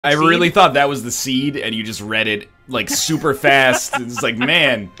I really thought that was the seed, and you just read it, like, super fast. It's like,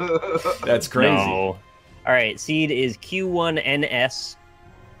 man, that's crazy. No. Alright, seed is Q1NS.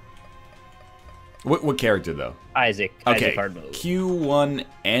 What character, though? Isaac. Okay, Isaac hard mode. Q1NS.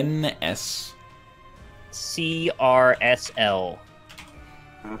 CRSL.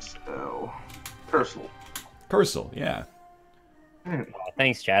 SL. Personal. Purcell, yeah. Oh,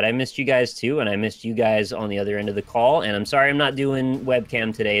 thanks, Chad. I missed you guys, too, and I missed you guys on the other end of the call, and I'm sorry I'm not doing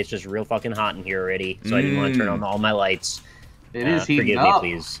webcam today. It's just real fucking hot in here already, so I didn't want to turn on all my lights. It is heating Forgive up.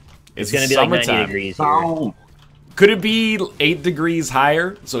 me, please. It's going to be like 90 degrees here. Oh. Could it be 8 degrees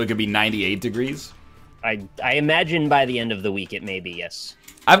higher, so it could be 98 degrees? I imagine by the end of the week it may be, yes.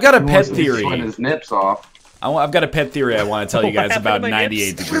 I've got a pet theory. Sweating his nips off. I've got a pet theory I want to tell you What guys happened about to my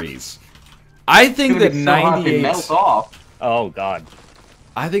 98 nips? degrees. I think that It's gonna be so hot they 98... melt off. Oh, God.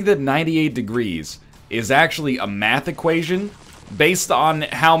 I think that 98 degrees is actually a math equation based on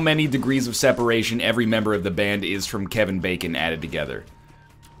how many degrees of separation every member of the band is from Kevin Bacon added together.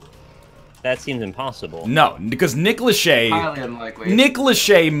 That seems impossible. No, because Nick Lachey... Highly unlikely. Nick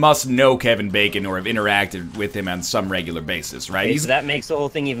Lachey must know Kevin Bacon or have interacted with him on some regular basis, right? Okay, so that makes the whole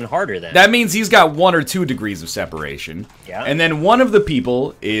thing even harder then. That means he's got 1 or 2 degrees of separation. Yeah. And then one of the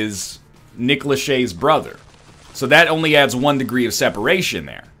people is Nick Lachey's brother. So that only adds 1 degree of separation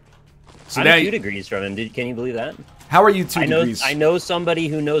there. So I'm now 2 degrees from him. Can you believe that? how are you 2 degrees? I know somebody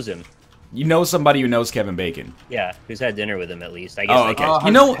who knows him. You know somebody who knows Kevin Bacon. Yeah, who's had dinner with him at least. I guess. Oh, I okay. can.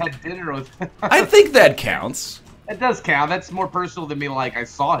 You know- had dinner with. I think that counts. It does count. That's more personal than me. Like I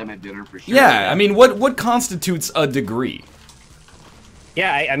saw him at dinner for sure. Yeah, I mean, what constitutes a degree?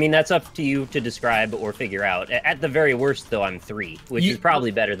 Yeah, I mean that's up to you to describe or figure out. At the very worst, though, I'm 3, which is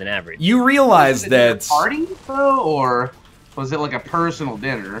probably better than average. You realize Was it a dinner that... party though, or was it like a personal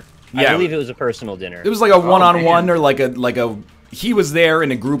dinner? Yeah, I believe it was a personal dinner. it was like a one-on-one man. or like a... He was there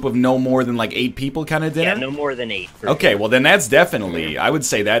in a group of no more than like 8 people kind of dinner? Yeah, no more than 8. Okay, well then that's definitely, I would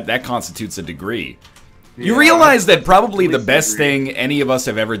say that constitutes a degree. You Yeah, realize that that's probably at the least a best degree. thing any of us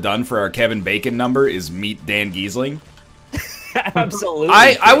have ever done for our Kevin Bacon number is meet Dan Giesling? Absolutely.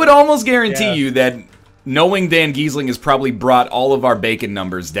 I would almost guarantee Yeah. you that knowing Dan Giesling has probably brought all of our Bacon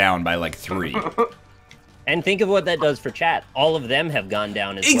numbers down by like 3. And think of what that does for chat. All of them have gone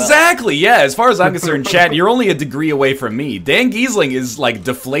down as well. Exactly, yeah, as far as I'm concerned, chat, you're only a degree away from me. Dan Giesling is like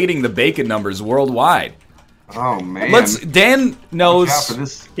deflating the Bacon numbers worldwide. Oh man. Dan knows... Watch out for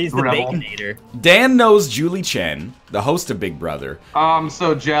this He's the rebel. Baconator. Dan knows Julie Chen, the host of Big Brother. I'm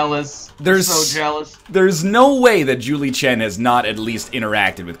so jealous. So jealous. There's no way that Julie Chen has not at least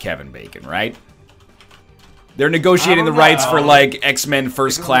interacted with Kevin Bacon, right? They're negotiating the don't rights for, know. like, X-Men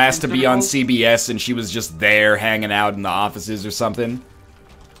First Because Class of to be on intervals? CBS, and she was just there hanging out in the offices or something.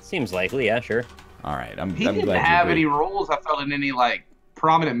 Seems likely, yeah, sure. All right, I'm He glad didn't you have agree. any roles, I felt, in any like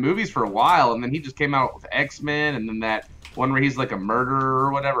prominent movies for a while, and then he just came out with X-Men, and then that one where he's like a murderer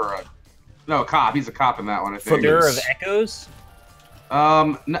or whatever. No, a cop. He's a cop in that one, I think. Stir Footloose. of Echoes?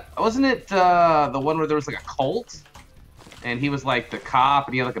 No, wasn't it the one where there was like a cult, and he was like the cop,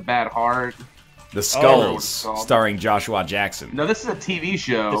 and he had like a bad heart? The Skulls, it's called. starring Joshua Jackson. No, this is a TV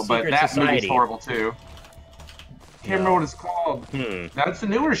show, The but Secret that Society. movie's horrible too. Can't remember what it's called. Hmm. No, it's a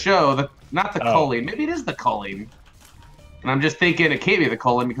newer show. Not the Oh. Culling. Maybe it is the Culling. And I'm just thinking it can't be the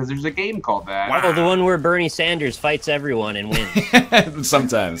Culling because there's a game called that. Oh, the one where Bernie Sanders fights everyone and wins.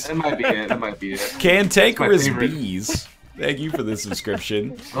 Sometimes. That might be it. That might be it. Cantankerous That's my favorite. Bees. Thank you for the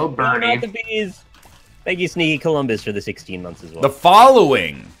subscription. Oh, No, Bernie. not the bees. Thank you, Sneaky Columbus, for the 16 months as well. The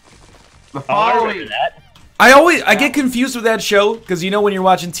following. The Oh, I remember following. that. I get confused with that show, because you know when you're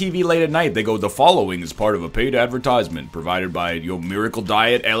watching TV late at night, they go, the following is part of a paid advertisement provided by your Miracle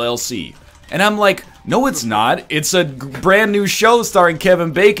Diet LLC. And I'm like, no it's not. It's a brand new show starring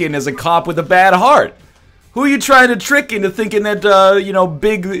Kevin Bacon as a cop with a bad heart. Who are you trying to trick into thinking that, you know,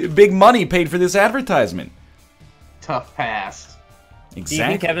 big money paid for this advertisement? Tough pass. Do you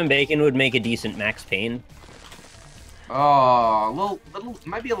think Kevin Bacon would make a decent Max Payne? Oh, little,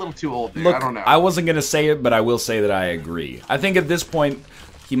 might be a little too old there. Look, I don't know. I wasn't going to say it, but I will say that I agree. I think at this point,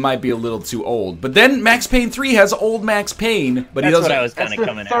 he might be a little too old. But then Max Payne 3 has old Max Payne, but he That's doesn't... what I was kind That's of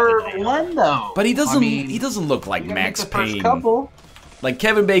the coming third after. one, though. But he doesn't. I mean, he doesn't look like you gotta make Max the first Payne. couple. Like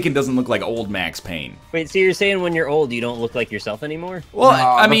Kevin Bacon doesn't look like old Max Payne. Wait, so you're saying when you're old, you don't look like yourself anymore? Well, No,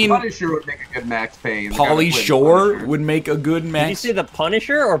 I the mean, Punisher would make a good Max Payne. The guy that Pauly played Shore Punisher. would make a good Did you Max. say the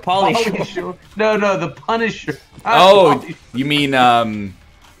Punisher or Pauly Pauly Shore? Shore. No, the Punisher. Oh, Pauly- you mean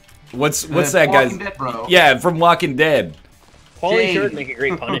what's that Walking guy's? Dead, bro. Yeah, from Walking Dead. Pauly Shane. Shore would make a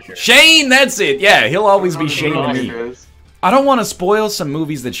great Punisher. Shane, that's it. Yeah, he'll always be I don't Shane know to who me. it is. I don't want to spoil some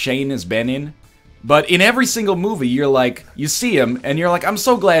movies that Shane has been in, But in every single movie, you're like, you see him, and you're like, I'm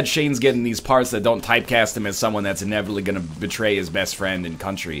so glad Shane's getting these parts that don't typecast him as someone that's inevitably going to betray his best friend and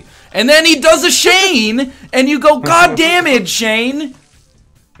country. And then he does a Shane, and you go, God damn it, Shane!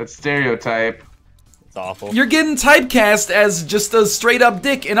 That stereotype. It's awful. You're getting typecast as just a straight-up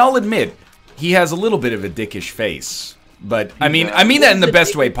dick, and I'll admit, he has a little bit of a dickish face. But, I mean that in the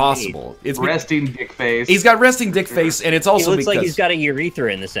best way possible. It's resting dick face. He's got resting dick face, and it's also he looks because... like he's got a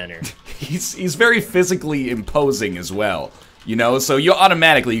urethra in the center. he's very physically imposing as well, you know? So you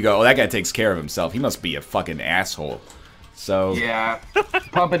automatically go, oh, that guy takes care of himself. He must be a fucking asshole. So... Yeah.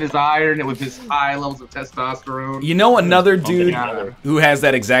 Pumping his iron with his high levels of testosterone. You know another dude who has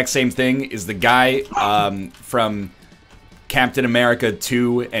that exact same thing is the guy from Captain America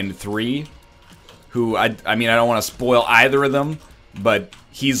 2 and 3. Who, I mean, I don't want to spoil either of them, but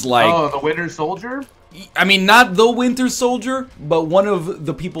he's like... Oh, the Winter Soldier? I mean, not the Winter Soldier, but one of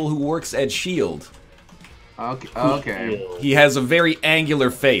the people who works at S.H.I.E.L.D. Okay. He has a very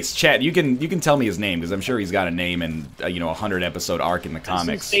angular face. Chat, you can tell me his name, because I'm sure he's got a name and, you know, a 100-episode arc in the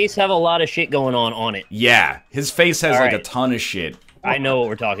comics. Does his face have a lot of shit going on it? Yeah, his face has, like, a ton of shit. I know what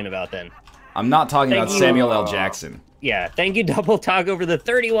we're talking about, then. I'm not talking about Samuel L. Jackson. Yeah, thank you, Double Talk, over the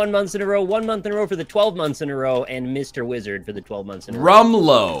 31 months in a row, 1 month in a row for the 12 months in a row, and Mr. Wizard for the 12 months in a row.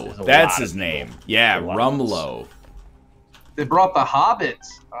 Rumlow. That's his name. Yeah, Rumlow. They brought the Hobbit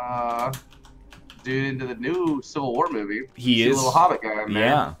dude into the new Civil War movie. He is a little Hobbit guy, man.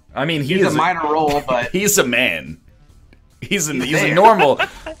 Yeah. I mean, he's a minor role, but... He's a man. He's a normal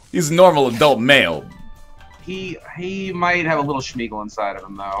adult male. He might have a little Schmeagol inside of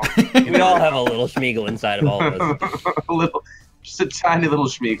him, though. We all have a little Schmeagol inside of all of us. Just a tiny little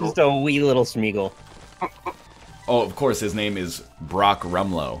Schmeagol. Just a wee little Schmeagol. Oh, of course, his name is Brock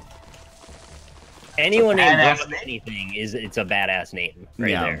Rumlow. Anyone named Brock anything it's a badass name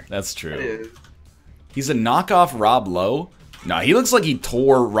right there. Yeah, that's true. He's a knockoff Rob Lowe. No, he looks like he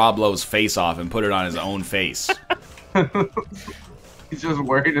tore Rob Lowe's face off and put it on his own face. He's just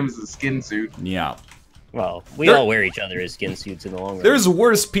wearing him as a skin suit. Yeah. Well, we all wear each other as skin suits in the long run. There's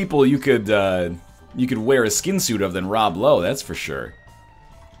worse people you could wear a skin suit of than Rob Lowe, that's for sure.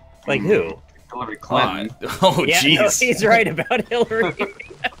 Like who? Hillary Clinton. Oh, jeez. Yeah, no, he's right about Hillary.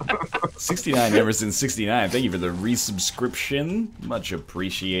 69 ever since 69. Thank you for the resubscription. Much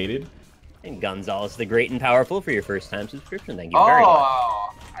appreciated. And Gonzalez the Great and Powerful for your first time subscription. Thank you very much.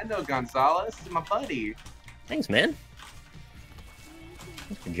 Oh, I know Gonzalez. He's my buddy. Thanks, man.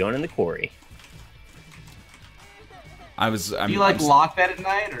 Thanks for joining the quarry. Do you lock that at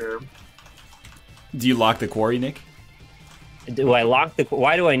night, or? Do you lock the quarry, Nick? Do I lock the?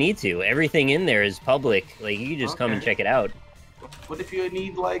 Why do I need to? Everything in there is public. Like you can just come and check it out. What if you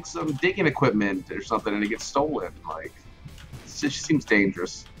need like some digging equipment or something and it gets stolen? Like, it just seems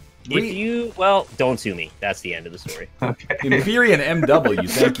dangerous. Well, don't sue me. That's the end of the story. Okay. Inferior and MW,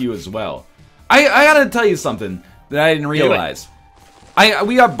 thank you as well. I gotta tell you something that I didn't realize.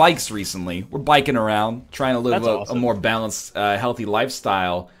 We got bikes recently. We're biking around, trying to live a more balanced, healthy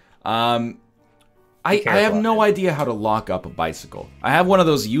lifestyle. I have no idea how to lock up a bicycle. I have one of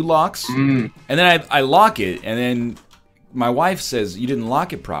those U-locks, and then I lock it, and then my wife says, you didn't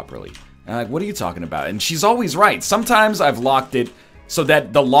lock it properly. And I'm like, what are you talking about? And she's always right. Sometimes I've locked it so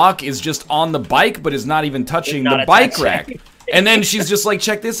that the lock is just on the bike, but is not even touching the bike rack. And then she's just like,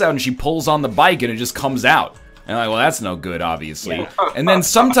 check this out, and she pulls on the bike, and it just comes out. And I'm like, well, that's no good, obviously. Yeah. And then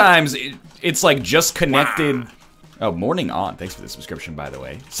sometimes it's like just connected. Oh, morning on. Thanks for the subscription, by the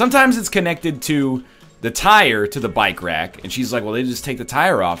way. Sometimes it's connected to the tire to the bike rack, and she's like, well, they just take the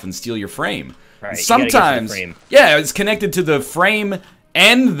tire off and steal your frame. Right. Sometimes, yeah, it's connected to the frame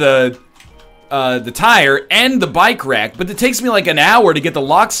and the tire and the bike rack, but it takes me like an hour to get the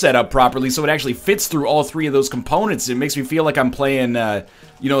lock set up properly so it actually fits through all three of those components. It makes me feel like I'm playing,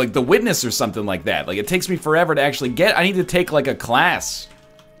 you know, like The Witness or something like that. Like, it takes me forever to actually get... I need to take, like, a class.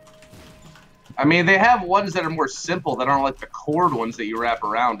 I mean, they have ones that are more simple that aren't like the cord ones that you wrap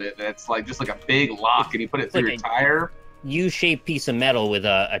around it. That's like just like a big lock and you put it through your tire. U-shaped piece of metal with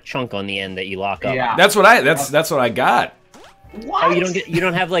a chunk on the end that you lock up. Yeah. That's what I got. What? Oh, you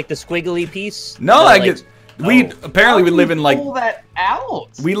don't have like the squiggly piece? No, I get... Apparently we live in like... Pull that out?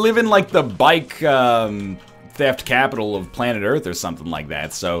 We live in like the bike theft capital of planet Earth or something like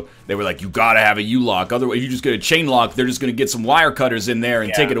that. So they were like, you gotta have a U-lock. Otherwise, you just get a chain lock. They're just gonna get some wire cutters in there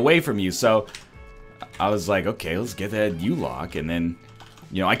and take it away from you. So I was like, okay, let's get that U-lock. And then,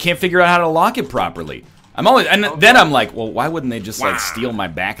 you know, I can't figure out how to lock it properly. Then I'm like, well, why wouldn't they just like steal my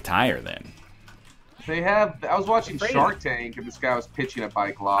back tire then? They have. I was watching Crazy. Shark Tank, and this guy was pitching a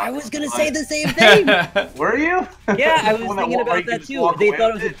bike lock. I was gonna say the same thing. Were you? Yeah, I was One thinking where about you could that just too. walk They away thought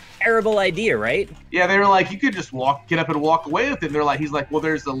it with was a terrible idea, right? Yeah, they were like, you could just get up and walk away with it. And they're like, he's like, well,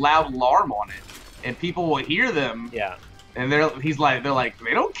 there's a loud alarm on it, and people will hear them. Yeah. And they're like,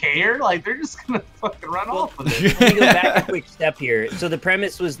 they don't care. Like, they're just gonna fucking run off with it. Let me go back a quick step here. So the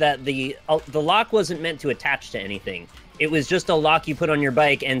premise was that the lock wasn't meant to attach to anything. It was just a lock you put on your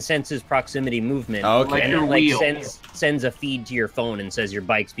bike and senses proximity movement. Okay. Like And your it like wheel. sends a feed to your phone and says your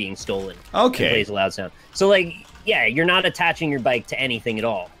bike's being stolen. Okay. And plays a loud sound. So like, yeah, you're not attaching your bike to anything at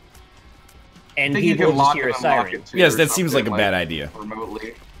all. And I think you people can just lock hear it a and unlock siren. it too. Yes, or that seems like something, a bad idea.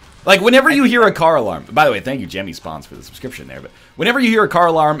 Remotely. Like, whenever you hear a car alarm... By the way, thank you, Jemmy Spawns, for the subscription there. But whenever you hear a car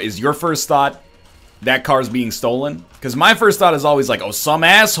alarm, is your first thought that car's being stolen? Because my first thought is always like, oh, some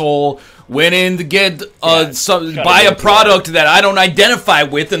asshole went in to get buy a product that I don't identify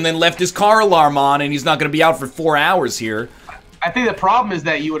with and then left his car alarm on and he's not going to be out for 4 hours here. I think the problem is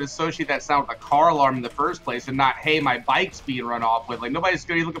that you would associate that sound with a car alarm in the first place and not, hey, my bike's being run off with. Like, nobody's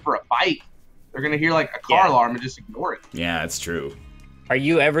going to be looking for a bike. They're going to hear, like, a car alarm and just ignore it. Yeah, that's true. Are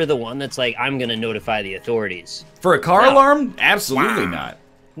you ever the one that's like, I'm gonna notify the authorities? For a car alarm? Absolutely not.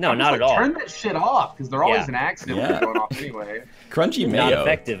 No, I'm not just at all. Turn that shit off, because they're always Yeah. an accident when Yeah. they're going off anyway. Crunchy Not Mayo.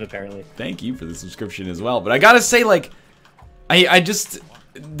 effective, apparently. Thank you for the subscription as well. But I gotta say, like, I just...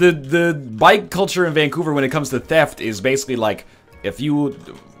 The bike culture in Vancouver when it comes to theft is basically like, if you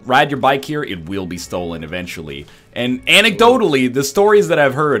ride your bike here, it will be stolen eventually. And anecdotally, the stories that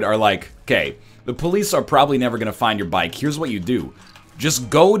I've heard are like, okay, the police are probably never gonna find your bike. Here's what you do.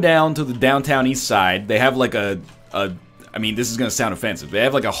 Just go down to the downtown east side. They have like I mean, this is gonna sound offensive. They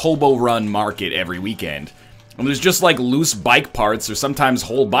have like a hobo run market every weekend. And there's just like loose bike parts or sometimes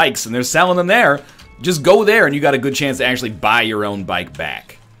whole bikes and they're selling them there. Just go there and you got a good chance to actually buy your own bike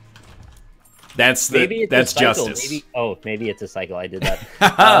back. That's It's justice. Maybe it's a cycle. I did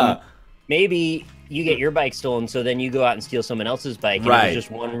that. Maybe you get your bike stolen, so then you go out and steal someone else's bike. And Right. It was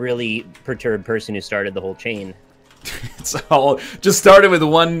just one really perturbed person who started the whole chain. It's all just started with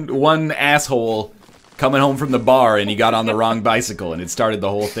one asshole coming home from the bar and he got on the wrong bicycle and it started the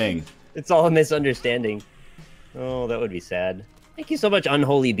whole thing. It's all a misunderstanding. Oh, that would be sad. Thank you so much,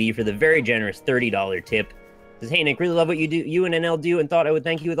 Unholy Bee, for the very generous $30 tip. Says, hey Nick, really love what you and NL do, and thought I would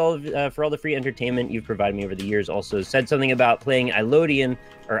thank you with for all the free entertainment you've provided me over the years. Also said something about playing Eidolon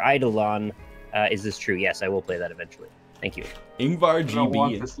or Eidolon. Is this true? Yes, I will play that eventually. Thank you. I Ingvar don't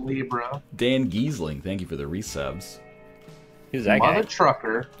want GB, this Libra. Dan Giesling, thank you for the resubs. Who's that Mother guy?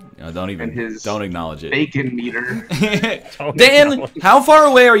 trucker No, don't and his don't acknowledge it. bacon meter. Dan, how far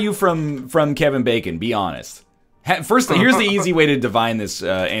away are you from Kevin Bacon? Be honest. First, here's the easy way to divine this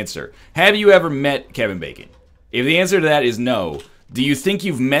answer. Have you ever met Kevin Bacon? If the answer to that is no, do you think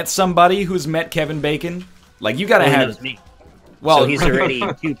you've met somebody who's met Kevin Bacon? Like, you gotta He have... knows me. Well, So he's already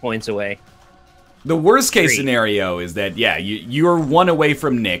 2 points away. the worst case 3. scenario is that, yeah, you're 1 away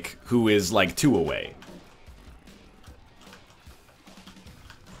from Nick, who is, like, 2 away.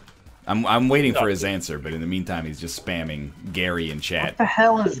 I'm waiting for his answer, but in the meantime, he's just spamming Gary in chat. What the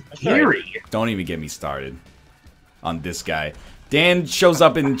hell is Gary? Don't even get me started on this guy. Dan shows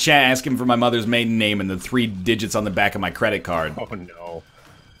up in chat asking for my mother's maiden name and the 3 digits on the back of my credit card. Oh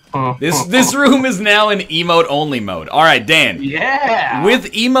no. This room is now in emote only mode. All right, Dan. Yeah.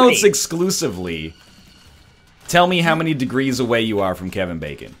 With emotes Wait. exclusively, tell me how many degrees away you are from Kevin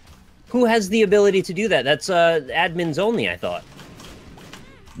Bacon. Who has the ability to do that? That's admins only, I thought.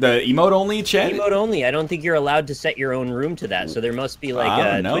 The emote only chat? Emote only. I don't think you're allowed to set your own room to that. So there must be like I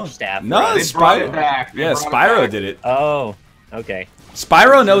a don't know. Twitch staff. No, They brought it back. Yeah, They brought it Spyro back. did it. Oh, okay.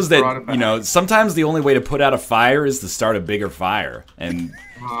 Spyro knows Just brought that, it back. you know, sometimes the only way to put out a fire is to start a bigger fire. And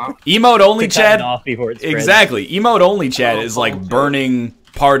Uh-huh. emote only To cut chat... it off before it spreads. Exactly. Emote only chat Oh, is like cool. burning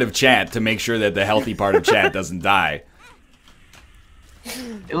part of chat to make sure that the healthy part of chat doesn't die.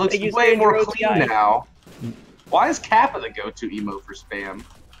 It looks They use way more Android clean OTI. now. Why is Kappa the go-to emote for spam?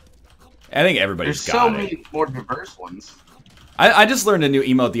 I think everybody's There's got so it. many more diverse ones. I just learned a new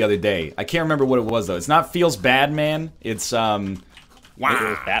emote the other day. I can't remember what it was though. It's not feels bad, man. It's Maybe it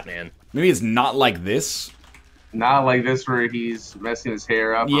was Batman. maybe it's not like this. Not like this where he's messing his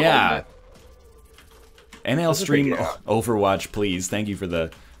hair up. or Yeah. holding it. NL stream figure it out. Overwatch, please. Thank you for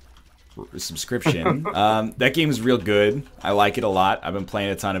the subscription. That game is real good. I like it a lot. I've been playing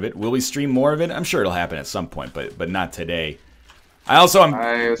a ton of it. Will we stream more of it? I'm sure it'll happen at some point, but not today. I was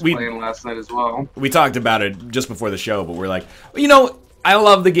playing last night as well. we talked about it just before the show, but we're like, you know, I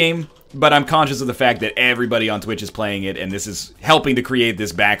love the game. But I'm conscious of the fact that everybody on Twitch is playing it, and this is helping to create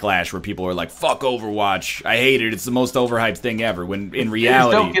this backlash where people are like, fuck Overwatch, I hate it, it's the most overhyped thing ever, when in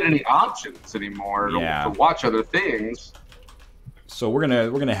reality... You just don't get any options anymore to watch other things. So we're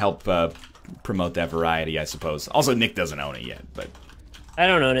gonna help promote that variety, I suppose. Also, Nick doesn't own it yet, but... I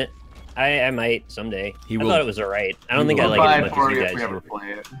don't own it. I might someday. I will, thought it was alright. I don't think I like it as much as you guys do.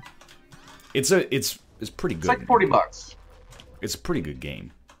 Play it. It's pretty good. It's like $40. It's a pretty good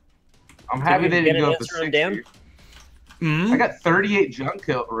game. I'm happy they didn't go up to 60. I got 38 junk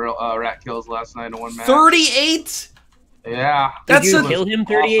rat kills last night in one match. 38? Yeah. Did you kill him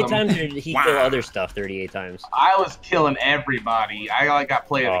 38 times, or did he kill other stuff 38 times? I was killing everybody. I got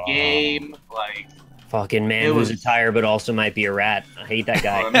play of the game. Like, fucking man who's a tire but also might be a rat. I hate that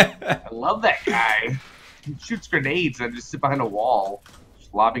guy. I love that guy. He shoots grenades. I just sit behind a wall,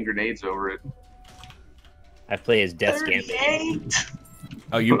 just lobbing grenades over it. I play as Death's Gambit.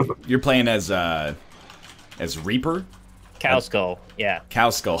 Oh, you're playing as Reaper? Cow Skull, yeah. Cow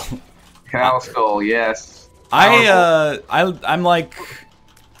Skull. Cow Skull, yes. I'm like,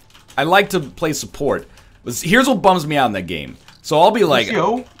 I like to play support. Here's what bums me out in that game. So I'll be like,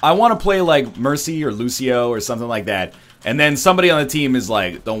 Lucio? I want to play like Mercy or Lucio or something like that, and then somebody on the team is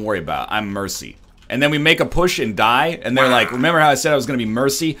like, don't worry about it, I'm Mercy. And then we make a push and die, and they're like, remember how I said I was going to be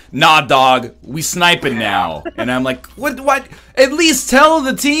Mercy? Nah, dog, we sniping now. And I'm like, what? At least tell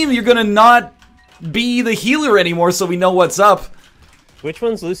the team you're going to not be the healer anymore so we know what's up. Which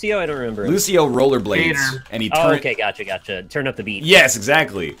one's Lucio? I don't remember. Lucio rollerblades, and he turns... Oh, okay, gotcha. Turn up the beat. Yes,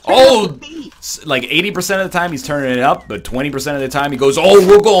 exactly. Like 80% of the time he's turning it up, but 20% of the time he goes, oh,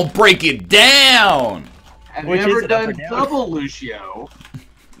 we're going to break it down. Have you ever done double Lucio?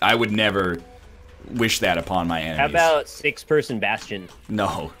 I would never... wish that upon my enemies. How about 6-person Bastion?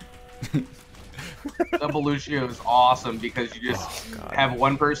 No. Double Lucio is awesome because you just have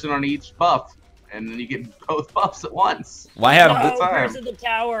one person on each buff, and then you get both buffs at once. Well, I have Curse of the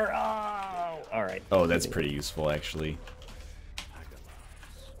Tower. Oh, all right. Oh, that's pretty useful, actually.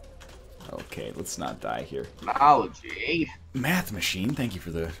 Okay, let's not die here. Technology. Math Machine, thank you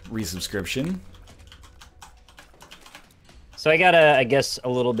for the resubscription. So I got I guess, a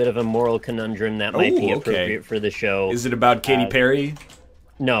little bit of a moral conundrum that might be appropriate for the show. Is it about Katy Perry?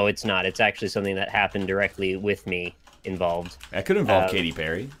 No, it's not. It's actually something that happened directly with me involved. That could involve Katy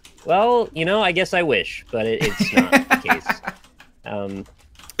Perry. Well, you know, I guess I wish, but it's not the case.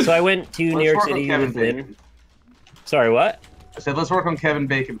 So I went to New York City with Lynn. Sorry, what? I said, let's work on Kevin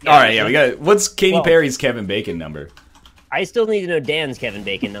Bacon. All right, yeah, we got it. What's Katy Perry's Kevin Bacon number? I still need to know Dan's Kevin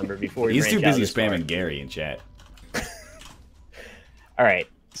Bacon number before we He's too busy spamming far. Gary in chat. All right,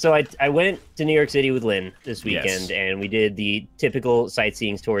 so I went to New York City with Lynn this weekend, and we did the typical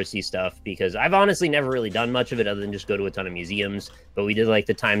sightseeing, touristy stuff, because I've honestly never really done much of it other than just go to a ton of museums, but we did like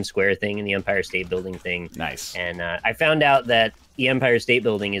the Times Square thing and the Empire State Building thing. Nice. And I found out that the Empire State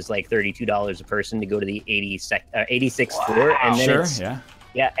Building is like $32 a person to go to the 86th floor, and then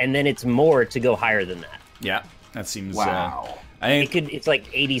and then it's more to go higher than that. Yeah, that seems... Wow. It's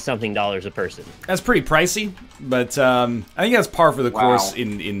like $80-something a person. That's pretty pricey, but I think that's par for the course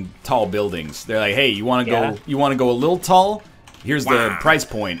in tall buildings. They're like, hey, you want to go a little tall? Here's the price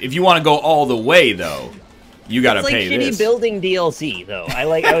point. If you want to go all the way, though, you got to pay this. It's like shitty building DLC, though. I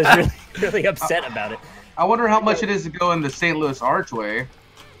was really upset about it. I wonder how much it is to go in the St. Louis Archway.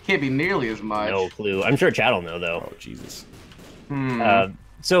 Can't be nearly as much. No clue. I'm sure Chad will know, though. Oh, Jesus.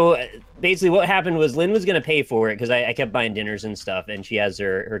 So basically what happened was Lynn was going to pay for it because I kept buying dinners and stuff, and she has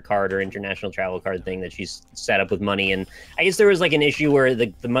her card, her international travel card thing that she's set up with money, and I guess there was like an issue where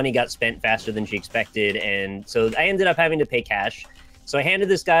the money got spent faster than she expected, and so I ended up having to pay cash. So I handed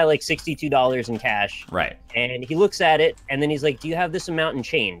this guy like $62 in cash. Right. And he looks at it, and then he's like, do you have this amount in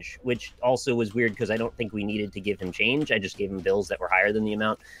change? Which also was weird because I don't think we needed to give him change. I just gave him bills that were higher than the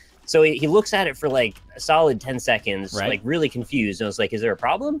amount. So he looks at it for like a solid 10 seconds, like really confused. And I was like, is there a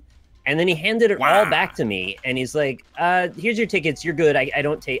problem? And then he handed it all back to me. And he's like, here's your tickets. You're good.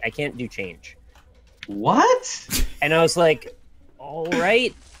 I can't do change. What? And I was like, all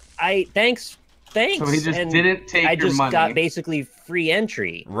right. Thanks. So he just didn't take your money. I just got basically free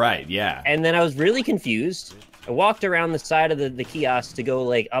entry. Right, yeah. And then I was really confused. I walked around the side of the kiosk to go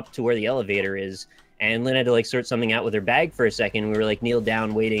like up to where the elevator is. And Lynn had to like sort something out with her bag for a second. We were like kneeled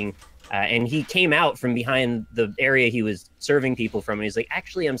down waiting. And he came out from behind the area he was serving people from. And he's like,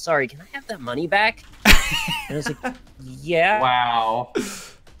 actually, I'm sorry. Can I have that money back? And I was like, yeah. Wow.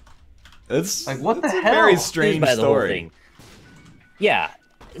 That's like, what the hell? Very strange story. Yeah.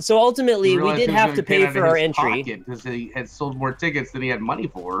 So ultimately, we did have to pay for our entry. Because he had sold more tickets than he had money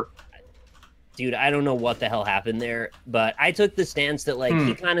for. Dude, I don't know what the hell happened there, but I took the stance that, like,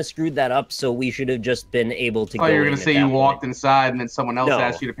 he kind of screwed that up, so we should have just been able to go in. Oh, you're going to say you walked inside and then someone else No.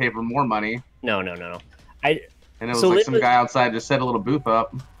 asked you to pay for more money. No. And it was like some guy outside just set a little booth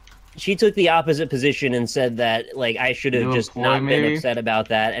up. She took the opposite position and said that, like, I should have just not been upset about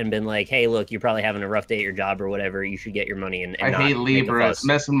that and been like, hey, look, you're probably having a rough day at your job or whatever. You should get your money and I not hate Libra. It's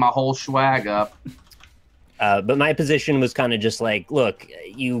messing my whole swag up. But my position was kind of just like, look,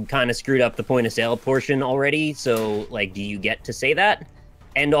 you kind of screwed up the point of sale portion already. So, like, do you get to say that?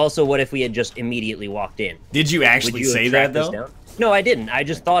 And also, what if we had just immediately walked in? Did you actually say that, though? No, I didn't. I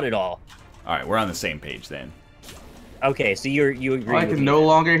just thought it all. All right, we're on the same page then. Okay, so you agree. I can no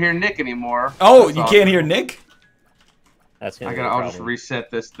longer hear Nick anymore. Oh, you can't hear Nick? That's gonna I'll just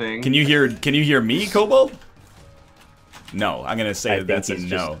reset this thing. Can you hear me, Cobalt? No, I'm gonna say that's a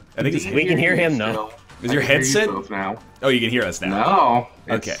no. I think we can hear him though. Is your headset? Now. Oh, you can hear us now.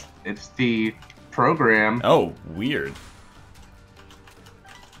 No. Okay. It's the program. Oh, weird.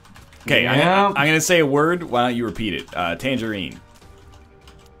 Okay, yeah. I'm gonna say a word. Why don't you repeat it? Tangerine.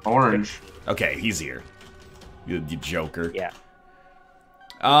 Orange. Okay, he's here. You joker. Yeah.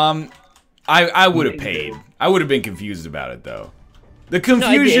 I would have paid. I would have been confused about it though. The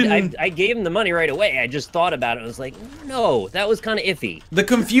confusion. No, I gave him the money right away. I just thought about it. I was like, no, that was kind of iffy. The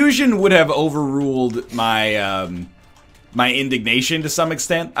confusion would have overruled my my indignation to some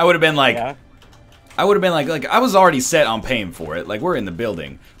extent. I would have been like, I was already set on paying for it. Like, we're in the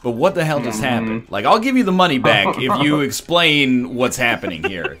building. But what the hell just happened? Like, I'll give you the money back if you explain what's happening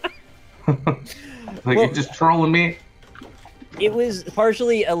here. Like, you're just trolling me? It was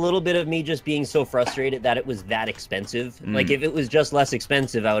partially a little bit of me just being so frustrated that it was that expensive. Like, if it was just less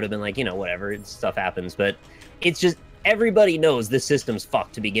expensive, I would have been like, you know, whatever, stuff happens. But it's just, everybody knows this system's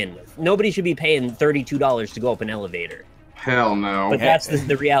fucked to begin with. Nobody should be paying $32 to go up an elevator. Hell no. But that's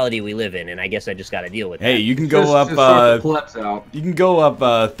the reality we live in, and I guess I just got to deal with that. Hey, you can go you can go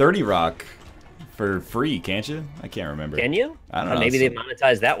up 30 Rock for free, can't you? I can't remember. Can you? I don't know. Maybe they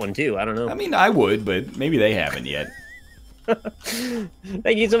monetized that one too. I don't know. I mean, I would, but maybe they haven't yet.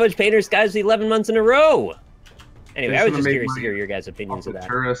 Thank you so much, Painter Skies, 11 months in a row. Anyway, I was just curious to hear your guys' opinions of that.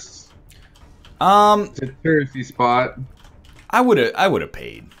 Tourists. It's a touristy spot. I would have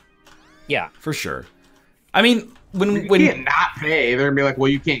paid. Yeah, for sure. I mean, when you can't not pay, they're gonna be like, well,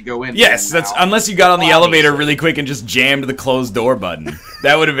 you can't go in. Yes, that's unless you got on the elevator really quick and just jammed the closed door button.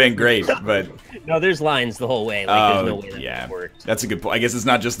 That would have been great, but no, there's lines the whole way. Like, there's no way that worked. That's a good point. I guess it's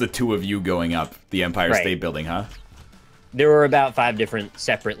not just the two of you going up the Empire State Building, huh? There were about 5 different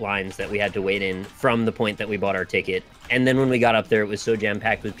separate lines that we had to wait in from the point that we bought our ticket. And then when we got up there, it was so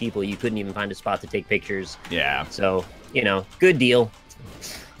jam-packed with people, you couldn't even find a spot to take pictures. Yeah. So, you know, good deal.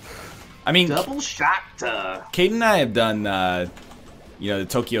 I mean, double shot. Kate and I have done, you know, the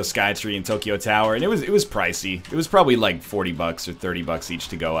Tokyo Skytree and Tokyo Tower, and it was pricey. It was probably like $40 or $30 each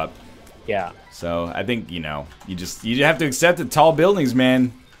to go up. Yeah. So I think, you know, you have to accept that tall buildings,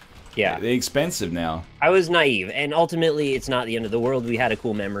 man. Yeah. They're expensive now. I was naive, and ultimately it's not the end of the world. We had a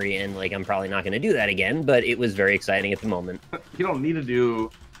cool memory, and like I'm probably not going to do that again, but it was very exciting at the moment. You don't need to do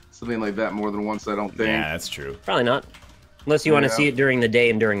something like that more than once, I don't think. Yeah, that's true. Probably not. Unless you want to see it during the day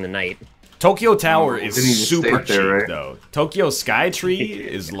and during the night. Tokyo Tower is super cheap, right? though. Tokyo Skytree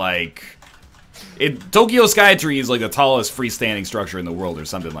is like... Tokyo Skytree is like the tallest freestanding structure in the world or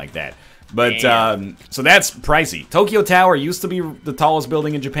something like that. But, so that's pricey. Tokyo Tower used to be the tallest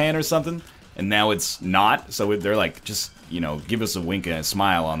building in Japan or something, and now it's not. So they're like, just, you know, give us a wink and a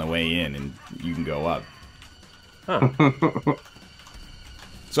smile on the way in, and you can go up. Huh.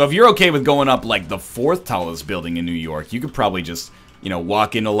 So if you're okay with going up, like, the 4th tallest building in New York, you could probably just, you know,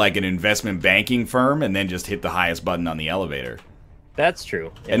 walk into, like, an investment banking firm and then just hit the highest button on the elevator. That's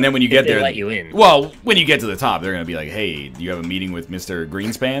true. Yeah. And then when you get there, let you in. Well, when you get to the top, they're gonna be like, "Hey, do you have a meeting with Mr.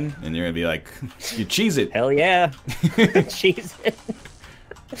 Greenspan?" And you're gonna be like, "You cheese it." Hell yeah, cheese it.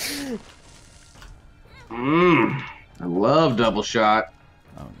 I love double shot.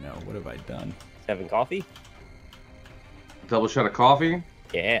 Oh no, what have I done? Having coffee? Double shot of coffee?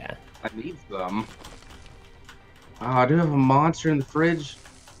 Yeah. I need some. Oh, I do have a monster in the fridge.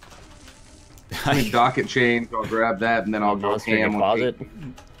 I need Docket change. I'll grab that and then I'll go Monster in ham your with closet.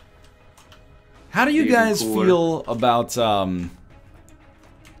 How do you Even guys cooler. feel about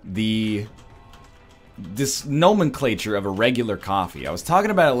this nomenclature of a regular coffee? I was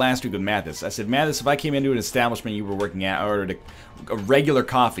talking about it last week with Mathis. I said, Mathis, if I came into an establishment you were working at, I ordered a regular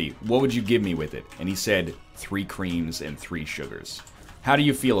coffee, what would you give me with it? And he said 3 creams and 3 sugars. How do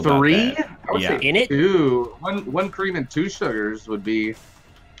you feel about 3? that? I would say In it? 2. One cream and 2 sugars would be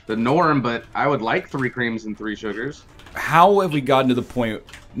the norm, but I would like 3 creams and 3 sugars. how have we gotten to the point?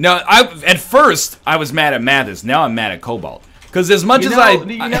 No, at first I was mad at Mathis. Now I'm mad at Cobalt. Because as much as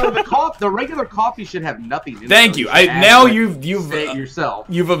the regular coffee should have nothing in it. Thank you.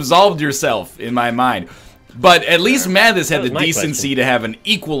 You've absolved yourself in my mind. But at least Mathis had the decency to have an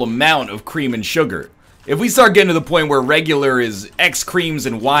equal amount of cream and sugar. If we start getting to the point where regular is X creams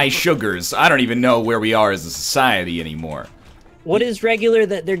and Y sugars, I don't even know where we are as a society anymore. What is regular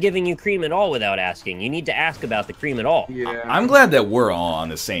that they're giving you cream at all without asking? You need to ask about the cream at all. Yeah. I'm glad that we're all on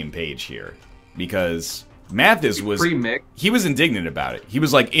the same page here. Because Mathis was... He was indignant about it. He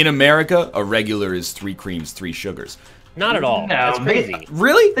was like, in America, a regular is 3 creams, 3 sugars. Not at all. No, that's crazy.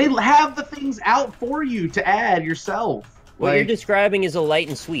 Really? They have the things out for you to add yourself. What you're describing is a light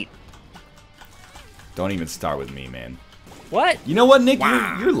and sweet. Don't even start with me, man. What? You know what, Nick?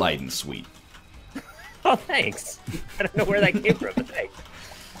 Wow. You're light and sweet. Oh, thanks. I don't know where that came from, but thanks.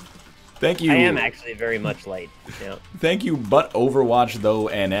 Thank you. I am actually very much light. Yeah. Thank you, but Overwatch though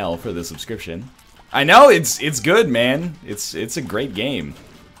NL for the subscription. I know it's good, man. It's a great game.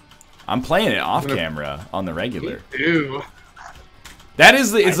 I'm playing it off camera on the regular. Ew. That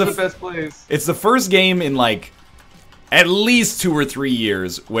is it's the best place. It's the first game in like at least 2 or 3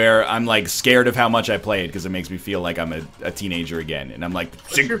 years where I'm like scared of how much I play it because it makes me feel like I'm a teenager again, and I'm like,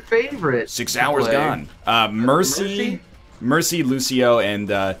 what's your favorite? 6 hours gone. Mercy, Lucio,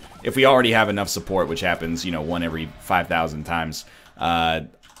 and if we already have enough support, which happens, you know, 1 every 5,000 times,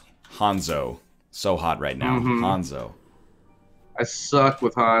 Hanzo. So hot right now. Hanzo. I suck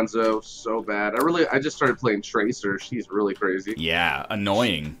with Hanzo so bad. I just started playing Tracer. She's really crazy. Yeah,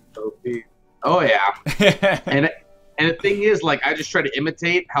 annoying. Oh yeah. And the thing is, like, I just try to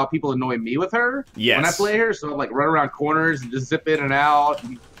imitate how people annoy me with her when I play her. So I like run around corners and just zip in and out.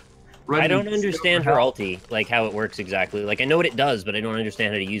 And I don't understand her ulti, like how it works exactly. Like I know what it does, but I don't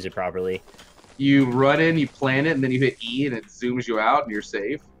understand how to use it properly. You run in, you plant it, and then you hit E, and it zooms you out, and you're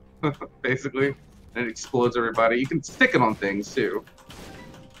safe. Basically, and it explodes everybody. You can stick it on things too,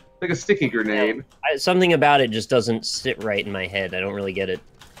 like a sticky grenade. Something about it just doesn't sit right in my head. I don't really get it.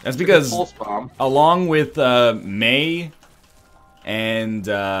 That's because along with Mei and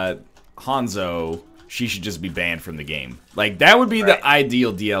Hanzo, she should just be banned from the game. Like that would be the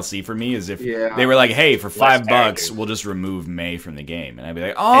ideal DLC for me. Is if they were like, hey, for $5, we'll just remove Mei from the game, and I'd be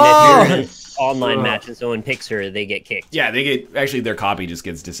like, oh. And if you're in an online match and someone picks her, they get kicked. Yeah, they get their copy just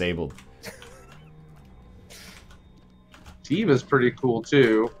gets disabled. Diva's pretty cool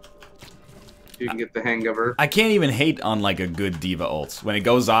too. You can get the hang of her. I can't even hate on like a good Diva ult. When it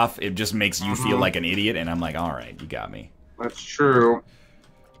goes off, it just makes you feel like an idiot, and I'm like, all right, you got me. That's true.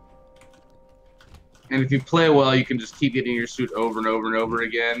 And if you play well, you can just keep getting your suit over and over and over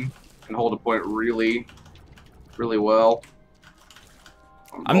again, and hold a point really, really well.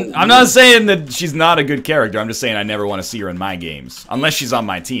 I'm not saying that she's not a good character. I'm just saying I never want to see her in my games, unless she's on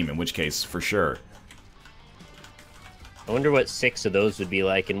my team, in which case, for sure. I wonder what 6 of those would be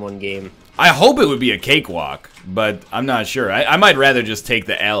like in one game. I hope it would be a cakewalk, but I'm not sure. I might rather just take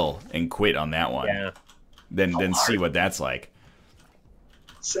the L and quit on that one than see what that's like.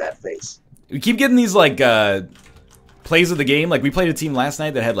 Sad face. We keep getting these, like, plays of the game. Like, we played a team last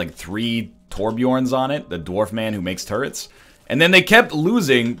night that had, like, 3 Torbjorns on it, the dwarf man who makes turrets. And then they kept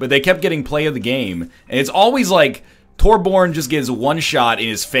losing, but they kept getting play of the game. And it's always, like, Torbjorn just gets 1 shot in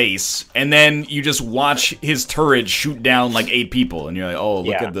his face, and then you just watch his turret shoot down, like, 8 people. And you're like, oh,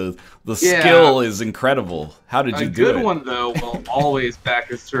 look at the skill is incredible. How did you do it? A good one, though, will always back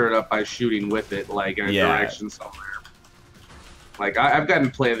his turret up by shooting with it, like, in a direction somewhere. Like, I've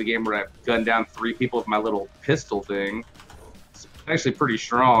gotten play of the game where I've gunned down 3 people with my little pistol thing. It's actually pretty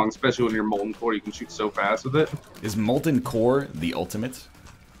strong, especially when you're Molten Core. You can shoot so fast with it. Is Molten Core the ultimate?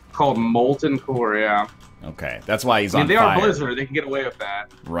 Called Molten Core, yeah. Okay, that's why he's on fire. They are Blizzard. They can get away with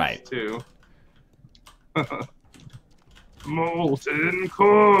that. Right. Too. Molten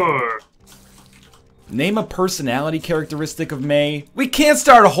Core. Name a personality characteristic of Mei. We can't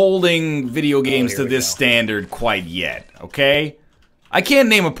start holding video games to this standard quite yet, okay? I can't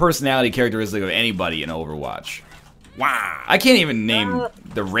name a personality characteristic of anybody in Overwatch. Wow. I can't even name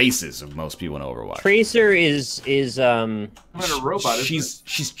the races of most people in Overwatch. Tracer is I'm not a robot, she's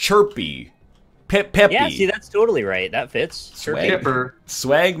chirpy. Peppy. Yeah, see, that's totally right. That fits.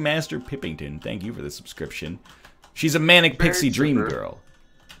 Swag Master Pippington, thank you for the subscription. She's a manic pixie dream girl.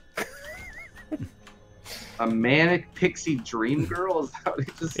 A manic pixie dream girl? Is that what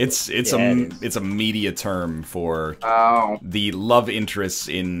it just it's a media term for the love interests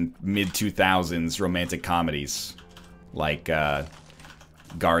in mid-2000s romantic comedies, like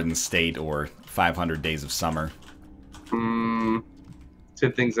Garden State or 500 Days of Summer. 10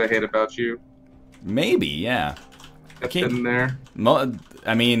 Things I Hate About You. Maybe, yeah. That's in there.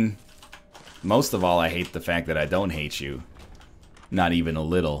 I mean, most of all, I hate the fact that I don't hate you. Not even a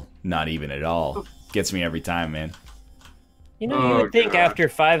little. Not even at all. Gets me every time, man. You know, you would think after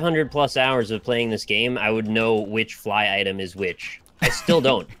 500 plus hours of playing this game, I would know which fly item is which. I still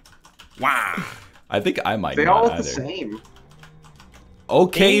don't. Wow. I think I might They not all look either. the same.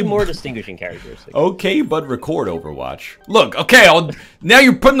 Okay, more distinguishing characteristics. Okay, but record Overwatch. Look, okay, now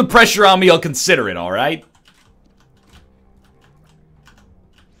you're putting the pressure on me, I'll consider it, alright?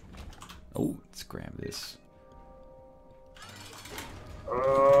 Oh, let's grab this.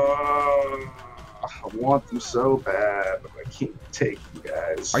 I want them so bad, but I can't take you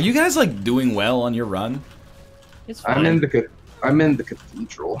guys. Are you guys, like, doing well on your run? It's fine. I'm in the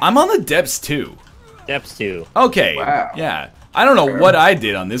cathedral. I'm on the depths, too. Depths, too. Okay, Wow. Yeah. I don't know what I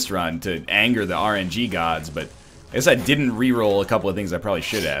did on this run to anger the RNG gods, but I guess I didn't re-roll a couple of things I probably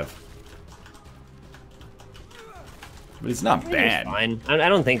should have. But it's not bad. It's fine. I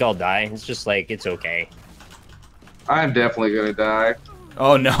don't think I'll die. It's just like, it's okay. I'm definitely gonna die.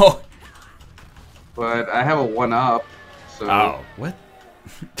 Oh, no. But I have a 1-up, so... Oh, what?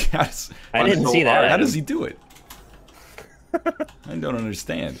 I didn't see that. How does he do it? I don't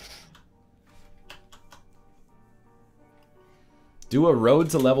understand. Do a road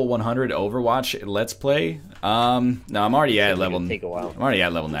to level 100 Overwatch Let's Play? No, I'm already at level. Take a while. I'm already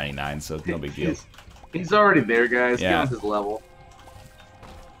at level 99, so no big deal. He's already there, guys. Yeah. Give him his level.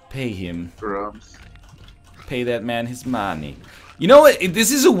 Pay him. Grubs. Pay that man his money. You know what?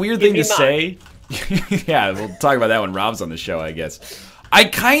 This is a weird thing to say. Yeah, we'll talk about that when Rob's on the show, I guess. I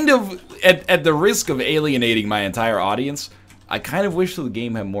kind of, at the risk of alienating my entire audience, I kind of wish the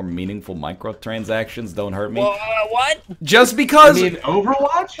game had more meaningful microtransactions. Don't hurt me. What? Just because... You mean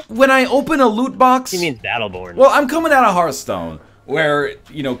Overwatch? When I open a loot box... He means Battleborn. Well, I'm coming out of Hearthstone, where,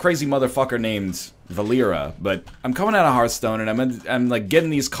 you know, crazy motherfucker named Valera, but I'm coming out of Hearthstone, and I'm like, getting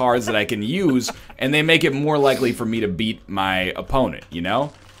these cards that I can use, and they make it more likely for me to beat my opponent, you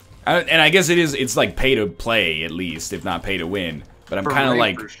know? And I guess it's like pay to play, at least, if not pay to win. But I'm kind of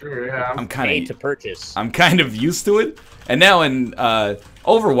like... For sure, yeah. I'm kind Pay of... to purchase. I'm kind of used to it. And now in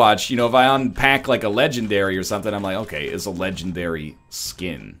Overwatch, you know, if I unpack like a legendary or something, I'm like, okay, it's a legendary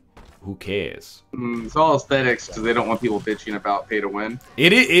skin. Who cares? It's all aesthetics because they don't want people bitching about pay to win.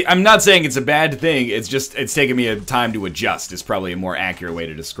 I'm not saying it's a bad thing. It's just it's taken me a time to adjust. It's probably a more accurate way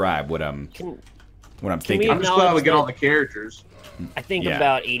to describe what I'm thinking. I'm just glad we get all the characters. I think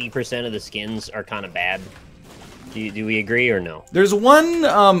about 80% of the skins are kind of bad. Do we agree or no? There's one,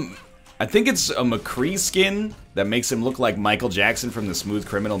 I think it's a McCree skin that makes him look like Michael Jackson from the Smooth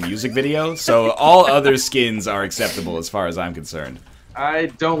Criminal music video. So all other skins are acceptable as far as I'm concerned. I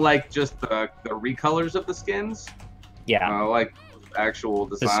don't like just the recolors of the skins. Yeah. I like actual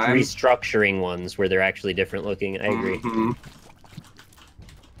The design. restructuring ones where they're actually different looking. I agree. Mm-hmm.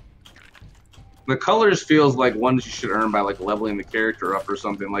 The colors feels like ones you should earn by like leveling the character up or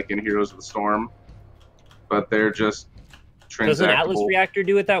something, like in Heroes of the Storm. But they're just transactable. Doesn't Atlas Reactor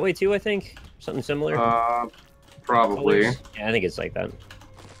do it that way too, I think? Something similar? Probably. Colors? Yeah, I think it's like that.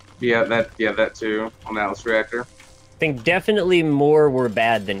 Yeah, that too, on Atlas Reactor. I think definitely more were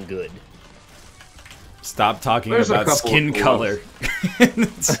bad than good. Stop talking There's a about couple skin of color.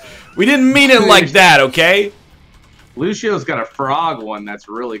 We didn't mean it like that, okay? Lucio's got a frog one that's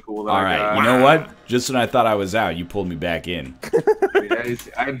really cool. That Alright, you know what? Just when I thought I was out, you pulled me back in. Yeah,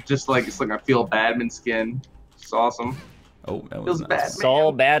 I'm just like, it's like a Feel Badman skin. It's awesome. Oh, that was Feels nice. bad.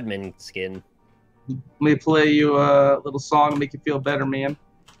 Saul Badman skin. Let me play you a little song to make you feel better, man.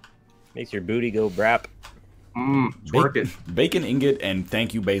 Makes your booty go brap. Twerk it. Bacon ingot and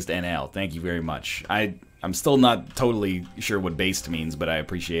thank you based NL. Thank you very much. I'm still not totally sure what based means, but I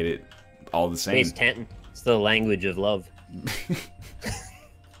appreciate it all the same. Base 10. It's the language of love.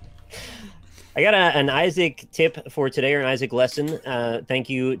 I got an Isaac tip for today, or an Isaac lesson. Thank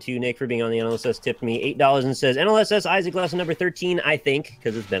you to Nick for being on the NLSS. Tipped me $8 and says, NLSS Isaac lesson number 13, I think,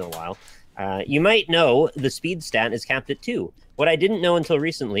 because it's been a while. You might know the speed stat is capped at 2. What I didn't know until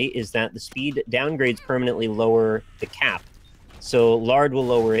recently is that the speed downgrades permanently lower the cap. So Lard will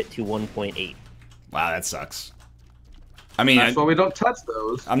lower it to 1.8. Wow, that sucks. I mean, That's why we don't touch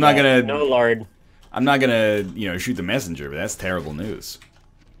those. I'm not gonna... No Lard. I'm not gonna, you know, shoot the messenger, but that's terrible news.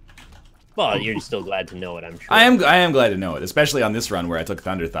 Well, you're still glad to know it, I'm sure. I am glad to know it, especially on this run where I took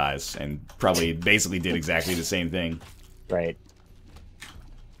Thunder Thighs and probably basically did exactly the same thing. Right.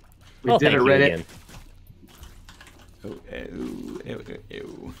 We did it, Reddit. Again.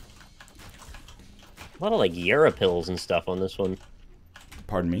 Ew. A lot of like Europills and stuff on this one.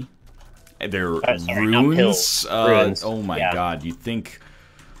 Pardon me? They're Sorry, not runes? pills. Runes. Oh my Yeah. god, you think...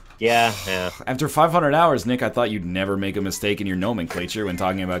 Yeah, yeah. After 500 hours, Nick, I thought you'd never make a mistake in your nomenclature when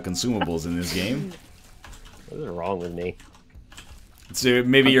talking about consumables in this game. What is wrong with me? So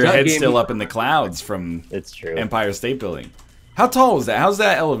maybe your head's still up in the clouds from It's true. Empire State Building. How tall was that? How's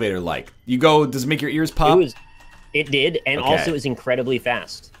that elevator like? You go, does it make your ears pop? It did, and Okay. also it was incredibly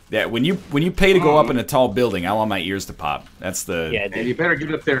fast. Yeah, when you pay to go up in a tall building, I want my ears to pop. That's the... Yeah, And you better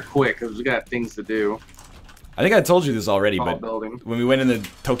get up there quick, because we got things to do. I think I told you this already, Tall but building. when we went in the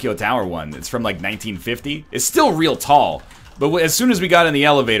Tokyo Tower one, it's from like 1950. It's still real tall, but as soon as we got in the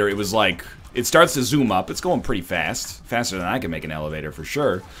elevator, it was like... It starts to zoom up. It's going pretty fast. Faster than I can make an elevator, for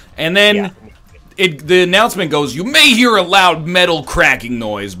sure. And then... the announcement goes, you may hear a loud metal cracking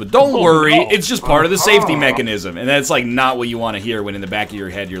noise, but don't worry, it's just part of the safety mechanism. And that's like not what you want to hear when in the back of your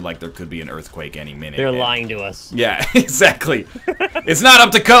head you're like, there could be an earthquake any minute. They're lying to us. Yeah, exactly. It's not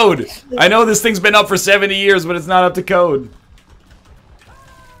up to code. I know this thing's been up for 70 years, but it's not up to code.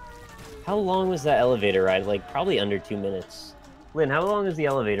 How long was that elevator ride? Like, probably under 2 minutes. Lynn, how long is the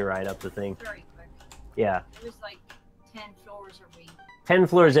elevator ride up the thing? Very quick. Yeah. It was like 10 floors a week. 10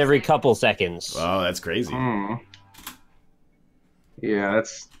 floors every couple seconds. Oh, that's crazy. Yeah,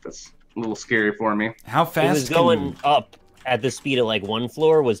 that's a little scary for me. How It fast was going up at the speed of like 1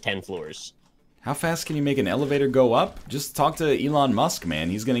 floor was 10 floors. How fast can you make an elevator go up? Just talk to Elon Musk, man.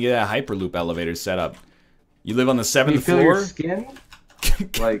 He's gonna get a Hyperloop elevator set up. You live on the 7th Can you feel floor? your skin?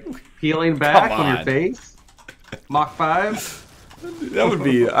 Like, peeling back on your face? Mach 5? That would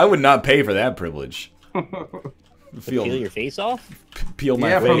be... I would not pay for that privilege. Peel your face off? Peel my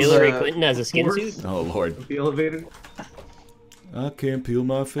Yeah, face. from Hillary the Clinton as a skin force? suit? Oh, Lord. The elevator? I can't peel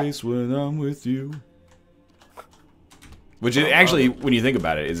my face when I'm with you. Which is actually, when you think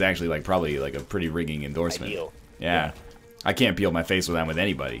about it, is actually like probably like a pretty ringing endorsement. Ideal. Yeah. I can't peel my face when I'm with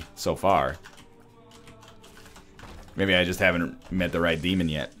anybody, so far. Maybe I just haven't met the right demon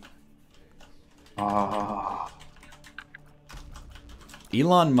yet.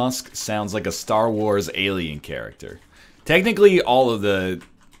 Elon Musk sounds like a Star Wars alien character. Technically, all of the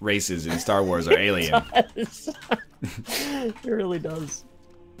races in Star Wars are alien. It really does.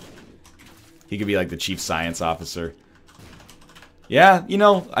 He could be like the chief science officer. Yeah, you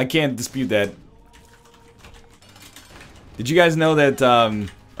know, I can't dispute that. Did you guys know that, and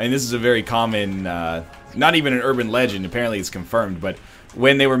this is a very common, not even an urban legend, apparently it's confirmed, but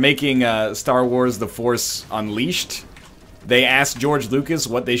when they were making Star Wars The Force Unleashed, they asked George Lucas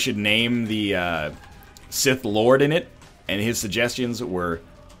what they should name the Sith Lord in it, and his suggestions were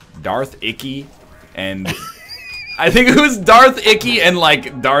Darth Icky and... I think it was Darth Icky and,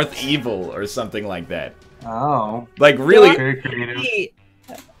 like, Darth Evil or something like that. Oh. Like, really, Very creative.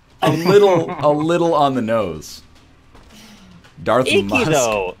 a little on the nose. Darth Icky, Musk.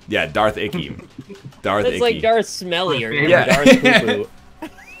 though. Yeah, Darth Icky. Darth That's Icky. like Darth Smelly or Yeah. Darth Poo Poo.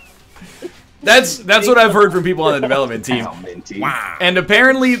 That's what I've heard from people on the development team. How minty. And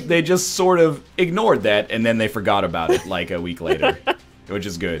apparently they just sort of ignored that and then they forgot about it like a week later, which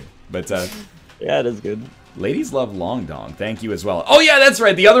is good. But Yeah, it is good. ladies love Long Dong. Thank you as well. Oh yeah, that's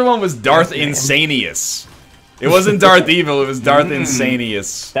right. The other one was Darth Insanius. It wasn't Darth Evil. It was Darth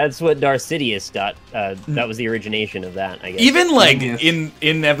Insanius. That's what Darth Sidious got. That was the origination of that, I guess. Even like Genius.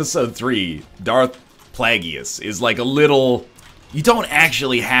 in episode 3, Darth Plagueis is like a little. You don't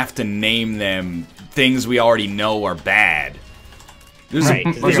actually have to name them things we already know are bad. There's Right,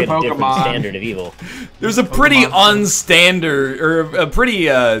 because Like they a get a different Pokemon. standard of evil. there's a pretty Pokemon. unstandard or a pretty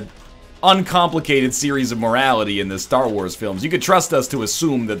uncomplicated series of morality in the Star Wars films. You could trust us to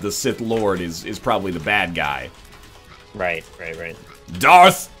assume that the Sith Lord is probably the bad guy. Right.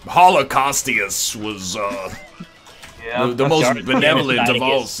 Darth Holocaustius was Yeah. the most Darth benevolent of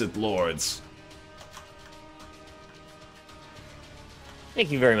all Plagueis. Sith Lords. Thank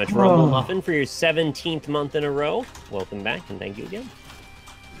you very much, Rumble Muffin, for your 17th month in a row. Welcome back, and thank you again.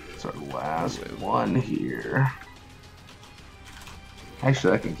 It's our last one here.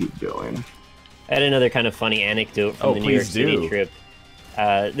 Actually, I can keep going. I had another kind of funny anecdote from Oh, the New York please City do. trip.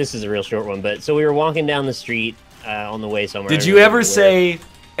 This is a real short one, but so we were walking down the street on the way somewhere. Did I you don't ever remember say,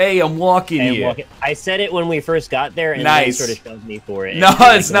 "Hey, I'm walking where. here"? I said it when we first got there, and Nice. they sort of shoved me for it. No, And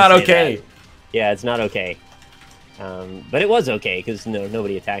like, it's don't not say okay. that. Yeah, it's not okay. But it was okay because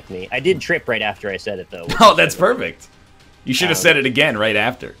nobody attacked me. I did trip right after I said it though. which Oh, is that's kind of- perfect. You should have said it again right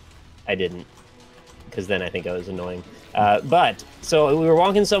after. I didn't, because then I think I was annoying. But so we were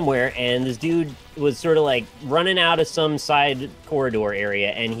walking somewhere, and this dude was sort of like running out of some side corridor area,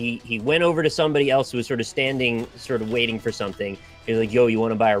 and he went over to somebody else who was sort of standing, sort of waiting for something. He was like, "Yo, you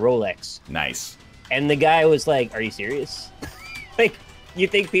want to buy a Rolex?" Nice. And the guy was like, "Are you serious? Like, you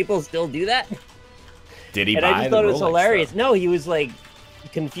think people still do that?" Did he And buy I just the thought it was Rolex, hilarious. though? No, he was like,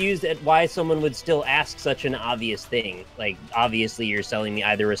 confused at why someone would still ask such an obvious thing. Like, obviously, you're selling me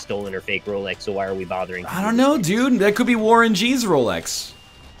either a stolen or fake Rolex, so why are we bothering? I don't know, dude. That could be Warren G's Rolex.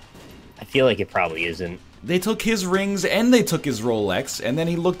 I feel like it probably isn't. They took his rings and they took his Rolex, and then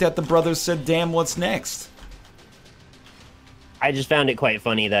he looked at the brothers, said, "Damn, what's next?" I just found it quite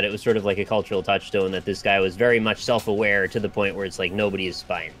funny that it was sort of like a cultural touchstone that this guy was very much self-aware to the point where it's like, nobody is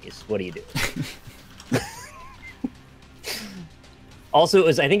spying these. What do you do? Also,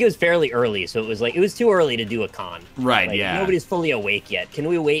 I think it was fairly early, so it was too early to do a con. Right, like, yeah. Nobody's fully awake yet. Can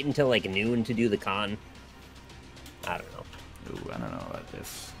we wait until like noon to do the con? I don't know. Ooh, I don't know about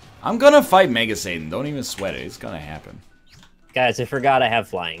this. I'm gonna fight Mega Satan. Don't even sweat it. It's gonna happen. Guys, I forgot I have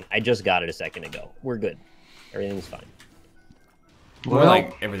flying. I just got it a second ago. We're good. Everything's fine. Well,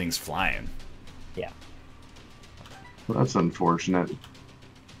 like, everything's flying. Yeah. Well, that's unfortunate.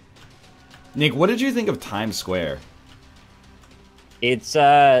 Nick, what did you think of Times Square? It's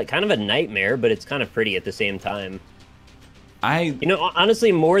kind of a nightmare, but it's kind of pretty at the same time. You know,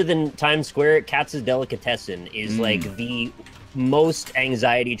 honestly, more than Times Square, Katz's Delicatessen is like the most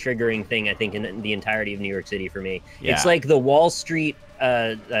anxiety-triggering thing, I think, in the entirety of New York City for me. Yeah. It's like the Wall Street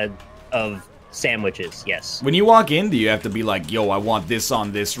of sandwiches, yes. When you walk in, do you have to be like, yo, I want this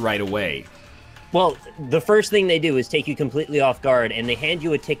on this right away? Well, the first thing they do is take you completely off guard, and they hand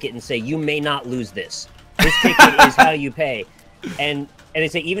you a ticket and say, you may not lose this. This ticket is how you pay. And they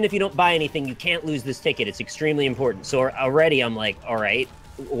say, even if you don't buy anything, you can't lose this ticket. It's extremely important. So already I'm like, all right,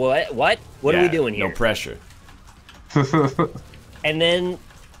 what are we doing here? No pressure. And then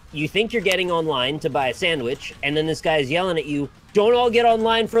you think you're getting online to buy a sandwich, and then this guy's yelling at you, don't all get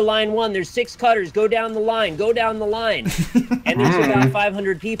online for line 1. There's 6 cutters. Go down the line. Go down the line. And there's about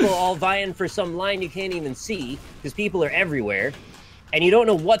 500 people all vying for some line you can't even see because people are everywhere, and you don't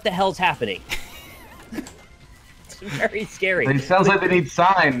know what the hell's happening. It's very scary. It sounds like they need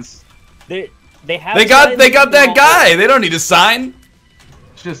signs. They got that guy. They don't need a sign.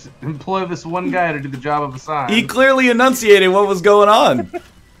 Just employ this one guy to do the job of a sign. He clearly enunciated what was going on.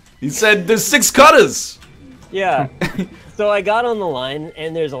 He said, there's 6 cutters. Yeah. So I got on the line,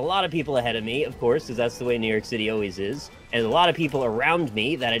 and there's a lot of people ahead of me, of course, because that's the way New York City always is. And a lot of people around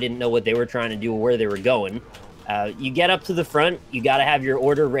me that I didn't know what they were trying to do or where they were going. You get up to the front, you got to have your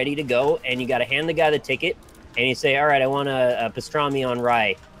order ready to go, and you got to hand the guy the ticket, and you say, all right, I want a pastrami on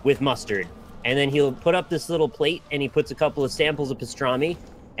rye with mustard. And then he'll put up this little plate, and he puts a couple of samples of pastrami,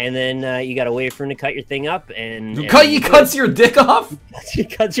 and then you got to wait for him to cut your thing up. And he cuts your dick off? He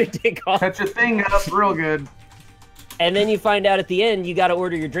cuts your dick off. Cut your thing up real good. And then you find out at the end, you got to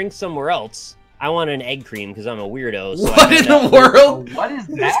order your drink somewhere else. I want an egg cream because I'm a weirdo. So what in the world? What is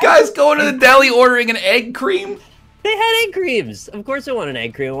that? This guy's going to the deli ordering an egg cream? They had egg creams. Of course I want an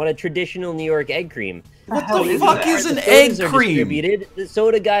egg cream. I want a traditional New York egg cream. What the fuck is an egg cream? Distributed. The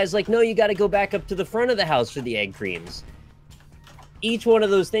soda guy's like, no, you got to go back up to the front of the house for the egg creams. Each one of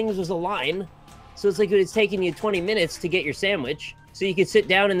those things was a line. So it's like it's taking you 20 minutes to get your sandwich so you could sit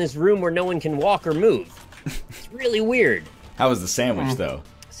down in this room where no one can walk or move. It's really weird. How was the sandwich, though?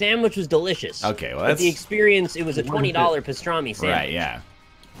 Sandwich was delicious. Okay, well, that's... But the experience, it was a $20 pastrami sandwich. Right, yeah.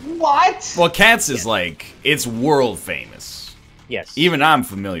 What? Well, Katz is like, it's world famous. Yes. Even I'm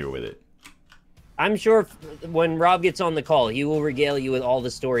familiar with it. I'm sure when Rob gets on the call, he will regale you with all the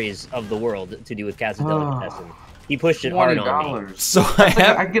stories of the world to do with Katz's Delicatessen. He pushed it hard on me. So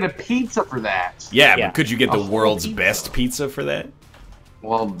I get a pizza for that. Yeah, but could you get the world's best pizza for that?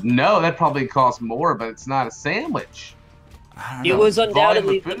 Well, no, that probably costs more, but it's not a sandwich. It was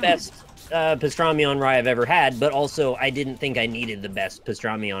undoubtedly the best pastrami on rye I've ever had, but also I didn't think I needed the best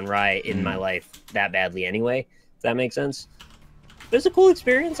pastrami on rye in my life that badly anyway. Does that make sense? It was a cool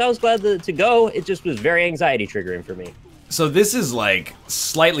experience. I was glad to go. It just was very anxiety triggering for me. So this is like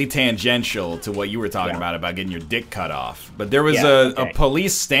slightly tangential to what you were talking about getting your dick cut off. But there was a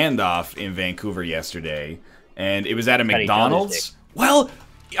police standoff in Vancouver yesterday, and it was at a McDonald's. Well,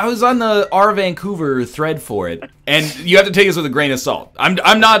 I was on the R Vancouver thread for it, and you have to take this with a grain of salt.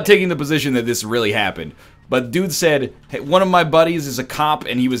 I'm not taking the position that this really happened, but dude said, hey, one of my buddies is a cop,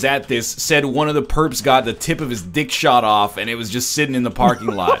 and he was at this, said one of the perps got the tip of his dick shot off, and it was just sitting in the parking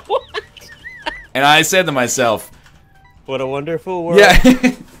lot. And I said to myself, what a wonderful world.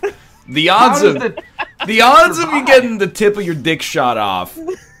 Yeah. the odds of you getting the tip of your dick shot off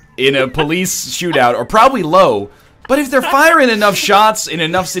in a police shootout are probably low. But if they're firing enough shots in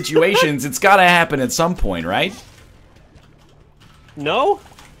enough situations, it's got to happen at some point, right? No?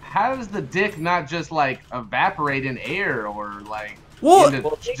 How does the dick not just, like, evaporate in air or, like,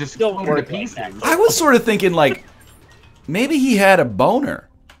 just go to pieces? I was sort of thinking, like, maybe he had a boner.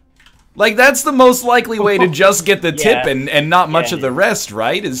 Like, that's the most likely way to just get the tip Yeah. and not much of the rest,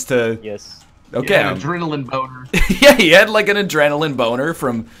 right? Is to... Yes. Okay. Yeah, an adrenaline boner. Yeah, he had like an adrenaline boner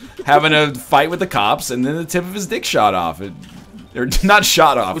from having a fight with the cops, and then the tip of his dick shot off. Or not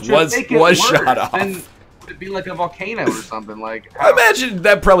shot off, Which would make it was worse. shot off. Then it'd be like a volcano or something. Like I imagine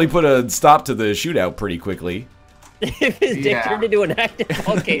that probably put a stop to the shootout pretty quickly. If his dick turned into an active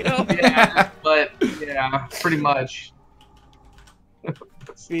volcano. Yeah, but yeah, pretty much.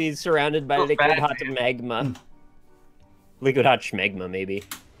 He's surrounded by So liquid hot fascinating. magma. Liquid hot schmegma, maybe.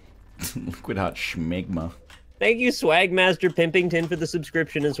 Liquid hot schmegma. Thank you, Swagmaster Pimpington, for the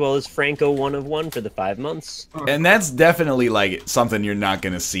subscription, as well as Franco1 for the 5 months. And that's definitely like something you're not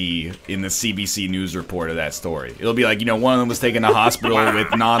gonna see in the CBC News report of that story. It'll be like, you know, one of them was taken to hospital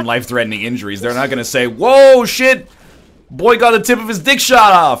with non-life-threatening injuries. They're not gonna say, "Whoa, shit, boy got the tip of his dick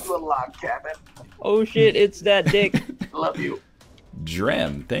shot off." Little log cabin. Oh shit, it's that dick. Love you.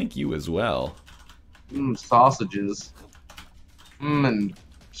 Drem, thank you as well. Sausages. And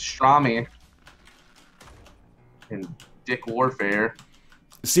strami. And dick warfare.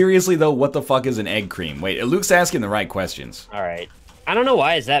 Seriously though, what the fuck is an egg cream? Wait, Luke's asking the right questions. Alright. I don't know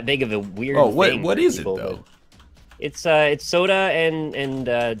why it's that big of a weird Oh, thing what for is it people, though? but It's soda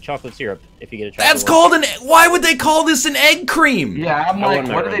and chocolate syrup, if you get a chocolate That's one. called an. Why would they call this an egg cream? Yeah, I'm I like,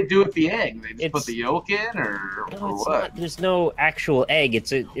 wonder. what do they do with the egg? They just It's- put the yolk in, or No, it's what? not. There's no actual egg.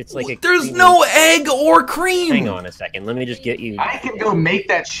 It's like a. There's creamy- no egg or cream. Hang on a second. Let me just get you. I can go make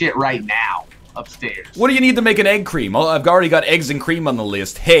that shit right now upstairs. What do you need to make an egg cream? Oh, I've already got eggs and cream on the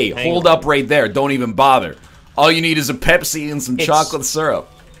list. Hey, Hang hold on. up right there. Don't even bother. All you need is a Pepsi and some It's- chocolate syrup.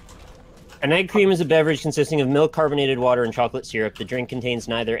 An egg cream is a beverage consisting of milk, carbonated water, and chocolate syrup. The drink contains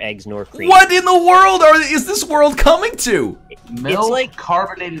neither eggs nor cream. What in the world is this world coming to? Milk, like-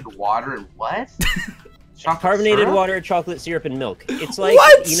 carbonated water, and what? Chocolate Carbonated syrup? water, chocolate syrup, and milk. It's like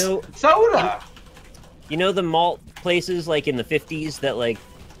What? Soda. you know the malt places like in the 50s that like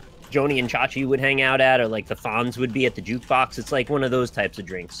Joni and Chachi would hang out at, or like the Fonz would be at the jukebox. It's like one of those types of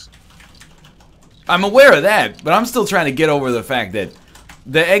drinks. I'm aware of that, but I'm still trying to get over the fact that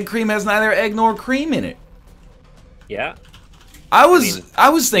the egg cream has neither egg nor cream in it. Yeah. I was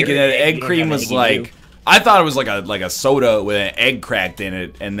thinking you're that an egg, egg you don't cream have was egg in like you. I thought it was like a soda with an egg cracked in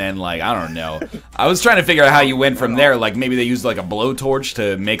it, and then like I don't know. I was trying to figure out how you went from there. Like maybe they used like a blowtorch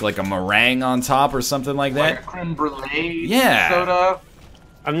to make like a meringue on top or something like Like a that. creme brulee Yeah. soda.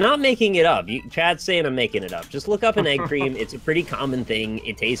 I'm not making it up. Chad's saying I'm making it up. Just look up an egg cream. It's a pretty common thing.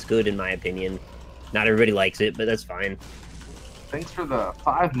 It tastes good in my opinion. Not everybody likes it, but that's fine. Thanks for the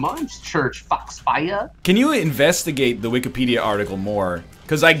 5 months, Church Foxfire. Can you investigate the Wikipedia article more?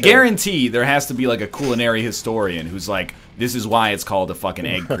 Because I guarantee there has to be like a culinary historian who's like, this is why it's called a fucking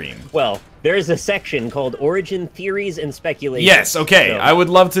egg cream. Well, there's a section called Origin Theories and Speculation. Yes, okay. So, I would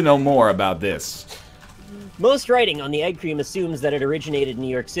love to know more about this. most writing on the egg cream assumes that it originated in New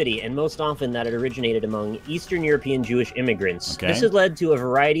York City, and most often that it originated among Eastern European Jewish immigrants. Okay. This has led to a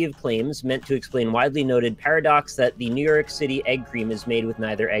variety of claims meant to explain widely noted paradox that the New York City egg cream is made with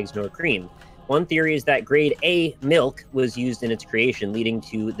neither eggs nor cream. One theory is that grade A milk was used in its creation, leading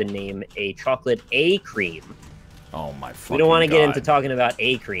to the name a chocolate A cream. Oh my fucking We don't want to get God. into talking about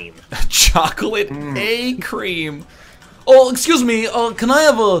A cream. Chocolate A cream. Oh, excuse me. Can I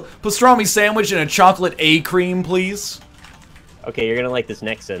have a pastrami sandwich and a chocolate A cream, please? Okay, you're gonna like this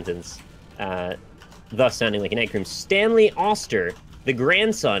next sentence. Thus sounding like an egg cream. Stanley Oster, the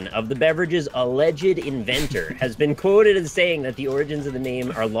grandson of the beverage's alleged inventor, has been quoted as saying that the origins of the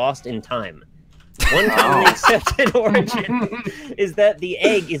name are lost in time. One commonly accepted origin is that the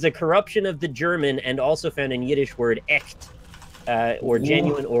egg is a corruption of the German and also found in Yiddish word echt, or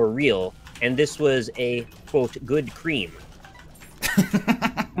genuine or real, and this was a, quote, good cream.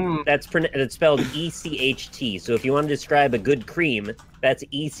 That's spelled E-C-H-T, so if you want to describe a good cream, that's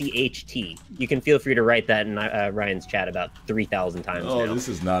E-C-H-T. You can feel free to write that in Ryan's chat about 3,000 times Oh, now. this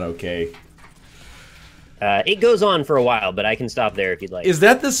is not okay. It goes on for a while, but I can stop there if you'd like. Is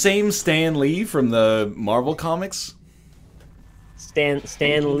that the same Stan Lee from the Marvel comics?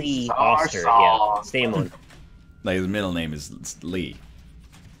 Stan Lee Our Oster, yeah, song. same one. Like his middle name is Lee.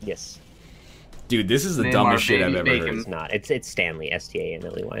 Yes, Dude, this is the Name dumbest our shit I've baby ever bacon. heard. it's not. It's Stanley,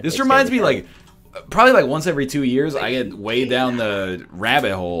 S-T-A-N-L-E-Y. This Like reminds me, Stanley like, probably like once every 2 years, I get way down the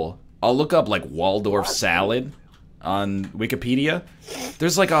rabbit hole. I'll look up like Waldorf salad on Wikipedia.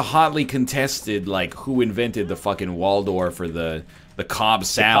 There's like a hotly contested like who invented the fucking Waldorf or the Cobb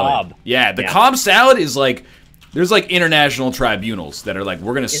salad. Cobb. Yeah, the Yeah. Cobb salad is like there's like international tribunals that are like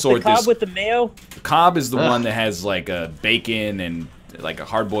we're gonna Is sort the Cobb this. with the mayo? Cobb is the one that has like bacon and like a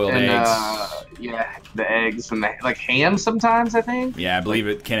hard-boiled And eggs. yeah, the eggs and like ham sometimes. I think. Yeah, I believe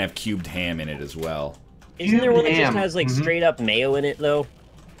it can have cubed ham in it as well. Isn't there one that Ham. just has like straight up mayo in it though?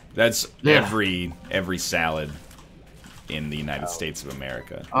 That's Yeah. every salad in the United States of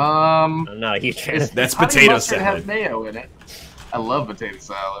America. I'm not a huge fan. That's honey potato mustard salad. has mayo in it. I love potato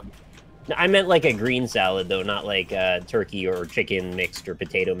salad. I meant like a green salad though, not like turkey or chicken mixed or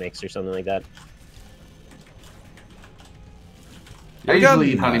potato mixed or something like that. I You got-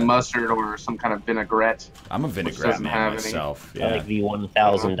 usually eat honey mustard or some kind of vinaigrette. I'm a Which vinaigrette doesn't man have any. myself. I Yeah. like the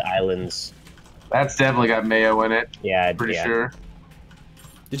 1,000 Islands. That's definitely got mayo in it. Yeah, Pretty yeah. sure.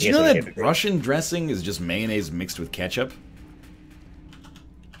 Did you Yes, know I that did. Russian dressing is just mayonnaise mixed with ketchup?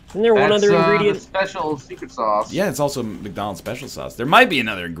 Isn't there one That's other the ingredient? special secret sauce. Yeah, it's also McDonald's special sauce. There might be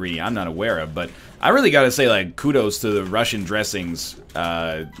another ingredient I'm not aware of, but I really got to say, like, kudos to the Russian dressings,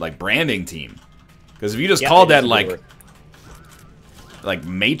 like, branding team. Because if you just Yeah, called it that, is like, good work.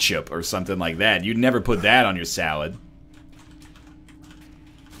 matchup or something like that, you'd never put that on your salad.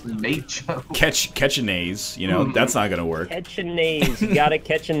 Macho. Ketchup-naise, you know, that's not going to work. Catch a naze. You gotta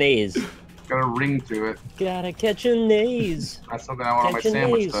catch a naze. Got a ring to it. Gotta catch a naze. That's something I want on my Catch a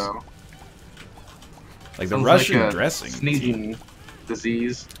sandwich, naze. though. Like, the Sounds Russian like a dressing. Sneezing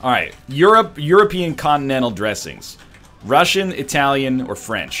disease. All right, European continental dressings. Russian, Italian, or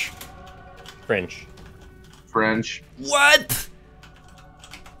French? French. French. What?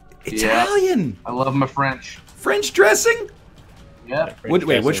 Yeah. Italian? I love my French. French dressing? Yep. French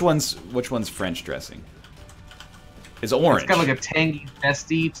Wait, which dressing. one's French dressing? It's orange. It's got like a tangy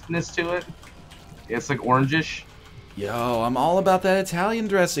zestiness to it. It's like orangish. Yo, I'm all about that Italian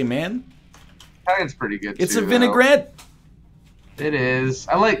dressing, man. Italian's pretty good It's too, a though. vinaigrette. It is.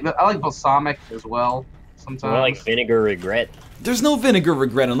 I like balsamic as well. Sometimes. More like vinegar regret. There's no vinegar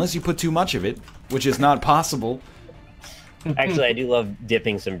regret unless you put too much of it, which is not possible. Actually, I do love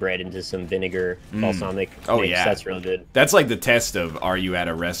dipping some bread into some vinegar balsamic Oh, mix. yeah. That's real good. That's like the test of are you at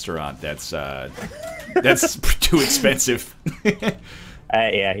a restaurant that's too expensive.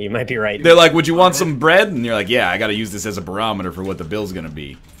 Yeah, you might be right. They're like, would you want some bread? And you're like, yeah, I got to use this as a barometer for what the bill's going to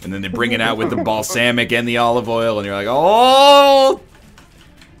be. And then they bring it out with the balsamic and the olive oil, and you're like, oh!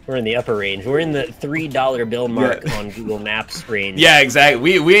 We're in the upper range. We're in the $3 bill mark Yeah. on Google Maps range. Yeah,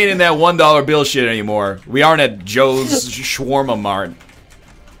 exactly. We ain't in that $1 bill shit anymore. We aren't at Joe's Shawarma Mart.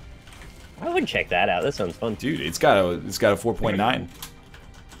 I would check that out. That sounds fun. Dude, it's got a 4.9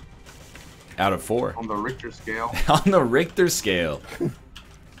 out of 4 on the Richter scale. on the Richter scale.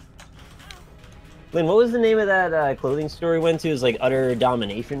 Lynn, what was the name of that clothing store we went to? It was like Utter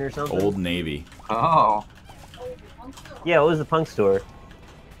Domination or something? Old Navy. Oh. Yeah, what was the punk store?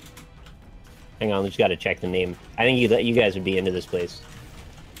 Hang on, we just gotta check the name. I think you guys would be into this place.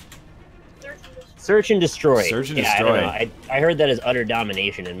 Search and Destroy. Search and yeah, Destroy. I don't know. I heard that as Utter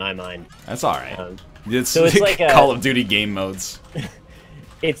Domination in my mind. That's all right. It's, so it's like a- Call of Duty game modes.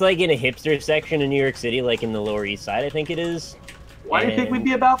 It's like in a hipster section in New York City, like in the Lower East Side, I think it is. Why do you think And we'd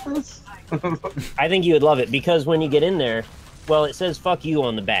be about this? I think you would love it because when you get in there, well, it says "fuck you"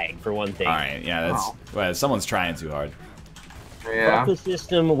 on the bag for one thing. All right, yeah, that's well, someone's trying too hard. Yeah. Fuck the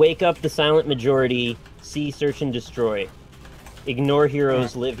system, wake up the silent majority, see, search, and destroy. Ignore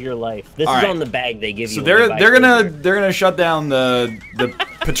heroes, live your life. This All is right. on the bag they give you. So when you buy they're clothes. gonna shut down the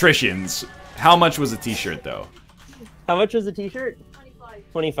patricians. How much was a T-shirt though? How much was the T-shirt?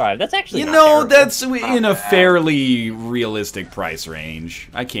 25. That's actually You not know, terrible. that's in a fairly realistic price range.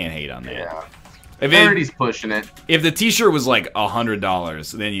 I can't hate on that. Yeah. If, Verity's pushing it. if the T-shirt was like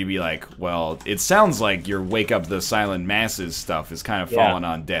 $100, then you'd be like, well, it sounds like your "Wake Up the Silent Masses" stuff is kind of Yeah. falling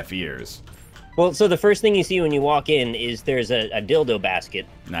on deaf ears. Well, so the first thing you see when you walk in is there's a dildo basket,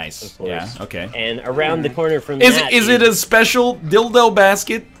 Nice. of course. Yeah. Okay. And around the corner from Is that it, is it a special dildo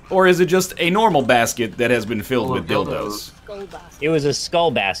basket, or is it just a normal basket that has been filled Full with of dildos? It was a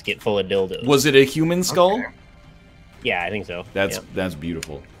skull basket full of dildos. Was it a human skull? Okay. Yeah, I think so. That's Yeah. that's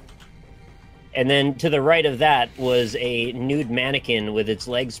beautiful. And then to the right of that was a nude mannequin with its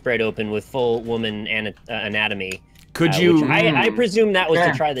legs spread open with full woman anatomy. Could you? Which I presume that was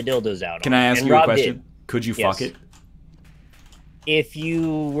Yeah. to try the dildos out. Can on. I ask And you a Rob question? did. Could you Yes. fuck it? If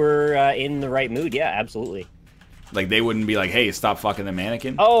you were in the right mood, yeah, absolutely. Like they wouldn't be like, "Hey, stop fucking the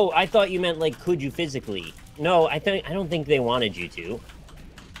mannequin." Oh, I thought you meant like, could you physically? No, I don't think they wanted you to.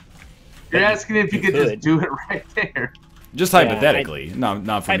 You're asking if you You could could. just do it right there. Just Yeah, hypothetically, not for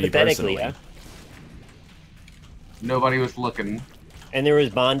me Hypothetically, personally. yeah. Nobody was looking. And there was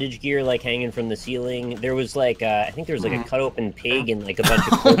bondage gear like hanging from the ceiling. There was like I think there was like a cut open pig and like a bunch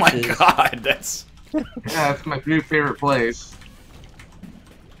of Oh corpses. my god, that's Yeah, that's my new favorite place.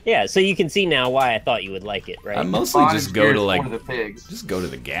 Yeah, so you can see now why I thought you would like it, right? I mostly just go to like the pigs. just go to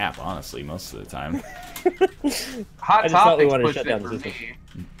the Gap, honestly, most of the time. Hot I just thought we Topics wanted to pushed shut it down for the system.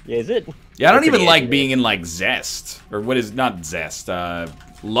 me. Yeah, is it? Yeah, I don't That's even pretty like edgy, being in like Zest or what is not Zest,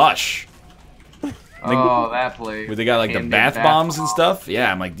 Lush, Oh, that place. where they got like the Handmade bath bombs and bombs. stuff.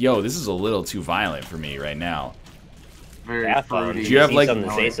 Yeah, I'm like, yo, this is a little too violent for me right now. Very Bath bombs. fruity. Do you have, See like- something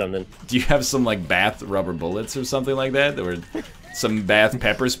to say something? Do you have some like bath rubber bullets or something like that, or some bath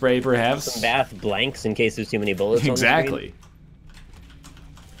pepper spray, perhaps? Some bath blanks in case there's too many bullets on the screen? Exactly.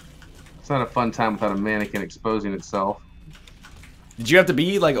 It's not a fun time without a mannequin exposing itself. Did you have to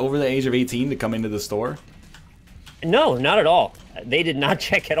be like over the age of 18 to come into the store? No, not at all. They did not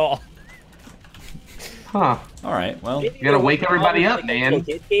check at all. Huh. All right, well, You gotta wake everybody up, man. A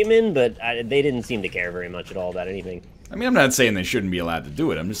kid came in, but they didn't seem to care very much at all about anything. I mean, I'm not saying they shouldn't be allowed to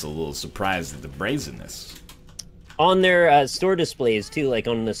do it. I'm just a little surprised at the brazenness. On their store displays too, like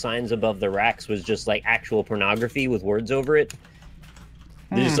on the signs above the racks, was just like actual pornography with words over it.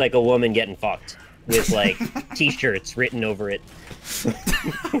 There's just like a woman getting fucked with like T-shirts written over it.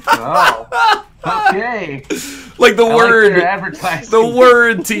 Oh. Okay. Like the I like word, their advertising. the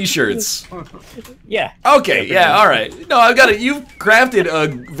word T-shirts. Yeah. Okay, yeah, all right. No, I've got it. You've crafted a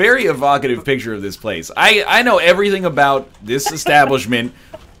very evocative picture of this place. I know everything about this establishment,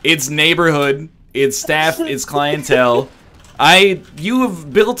 its neighborhood, its staff, its clientele. You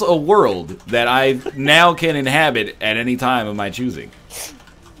have built a world that I now can inhabit at any time of my choosing.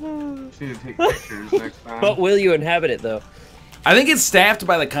 Should take pictures next time. But will you inhabit it though? I think it's staffed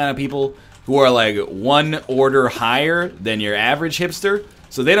by the kind of people who are like one order higher than your average hipster.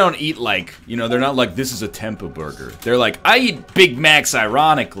 So they don't eat like, you know, they're not like, this is a Tempa burger. They're like, I eat Big Macs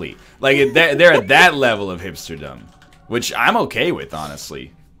ironically. Like, they're at that level of hipsterdom. Which I'm okay with,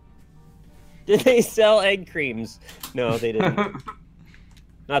 honestly. Did they sell egg creams? No, they didn't.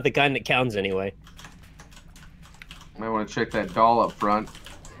 Not the kind that counts anyway. Might want to check that doll up front.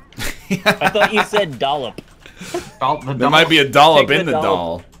 I thought you said dollop. There might be a dollop Take in the the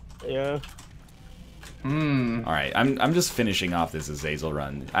dollop. doll. Yeah. Hmm. All right, I'm just finishing off this Azazel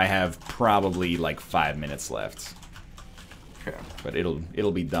run. I have probably like 5 minutes left, Okay. but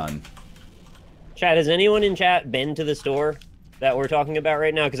it'll be done. Chat, has anyone in chat been to the store that we're talking about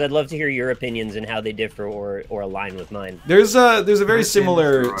right now? Because I'd love to hear your opinions and how they differ or align with mine. There's a very I've been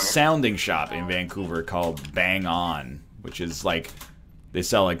similar to the store. sounding shop in Vancouver called Bang On, which is like they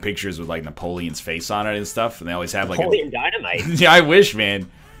sell like pictures with like Napoleon's face on it and stuff, and they always have like Napoleon Dynamite. yeah, I wish,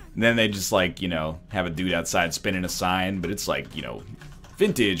 man. And then they just like, you know, have a dude outside spinning a sign, but it's like, you know,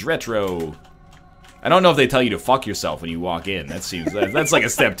 vintage, retro. I don't know if they tell you to fuck yourself when you walk in. That seems that's like a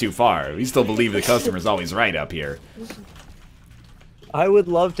step too far. We still believe the customer's always right up here. I would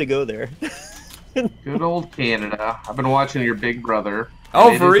love to go there. Good old Canada. I've been watching your Big Brother. Oh,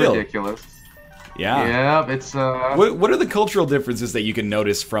 and it for is real? Ridiculous. Yeah. Yep, it's What are the cultural differences that you can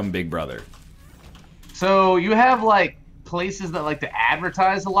notice from Big Brother? So you have like places that like to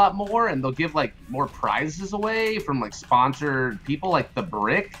advertise a lot more, and they'll give like more prizes away from like sponsored people, like the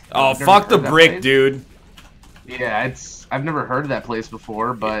Brick. Oh, I've never fuck the heard of that Brick, place. dude. Yeah, I've never heard of that place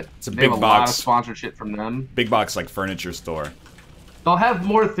before, but It's a they have big a lot box. of sponsorship from them. Big box like furniture store. They'll have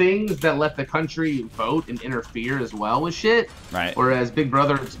more things that let the country vote and interfere as well with shit. Right. Whereas Big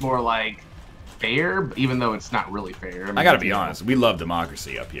Brother, it's more like fair, even though it's not really fair. mean, I gotta be you know. honest, we love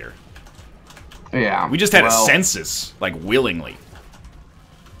democracy up here. Yeah. We just had a well, census, like willingly.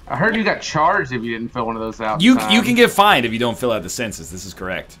 I heard you got charged if you didn't fill one of those out. You in time. can get fined if you don't fill out the census. This is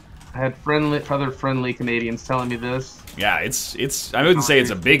correct. I had other friendly Canadians telling me this. Yeah, it's. I wouldn't say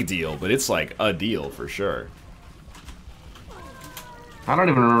it's a big deal, but it's like a deal for sure. I don't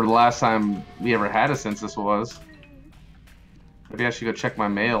even remember the last time we ever had a census was. Maybe I should go check my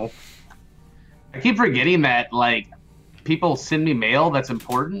mail. I keep forgetting that, like, people send me mail that's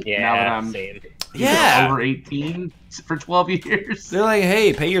important Yeah, now that I'm same. Yeah. over 18 for 12 years. They're like,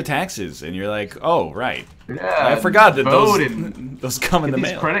 hey, pay your taxes, and you're like, oh, right. Yeah, I forgot that vote and those come in get the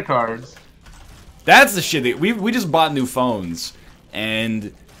these mail. credit cards. That's the shit that we just bought new phones,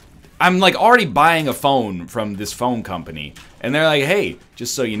 and I'm like already buying a phone from this phone company, and they're like, hey,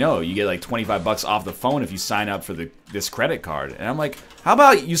 just so you know, you get like $25 off the phone if you sign up for this credit card. And I'm like, how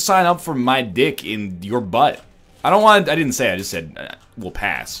about you sign up for my dick in your butt? I didn't say, I just said we'll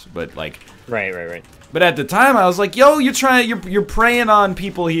pass, but like, Right. but at the time I was like, yo, you're preying on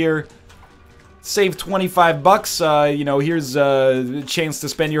people here. Save $25, you know, here's a chance to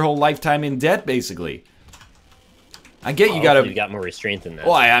spend your whole lifetime in debt, basically. I get you gotta. You got more restraint than that.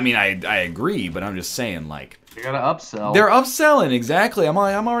 Well, I mean, I agree, but I'm just saying, like, You gotta upsell. they're upselling, exactly. I'm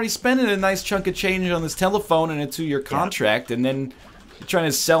already spending a nice chunk of change on this telephone and a 2-year contract, and then You're trying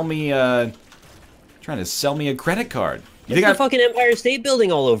to sell me a credit card. You It's think the fucking Empire State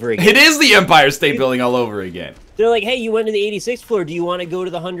Building all over again. It is the Empire State Building all over again. They're like, hey, you went to the 86th floor. Do you want to go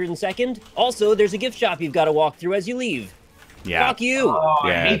to the 102nd? Also, there's a gift shop you've got to walk through as you leave. Yeah. Fuck you. Oh,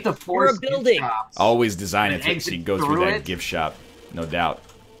 Yeah. I hate the You're a forced building. gift shops. Always design it so exit you go through through that it. gift shop. No doubt.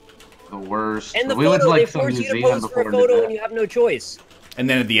 The worst. And the we went photo, to like they some force you to museum pose for before a we did photo that. and you have no choice. And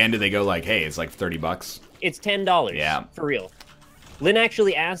then at the end, they go like, hey, it's like $30. It's $10. Yeah. For real. Lynn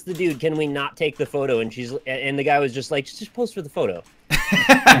actually asked the dude, can we not take the photo? And the guy was just like, just pose for the photo.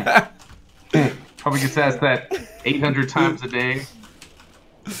 Probably gets asked that 800 times a day.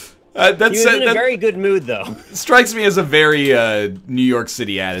 He was in a very good mood, though. Strikes me as a very New York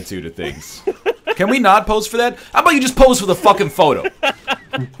City attitude of things. Can we not pose for that? How about you just pose for the fucking photo?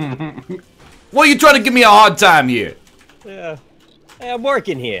 Well, you trying to give me a hard time here. Yeah. Hey, I'm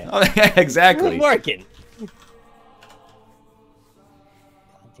working here. Exactly. I'm working. God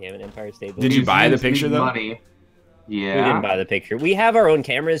damn it, Empire State Building. Did you buy the Museums picture, need though? Money. We Yeah. didn't buy the picture. We have our own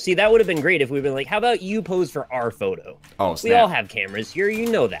cameras. See, that would have been great if we'd been like, how about you pose for our photo? Oh, We snap. all have cameras here, you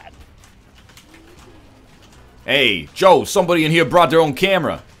know that. Hey, Joe, somebody in here brought their own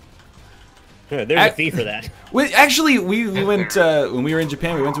camera. There's a fee for that. Actually, we went, when we were in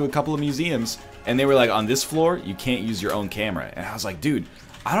Japan, we went to a couple of museums, and they were like, on this floor, you can't use your own camera. And I was like, dude,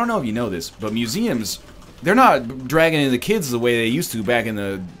 I don't know if you know this, but museums, they're not dragging in the kids the way they used to back in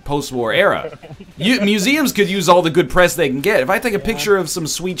the post-war era. Museums could use all the good press they can get. If I take a picture of some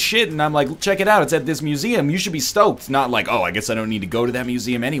sweet shit and I'm like, check it out, it's at this museum, you should be stoked. Not like, oh, I guess I don't need to go to that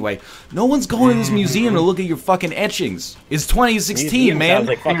museum anyway. No one's going to this museum to look at your fucking etchings. It's 2016, Museum man. Sounds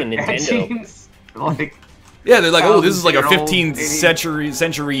like fucking Nintendo. Like, Yeah, they're like, oh, this is like a 1,000-year-old 15th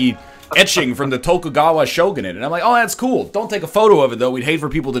century etching from the Tokugawa shogunate. And I'm like, oh, that's cool. Don't take a photo of it, though. We'd hate for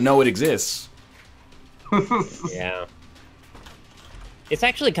people to know it exists. Yeah. It's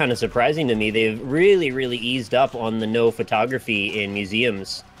actually kind of surprising to me. They've really, really eased up on the no photography in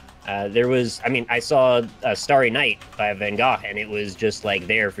museums. I saw Starry Night by Van Gogh, and it was just like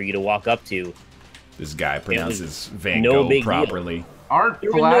there for you to walk up to. This guy pronounces Van no Gogh big deal. properly. aren't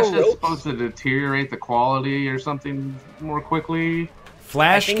There were no flashes ropes. supposed to deteriorate the quality or something more quickly?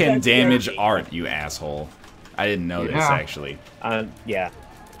 Flash I think can that's damage very- art, you asshole. I didn't know this, Yeah. actually. Yeah.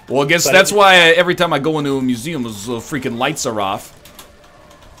 Well, I guess But that's it- why every time I go into a museum, those little freaking lights are off.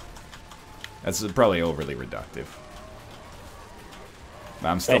 That's probably overly reductive.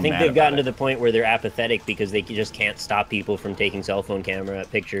 I'm still I think mad they've gotten about to the point where they're apathetic because they just can't stop people from taking cell phone camera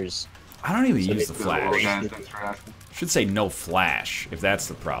pictures. I don't even So use the they- flash. Thanks for asking. Should say no flash, if that's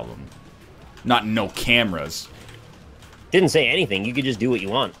the problem. Not no cameras. Didn't say anything. You could just do what you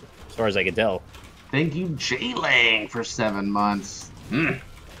want, as far as I could tell. Thank you, J-Lang, for 7 months.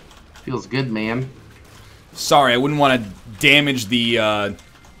 Feels good, man. Sorry, I wouldn't want to damage the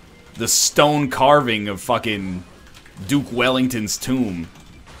stone carving of fucking Duke Wellington's tomb.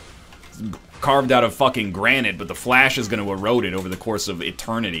 It's carved out of fucking granite, but the flash is going to erode it over the course of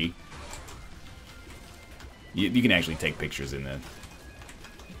eternity. You can actually take pictures in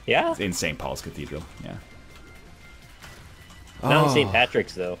Yeah. St. Paul's Cathedral, yeah. Not Oh. in St.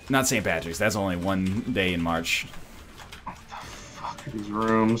 Patrick's, though. Not St. Patrick's, that's only one day in March. Fuck these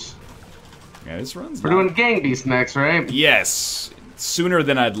rooms. Yeah, this runs We're now. doing Gang Beast next, right? Yes, sooner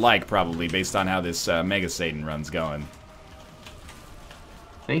than I'd like, probably, based on how this Mega Satan run's going.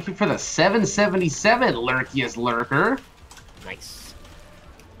 Thank you for the 777, Lurkiest Lurker. Nice.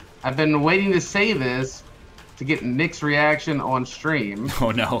 I've been waiting to say this to get Nick's reaction on stream.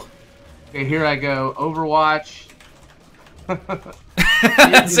 Oh no. Okay, here I go. Overwatch.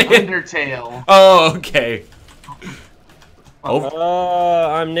 That's it. Undertale. Oh, okay.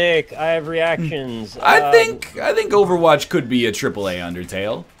 Oh, I'm Nick. I have reactions. I think Overwatch could be a AAA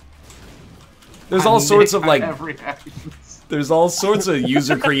Undertale. There's all sorts of like, there's all sorts of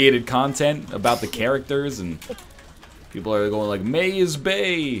user-created content about the characters, and people are going like, "May is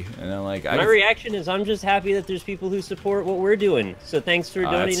Bay," and I'm like, My reaction is I'm just happy that there's people who support what we're doing. So thanks for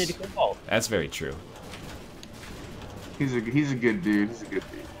donating that's- to Cobalt. that's very true. He's a good dude. He's a good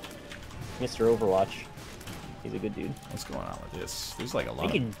dude. Mr. Overwatch. He's a good dude. What's going on with this? There's like a lot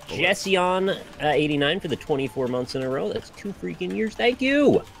Thank you, of bullets. Jesse on 89 for the 24 months in a row. That's 2 freaking years. Thank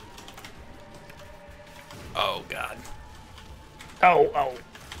you. Oh god. Oh.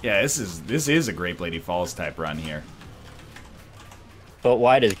 Yeah, this is a Grape Lady Falls type run here. But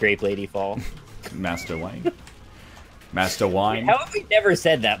why does Grape Lady fall? Master Wine. Master Wine. How have we never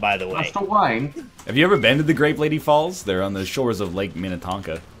said that, by the way? That's the wine. Have you ever been to the Grape Lady Falls? They're on the shores of Lake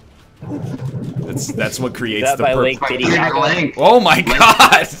Minnetonka. That's what creates That the by per- Lake My Titicaca? favorite link. Oh my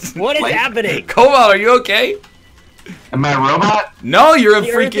god! What is Lake- happening? Cobalt, are you okay? Am I a robot? No, you're a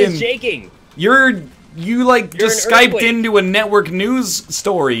The Earth is freaking. shaking. You like just You're an Skyped earthquake. into a network news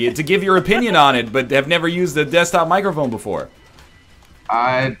story to give your opinion on it, but have never used a desktop microphone before.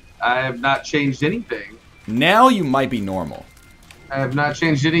 I have not changed anything. Now you might be normal. I have not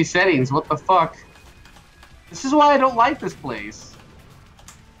changed any settings. What the fuck? This is why I don't like this place.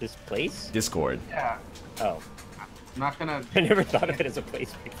 This place? Discord. Yeah. Oh, I'm not gonna. I never thought of it as a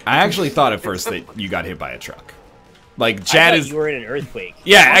place. I actually thought at first that you got hit by a truck. Like I Chad thought is. you were in an earthquake.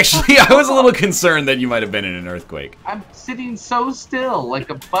 Yeah, actually, I was a little concerned that you might have been in an earthquake. I'm sitting so still, like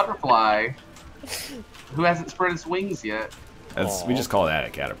a butterfly who hasn't spread its wings yet. We just call that a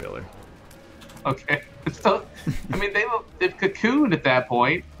caterpillar. Okay. So, I mean, they've cocooned at that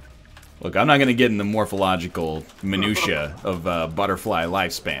point. Look, I'm not gonna get in the morphological minutia of butterfly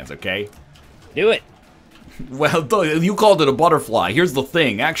lifespans, okay? Do it. Well, you called it a butterfly. Here's the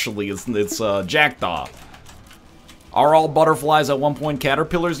thing. Actually, it's jackdaw. Are all butterflies at one point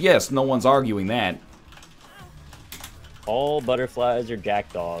caterpillars? Yes, no one's arguing that. All butterflies are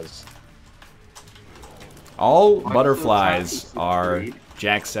jackdaws. All Why butterflies is it so are great?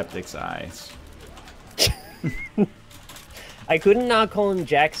 Jacksepticeye's eyes. I couldn't not call him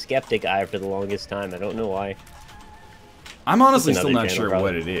Jack Skeptic Eye for the longest time. I don't know why. I'm honestly That's still another not channel, sure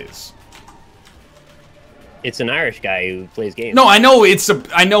what probably. it is. It's an Irish guy who plays games. No, I know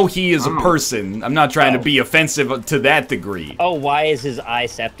I know he is a Oh. person. I'm not trying to Oh. be offensive to that degree. Oh, why is his eye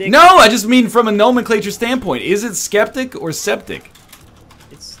septic? No, I just mean from a nomenclature standpoint. Is it skeptic or septic?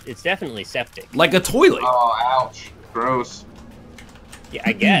 It's definitely septic. Like a toilet. Oh, ouch. Gross. Yeah,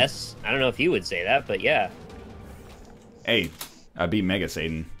 I guess. I don't know if you would say that, but yeah. Hey, I beat Mega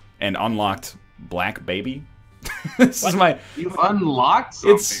Satan and unlocked Black Baby. This is my You've unlocked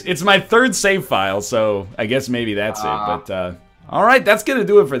something. it's my third save file, so I guess maybe that's it. But all right, that's gonna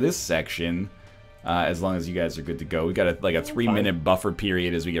do it for this section. As long as you guys are good to go, we got a 3-minute buffer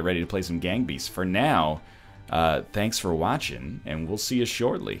period as we get ready to play some Gang Beasts. For now, thanks for watching, and we'll see you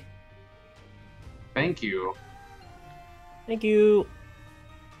shortly. Thank you. Thank you.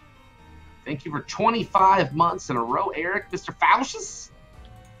 Thank you for 25 months in a row, Eric, Mr. Faustus.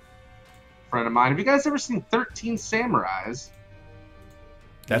 Friend of mine. Have you guys ever seen 13 Samurais?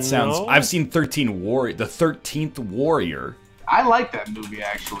 That sounds. No. I've seen 13 Warrior, the 13th Warrior. I like that movie,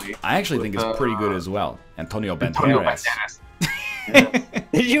 actually. I actually think it's pretty good as well. Antonio Banderas.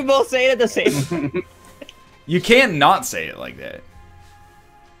 Did you both say it at the same time? You can't not say it like that.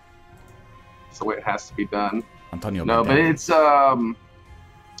 That's the way it has to be done. Antonio No, but Banderas.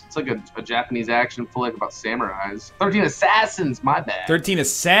 it's like a Japanese action flick about samurais. 13 Assassins, my bad. 13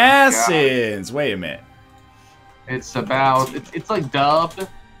 Assassins. Wait a minute. It's about it's like dubbed.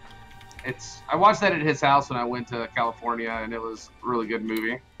 I watched that at his house when I went to California, and it was a really good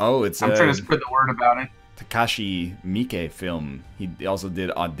movie. Oh, it's I'm trying to spread the word about it. Takashi Miike film. He also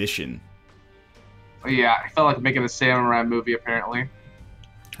did Audition. But yeah, I felt like making a samurai movie. Apparently,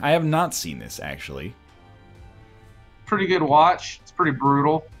 I have not seen this actually. pretty good watch. It's pretty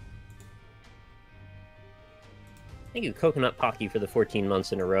brutal. Thank you, Coconut Pocky, for the 14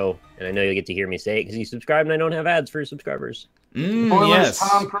 months in a row. And I know you'll get to hear me say it because you subscribe and I don't have ads for subscribers. Spoilers: Yes.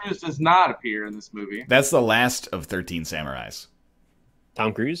 Tom Cruise does not appear in this movie. That's the last of 13 Samurais.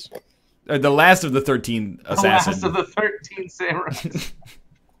 Tom Cruise? The last of the 13 The Assassins. last of the 13 samurais.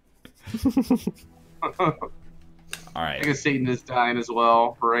 All I right. guess Satan is dying as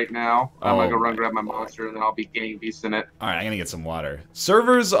well for right now. I'm Oh. gonna go run grab my monster, and then I'll be gang beasting it. All right, I'm going to get some water.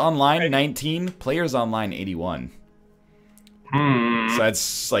 Servers online 19, players online 81. So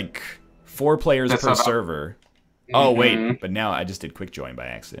that's like 4 players That's per about- server. Oh, wait, Mhm. but now I just did quick join by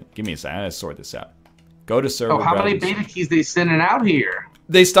accident. Give me a second. I gotta sort this out. Go to server. Oh, how many browsers. beta keys they sending out here?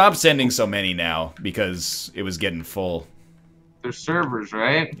 They stopped sending so many now because it was getting full. They're servers,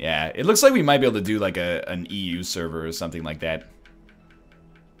 right? Yeah, it looks like we might be able to do like an EU server or something like that.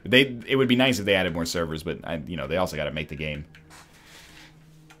 It would be nice if they added more servers, but they also got to make the game.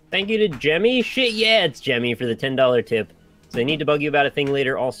 Thank you to Jemmy. Shit, yeah, it's Jemmy for the $10 tip. So I need to bug you about a thing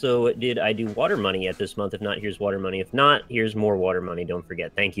later. Also, did I do water money yet this month? If not, here's water money. If not, here's more water money. Don't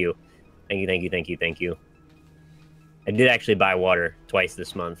forget. Thank you. Thank you, thank you, thank you, thank you. I did actually buy water twice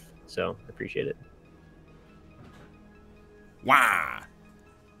this month, so I appreciate it. Wow.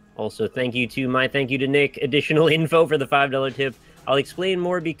 Also, thank you to Nick. Additional info for the $5 tip. I'll explain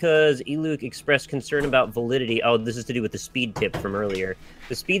more because Eluk expressed concern about validity. Oh, this is to do with the speed tip from earlier.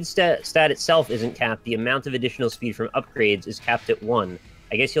 The speed stat itself isn't capped. The amount of additional speed from upgrades is capped at 1.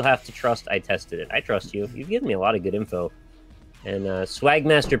 I guess you'll have to trust I tested it. I trust you. You've given me a lot of good info. And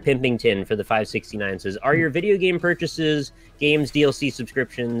Swagmaster Pimpington for the $5.69 says, are your video game purchases, games, DLC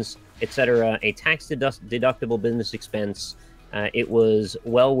subscriptions, etc. A tax-deductible business expense. It was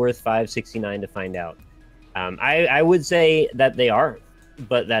well worth $5.69 to find out. I would say that they are,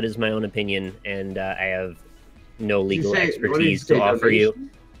 but that is my own opinion, and I have no legal expertise to offer you.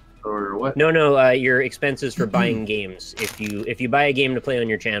 Or what? No, your expenses for buying games. If you buy a game to play on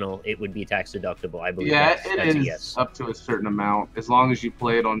your channel, it would be tax deductible. I believe. Yeah, that's it a is yes. up to a certain amount, as long as you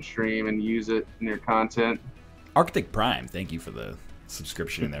play it on stream and use it in your content. Arctic Prime, thank you for the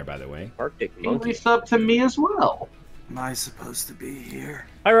subscription in there, by the way. Arctic Monkey. It's up to me as well. Am I supposed to be here?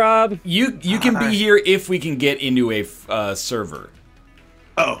 Hi, Rob. You can be here if we can get into a server.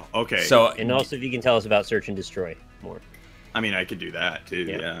 Oh, okay. So And also, if you can tell us about Search and Destroy more. I mean, I could do that too.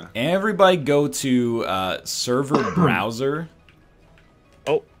 Yeah. everybody go to server browser.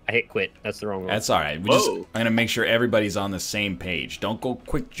 Oh, I hit quit. That's the wrong one. That's all right. I'm gonna make sure everybody's on the same page. Don't go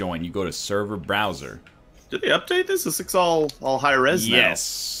quick join. You go to server browser. Did they update this? This looks all high res now.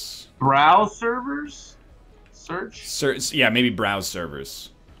 Yes. Browse servers? Search? Yeah, maybe browse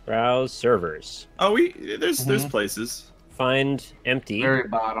servers. Browse servers. Oh, there's places. Find empty. Very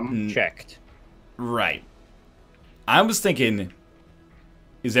bottom. Checked. Right. I was thinking,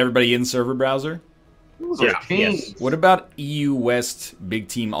 is everybody in server browser? Those Yeah. are kings. Yes. What about EU West Big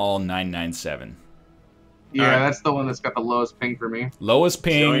Team All 997? Yeah, Alright. that's the one that's got the lowest ping for me. Lowest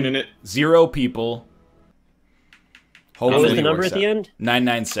Joining ping, it. 0 people. What Hopefully was the it number works at the out. end?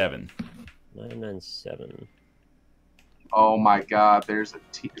 997. 997. Oh my god, there's a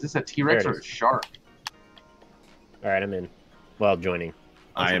is this a T-Rex There or it a is. shark? All right, I'm in. Well, joining.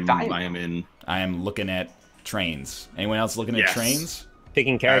 I am in. I am looking at trains. Anyone else looking at Yes. trains?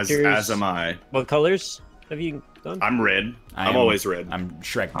 Picking characters. As am I. What colors have you done? I'm red. I I'm am- always red. I'm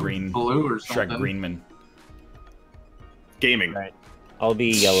Shrek Green. Blue or Shrek something. Greenman. Gaming. Right. I'll be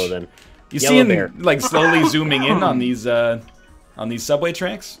yellow then. You Yellow see him bear. like slowly zooming in on these subway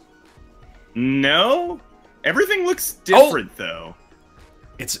tracks? No, everything looks different though.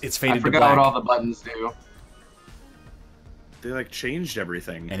 It's I faded to forgot black. what all the buttons do. They like changed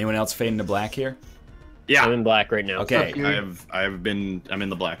everything. Anyone else fading to black here? Yeah, I'm in black right now. Okay. I'm in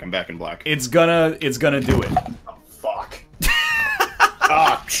the black. I'm back in black. It's gonna do it. Oh, fuck.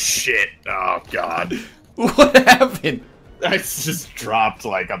 Oh shit. Oh god. What happened? I just dropped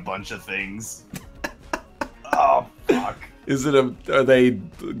like a bunch of things. Oh fuck. Are they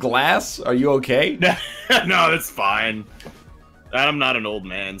glass? Are you okay? No, that's fine. I'm not an old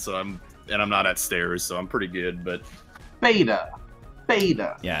man, so I'm not at stairs, so I'm pretty good. But Beta.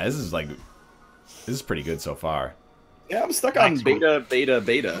 Yeah, this is pretty good so far. yeah, I'm stuck on Next one.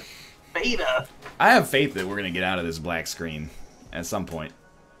 beta. I have faith that we're gonna get out of this black screen at some point.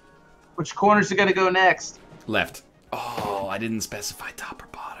 Which corners are gonna go next? Left. Oh, I didn't specify top or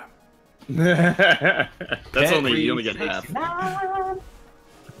bottom. That's you only get half.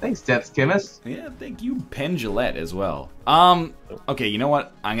 Thanks, Depth Chemist. Yeah, thank you, Penn Gillette, as well. Okay, you know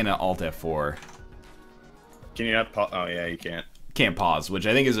what? I'm gonna Alt F4. Can you not? Oh yeah, you can't. Can't pause, which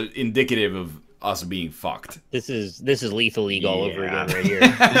I think is indicative of us being fucked. This is Lethal League all over Yeah. again right here.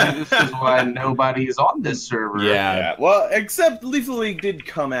 This is why nobody's on this server. Yeah. Well, except Lethal League did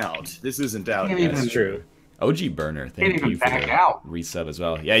come out. This isn't out Can't yet. even- That's true. OG Burner, thank even you for back the out. resub as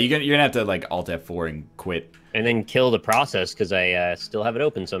well. Yeah, you're gonna have to like Alt F4 and quit. And then kill the process because I still have it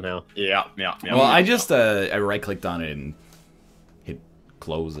open somehow. Yeah. Well, I just I right clicked on it and hit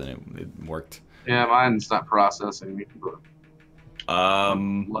close and it worked. Yeah, mine's not processing.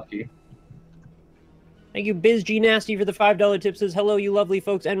 Lucky. Thank you, Biz G Nasty, for the $5 tip. Says hello, you lovely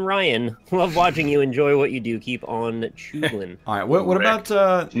folks, and Ryan. Love watching you. Enjoy what you do. Keep on chewing. All right, what about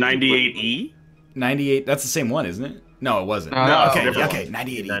 98E. 98? That's the same one, isn't it? No, it wasn't. No, that's okay, a different okay, one.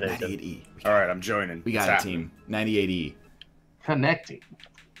 98E, 98E. All right, I'm joining. We got It's a happening. team. 98E. Connecting.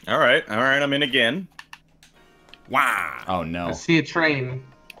 All right, I'm in again. Wow. Oh I no. see a train.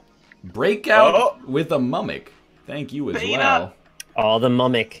 Breakout Oh. with a mummic. Thank you as Beta. well. Oh, the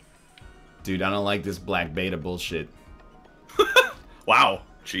mummic. Dude, I don't like this black beta bullshit. Wow,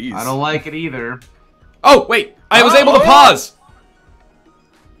 jeez. I don't like it either. Oh, wait! I was able to pause!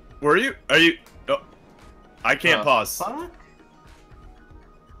 Were you? Are you? Oh, I can't pause. Fuck?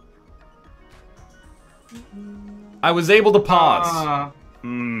 I was able to pause.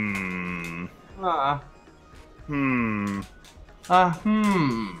 Hmm. Uh, Hmm.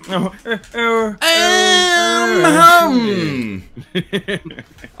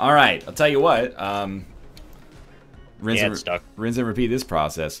 All right, I'll tell you what. Rinse, Yeah, and, it's stuck. rinse and repeat this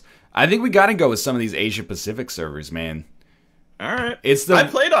process. I think we got to go with some of these Asia Pacific servers, man. All right. It's the I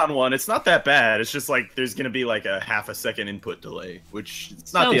played on one. It's not that bad. It's just like there's gonna be like a half-a-second input delay, which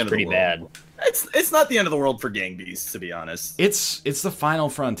it's not Sounds the end of pretty the world. bad. It's not the end of the world for Gang Beasts, to be honest. It's the final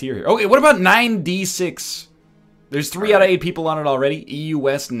frontier here. Okay, what about 9D6? There's 3 out of 8 people on it already. EU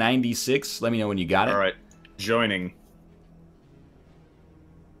West 96. Let me know when you got it. All right, joining.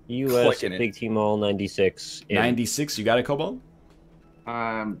 U.S. Clicking it. Big Team All 96. 96, you got it, Cobalt?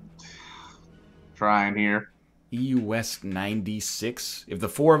 Trying here. EU West 96. If the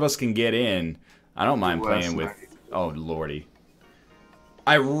 4 of us can get in, I don't mind playing with... Oh, lordy.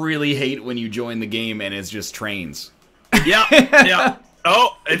 I really hate when you join the game and it's just trains. Yeah, yeah.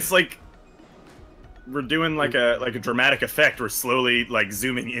 Oh, it's like we're doing like a dramatic effect. We're slowly like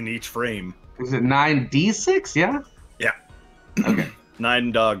zooming in each frame. Is it 9D6? Yeah. Yeah. Okay.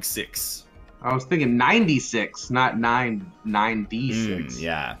 9-6. I was thinking 96, not 9D6.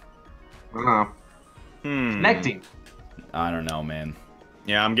 Yeah. Connecting. I don't know, man.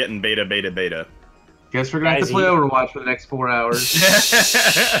 Yeah, I'm getting beta. Guess we're gonna have to play Overwatch for the next 4 hours.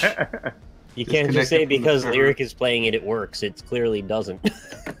 You can't just say because Lyric is playing it, it works. It clearly doesn't.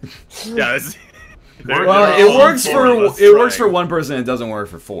 Yeah. Well, it works for one person. It doesn't work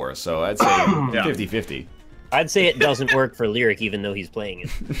for 4. So I'd say 50-50. I'd say it doesn't work for Lyric, even though he's playing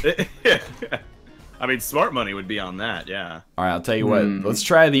it. I mean, smart money would be on that. Yeah. All right, I'll tell you what. Let's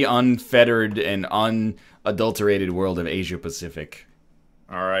try the unfettered and unadulterated world of Asia Pacific.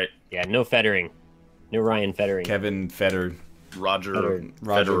 All right. Yeah, no fettering. No Ryan fettering. Kevin Federer. Roger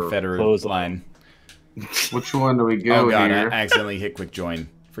Federer Clothesline. Which one do we go Oh god, here? I accidentally hit quick join.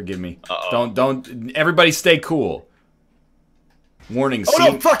 Forgive me. Don't. Everybody, stay cool. Warning. Oh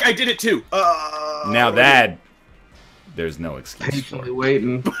no! Fuck! I did it too. Now that there's no excuse. Patiently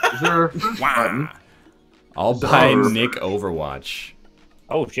waiting. Is there a button? I'll buy Nick Overwatch.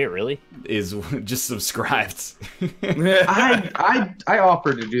 Oh shit! Really? Is just subscribed. I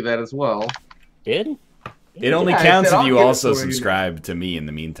offered to do that as well. Did? It only Yeah, counts I said, if you I'll get it also for you. subscribe to me in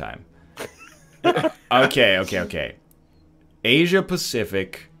the meantime. Okay. Asia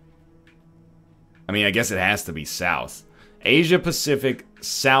Pacific. I mean, I guess it has to be South. Asia Pacific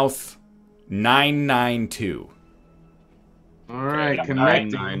South 992. All right, Okay,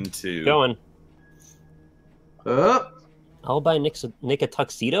 connecting. 992. Going. I'll buy Nick a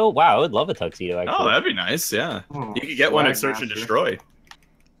tuxedo. Wow, I would love a tuxedo. Actually. Oh, that'd be nice. Yeah. Oh, You could get one at swag Search and master. Destroy.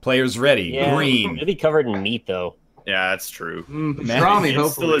 Players ready. Yeah, Green. it'd be covered in meat though. Yeah, that's true. Pastrami,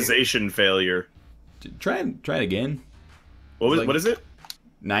 hopefully. Installation failure. Try it again. What is it?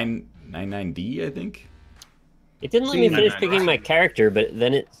 99D, I think. It didn't let me See, finish no. picking my character, but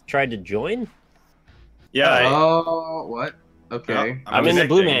then it tried to join. Yeah. Oh, what? Okay. I'm in the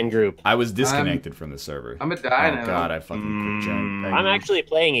Blue Man group. I was disconnected from the server. I'm a dino. Oh god, I fucking quick joined. I'm actually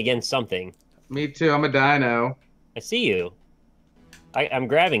playing against something. Me too. I'm a dino. I see you. I'm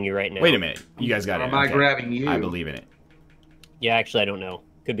grabbing you right now. Wait a minute. You guys got it. I'm not Okay. grabbing you. I believe in it. Yeah, actually, I don't know.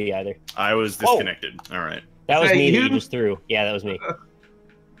 Could be either. I was disconnected. All right. That was Hey, me that you? you just threw. Yeah, that was me.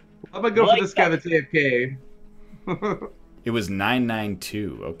 I'm gonna go I for like this guy that's AFK. It was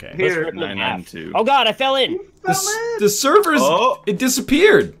 992. Okay. Let's Here. rip it in half. 992. Oh god, I fell in. The servers. Oh. It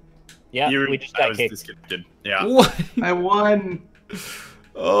disappeared. Yeah, we just got was kicked. disconnected. Yeah. What? I won.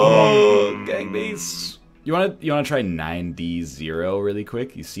 Oh, gang base. You wanna try 9D0 really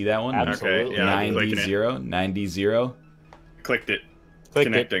quick? You see that one? Absolutely. Okay. Yeah. I'm clicking it. 9D0. 9D0. Clicked it. Clicked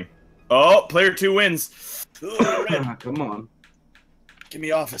it. Connecting. Oh, player 2 wins. Ugh, red. Come on. Give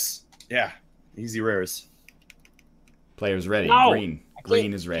me office. Yeah. Easy rares. Players ready. No. Green.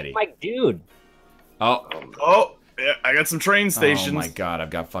 Green is ready. My dude. Oh. Oh, yeah, I got some train stations. Oh my god, I've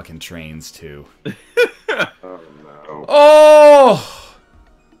got fucking trains too. Oh no. Oh!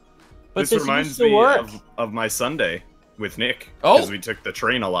 But This this reminds used to me work. of my Sunday with Nick. Oh. Because we took the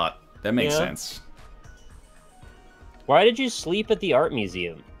train a lot. That makes Yeah. sense. Why did you sleep at the art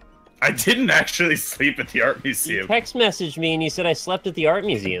museum? I didn't actually sleep at the art You museum. text messaged me and you said I slept at the art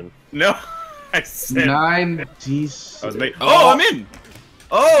museum. No, I said 9D6. I was making. Oh. Oh, I'm in.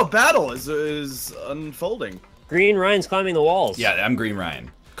 Oh, battle is unfolding. Green Ryan's climbing the walls. Yeah, I'm Green Ryan.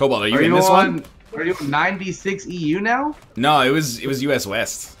 Cobalt, are you Are in you this one? Are you on 9D6 EU now? No, it was US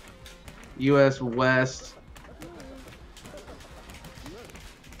West. US West.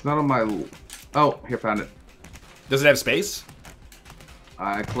 It's not on my. Oh, here, found it. Does it have space?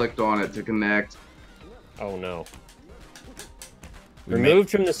 I clicked on it to connect. Oh no. We Removed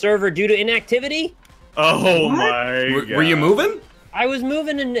from the server due to inactivity? Oh What? my god. Were you moving? I was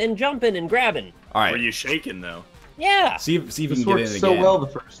moving and jumping and grabbing. All Were right. you shaking though? Yeah. See if you This can get worked in so again. well the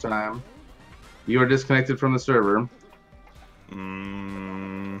first time. You are disconnected from the server.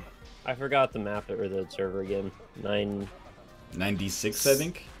 Mm, I forgot the map or the server again. 96, I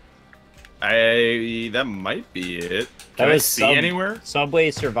think. That might be it. Can I see anywhere?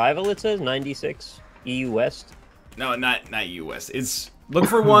 Subway Survival, it says 96 EU West. No, not US. It's look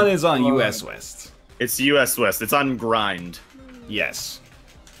for one is on US West. It's US West. It's on grind. Yes.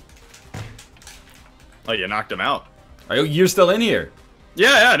 Oh, you knocked him out. Oh, you're still in here.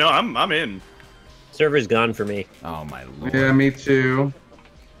 Yeah, no, I'm in. Server's gone for me. Oh my lord. Yeah, me too.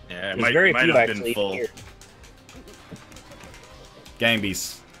 Yeah, it There's very might few have actually been full. here. Gang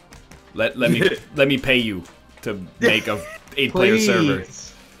beasts. Let me pay you to make a 8-player server.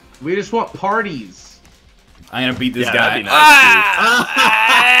 Please. We just want parties. I'm gonna beat this Yeah, guy. that'd be nice,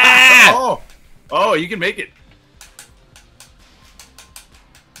 oh, you can make it.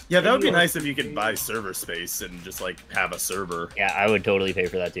 Yeah, that would be nice if you could buy server space and just like have a server. Yeah, I would totally pay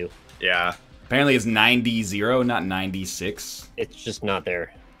for that too. Yeah. Apparently it's 90-0, not 96. It's just not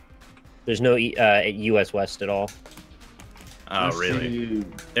there. There's no US West at all. Oh, Let's really? see.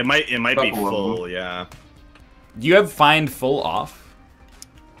 It might be Couple of full, yeah. Do you have find full off?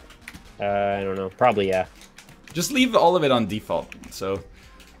 I don't know. Probably, yeah. Just leave all of it on default, so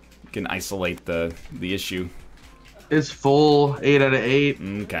you can isolate the issue. It's full. 8 out of 8.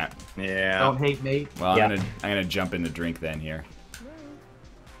 Okay. Yeah. Don't hate mate. Well, Yeah. I'm gonna jump in the drink then here.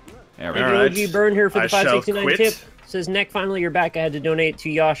 There we Thank go. Alright. you, OG Burn here for the I shall 569 quit. tip. Says, Neck, finally you're back. I had to donate to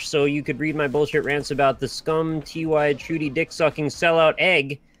Yosh so you could read my bullshit rants about the scum, TY, Trudy, dick-sucking, sellout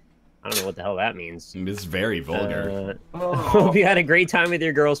egg. I don't know what the hell that means. This is very vulgar. Hope you had a great time with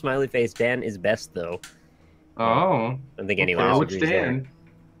your girl, smiley face. Dan is best, though. Oh. I don't think anyone else Which agrees there. Dan?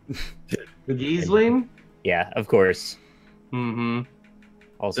 The Giesling? Yeah, of course. Mm-hmm.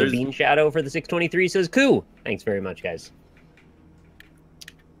 Also, There's- Bean Shadow for the 623 says, "Coo." Thanks very much, guys.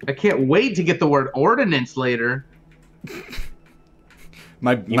 I can't wait to get the word ordinance later. You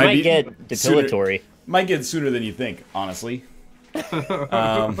might get depilatory. Might get sooner than you think, honestly.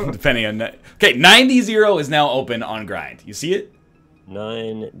 Depending on that. Okay, 90-0 is now open on grind. You see it?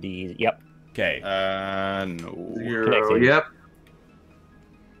 9D. Yep. Okay. No. 0. Connected. Yep.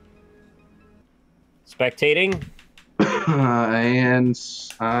 Spectating. And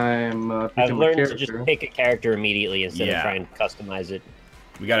I'm I've picking my learned to character. just pick a character immediately instead of Yeah. trying to customize it.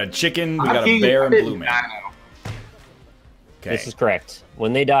 We got a chicken, we I'm got a King bear, and Finn. blue man. I know. Okay. This is correct.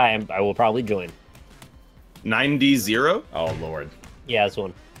 When they die, I will probably join. 9D0? Oh lord. Yeah, this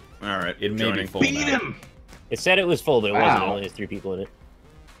one. Alright. It may be full Beat now. him! It said it was full, but it wasn't. It Wow. only has 3 people in it.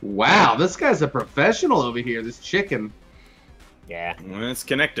 Wow, this guy's a professional over here. This chicken. Yeah. It's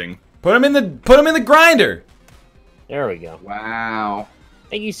connecting. Put him in the grinder. There we go. Wow.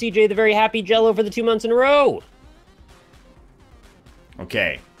 Thank you, CJ, the very happy Jello, for the 2 months in a row.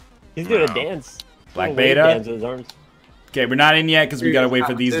 Okay. He's doing Wow. a dance. Black Little wave Beta. dance with his arms. Okay, we're not in yet because we Dude, gotta it's wait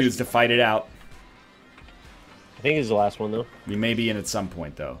for these competition. dudes to fight it out. I think it's the last one, though. We may be in at some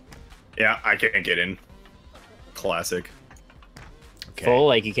point though. Yeah, I can't get in. Classic. Okay. Full,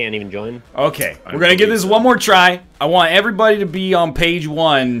 like you can't even join. Okay, I we're gonna give believe this so. one more try. I want everybody to be on page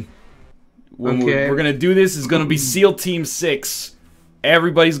 1. When Okay. we're gonna do this, is gonna be SEAL Team 6.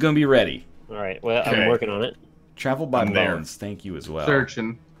 Everybody's gonna be ready. All right. Well, Okay. I'm working on it. Travel by I'm there. bones. Thank you as well.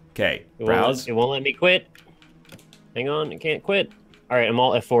 Searching. Okay, It won't, browse. it won't let me quit. Hang on, it can't quit. All right, I'm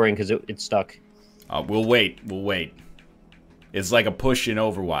all F4ing because it's stuck. We'll wait. We'll wait. It's like a push in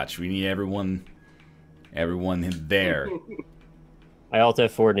Overwatch. We need everyone in there. I alt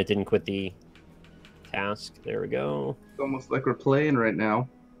F4 and it didn't quit the task. There we go. It's almost like we're playing right now.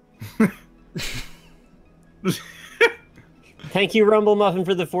 Thank you, Rumble Muffin,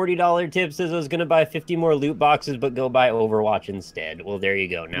 for the $40 tip. Says I was gonna buy 50 more loot boxes, but go buy Overwatch instead. Well, there you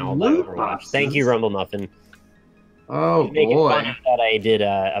go. Now I'll buy Loot Overwatch. boxes? Thank you, Rumble Muffin. Oh Making fun boy. of that, I did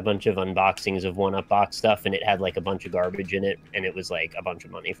a bunch of unboxings of one-up box stuff, and it had like a bunch of garbage in it, and it was like a bunch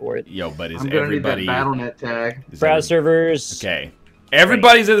of money for it. Yo, but is I'm gonna need that everybody? BattleNet tag. is Browse servers. Okay.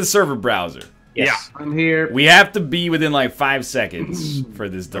 Everybody's in the server browser. Yes. I'm here. We have to be within like 5 seconds for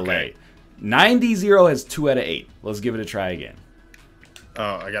this delay. 90-0 has 2 out of 8. Let's give it a try again.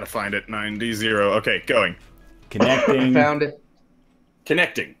 Oh, I gotta find it. 9D0. Okay, going. Connecting. Found it.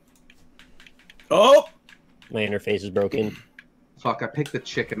 Connecting. Oh! My interface is broken. Fuck, I picked the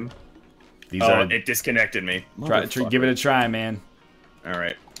chicken. These Oh, are. it disconnected me. Give it a try, man.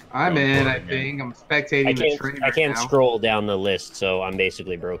 Alright. I'm Going in, for I it again. think. I'm spectating the train I right can't now. scroll down the list, so I'm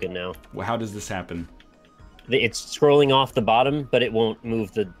basically broken now. Well, how does this happen? It's scrolling off the bottom, but it won't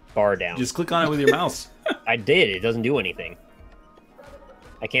move the bar down. Just click on it with your mouse. I did. It doesn't do anything.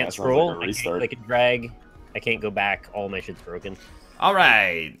 I can't That sounds scroll. like a I can't restart. click and drag. I can't go back. All my shit's broken. All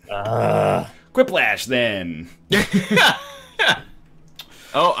right. Quiplash then.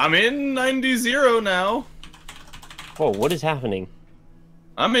 Oh, I'm in 90-0 now. Whoa, what is happening?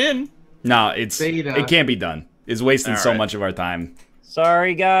 I'm in. No, it can't be done. It's wasting so much of our time.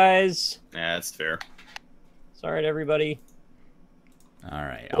 Sorry, guys. Yeah, that's fair. Sorry to everybody. All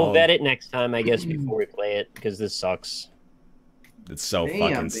right. We'll vet it next time, I guess, before we play it, because this sucks. It's so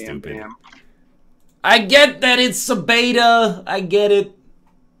fucking stupid. Damn. I get that it's a beta. I get it.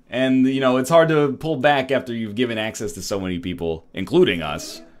 And, you know, it's hard to pull back after you've given access to so many people, including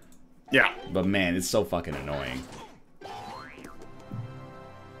us. Yeah. But, man, it's so fucking annoying.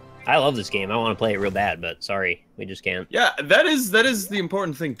 I love this game. I want to play it real bad, but sorry, we just can't. Yeah, that is the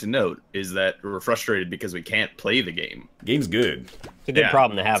important thing to note, is that we're frustrated because we can't play the game. Game's good. It's a good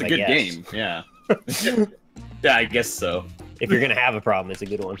problem to have, it's a good game, yeah. Yeah, I guess so. If you're going to have a problem, it's a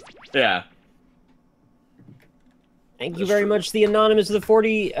good one. Yeah. Thank you very much, the Anonymous of the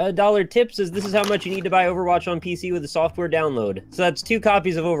 $40 tip says this is how much you need to buy Overwatch on PC with the software download. So that's 2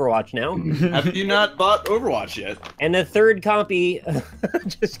 copies of Overwatch now. Have you not bought Overwatch yet? And a 3rd copy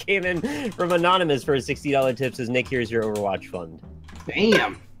just came in from Anonymous for a $60 tip says, Nick, here's your Overwatch fund.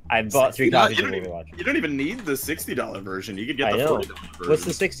 Damn. I bought 3 copies of Overwatch. You don't even need the $60 version. You could get the $40 version. What's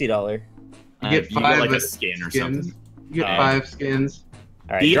the $60? You get 5 like a skin or something. You get 5 skins.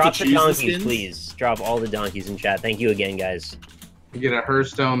 All right, drop the donkeys, please. Drop all the donkeys in chat. Thank you again, guys. You get a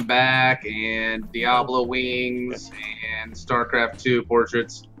Hearthstone back and Diablo wings and StarCraft 2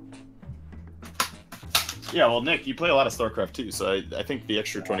 portraits. Yeah, well, Nick, you play a lot of StarCraft too, so I think the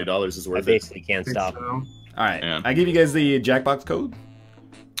extra $20 is worth it. I basically can't stop. So. All right. Yeah. I give you guys the Jackbox code.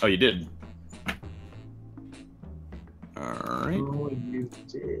 Oh, you did? All right. Oh, you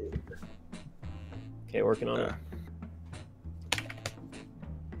did. Okay, working on it.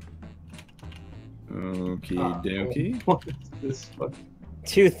 Okie dokie. What is this fucking...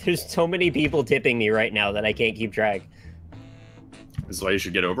 Dude, there's so many people tipping me right now that I can't keep track. This is why you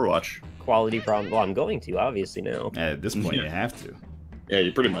should get Overwatch. Quality problem. Well, I'm going to, obviously, now. At this point, you have to. Yeah,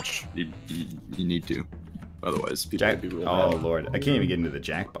 you pretty much you need to. Otherwise, people will be real Oh, mad. Lord. I can't even get into the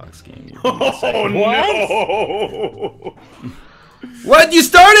Jackbox game. Oh, no! What? You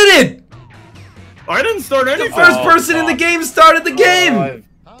started it! I didn't start anything! The first person in the game started the game!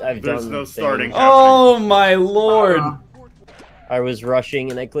 I've There's done no the thing. starting. Oh, my Lord. I was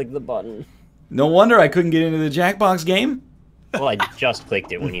rushing and I clicked the button. No wonder I couldn't get into the Jackbox game. Well, I just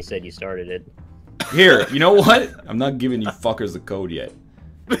clicked it when you said you started it. Here, you know what? I'm not giving you fuckers the code yet.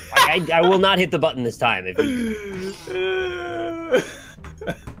 I will not hit the button this time. If you...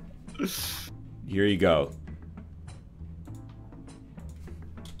 Here you go.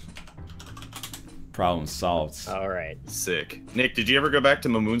 Problem solved. All right. Sick. Nick, did you ever go back to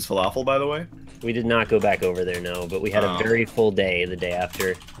Mamoon's Falafel, by the way? We did not go back over there, no, but we had a very full day the day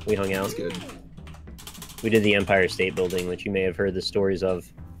after we hung out. That's good. We did the Empire State Building, which you may have heard the stories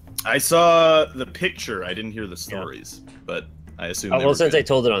of. I saw the picture. I didn't hear the stories, but I assume. Well, since I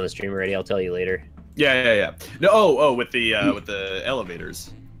told it on the stream already, I'll tell you later. Yeah. No, with the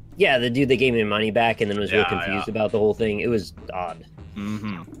elevators. Yeah, the dude that gave me money back and then was real confused about the whole thing. It was odd.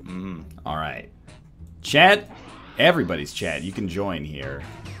 All right. Chat, everybody's chat. You can join here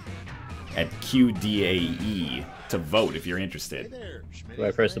at QDAE to vote if you're interested. Do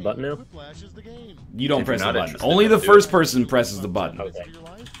I press the button now? You don't If press you're the not button. interested, Only then the do first it. person presses the button. Okay.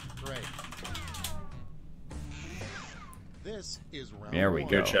 There we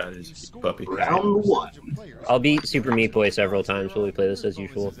Your go. chat is puppy. Round 1. I'll beat Super Meat Boy several times while we play this as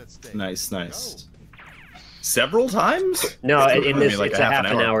usual. Nice. Several times? No, in this, like it's a half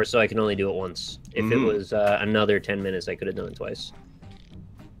an hour, so I can only do it once. If it was another 10 minutes, I could have done it twice.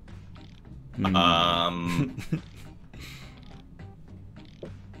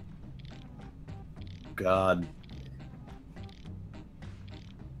 God.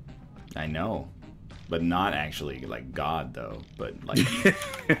 I know. But not actually like God though, but like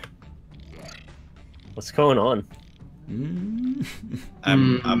What's going on?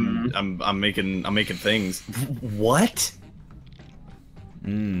 I'm making things. What?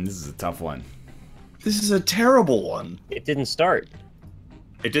 this is a tough one. This is a terrible one. It didn't start.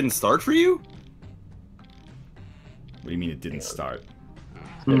 It didn't start for you? What do you mean it didn't start?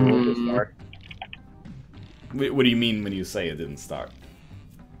 It's been rolled this far. What do you mean when you say it didn't start?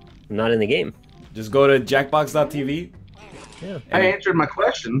 I'm not in the game. Just go to jackbox.tv. Yeah. I answered my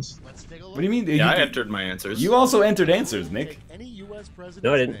questions. What do you mean? Yeah, I entered my answers. You also entered answers, Nick.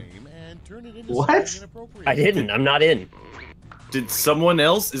 No, I didn't. What? I didn't. I'm not in. Did someone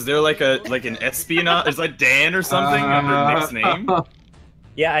else? Is there like an espionage? Is that Dan or something under Nick's name?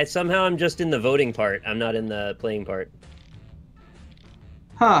 Yeah, somehow I'm just in the voting part. I'm not in the playing part.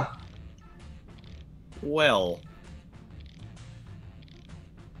 Huh. Well.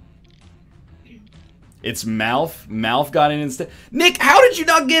 It's Malf. Malf got in instead. Nick, how did you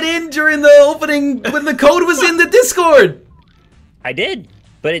not get in during the opening when the code was in the Discord? I did,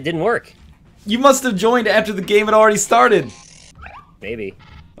 but it didn't work. You must have joined after the game had already started. Maybe.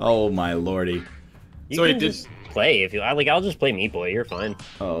 Oh my lordy. You So can it did. just play if you. I'll just play Meat Boy. You're fine.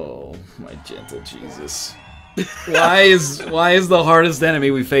 Oh my gentle Jesus. Why is the hardest enemy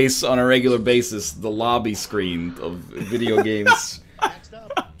we face on a regular basis the lobby screen of video games?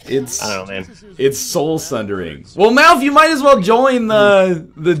 It's I don't know, man. It's soul sundering. Well, Malf, you might as well join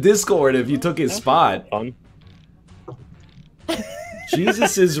the Discord if you took his spot. Fun.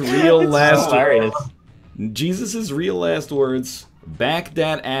 Jesus' real last Hilarious. Jesus' real last words: back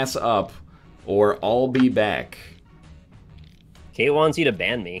that ass up, or I'll be back. Kate wants you to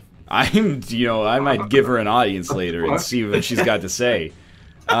ban me. I might give her an audience later and see what she's got to say.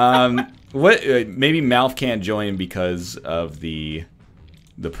 Maybe Malf can't join because of the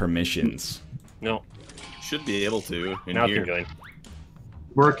permissions. No. Should be able to. Now can join.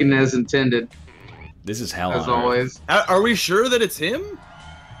 Working as intended, This is hell as on earth. always. Are we sure that it's him?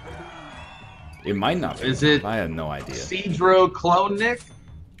 It might not be. Is it I have no idea. Cedro Clone Nick?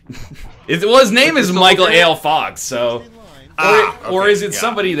 Well, his name is Michael A.L. Fox, so... Or okay, is it yeah.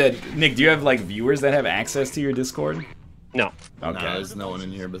 somebody that... Nick, do you have, like, viewers that have access to your Discord? No. No, Okay. there's no one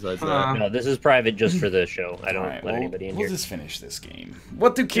in here besides that. No, this is private just for the show. I don't Alright, let well, anybody in we'll here. just finish this game.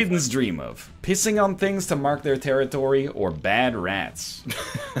 What do kittens dream of? Pissing on things to mark their territory, or bad rats?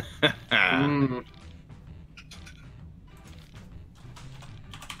 Mm.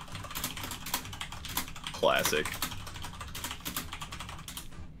 Classic.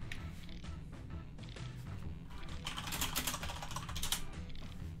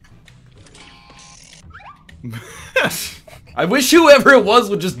 I wish whoever it was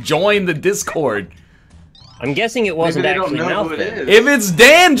would just join the Discord. I'm guessing it wasn't Maybe they actually don't know who Malf it then. is. If it's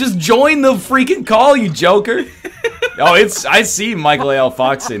Dan, just join the freaking call, you joker. Oh, I see Michael A.L.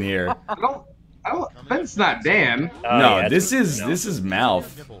 Fox in here. I don't. That's not Dan. Oh, No, yeah, this it's is Malf.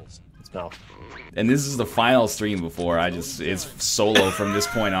 It's Malf. And this is the final stream before it's solo from this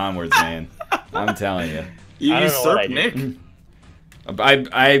point onwards, man. I'm telling you. You I don't know what I usurped did. Nick.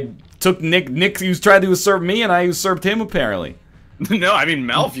 I took Nick tried to usurp me, and I usurped him apparently. No, I mean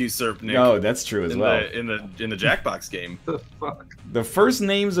Malf usurped Nick. No, that's true as well. In the Jackbox game. The fuck? The first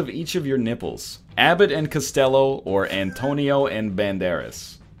names of each of your nipples: Abbott and Costello, or Antonio and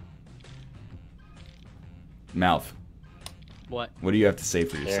Banderas. Malf, What? what do you have to say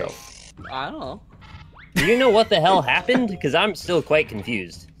for yourself? I don't know. Do you know what the hell happened? Because I'm still quite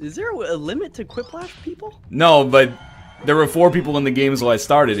confused. Is there a limit to Quiplash people? No, but there were 4 people in the game, so I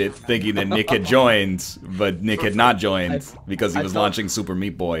started it thinking that Nick had joined, but Nick had not joined because he I was felt- launching Super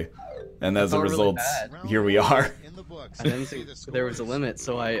Meat Boy. And as a felt really result, bad. here we are. I didn't think there was a limit,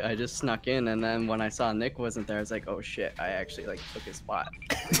 so I just snuck in, and then when I saw Nick wasn't there, I was like, oh shit, I actually like took his spot.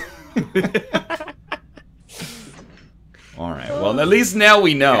 Alright, well, at least now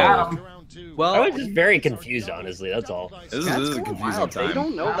we know. Well, I was just very confused, honestly. That's all. This that's is a kinda confusing wild. time. They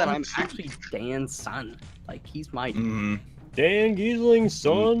don't know that I'm actually Dan's son. Like, he's my Mhm. Dan Giesling's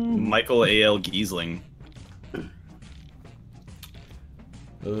son. Michael A.L. Giesling.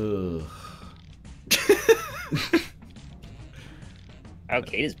 Ugh. Oh,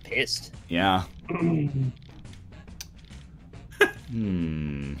 Kate is pissed. Yeah.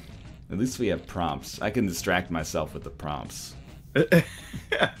 At least we have prompts. I can distract myself with the prompts.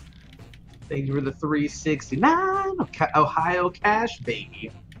 Thank you for the 369 Ohio cash,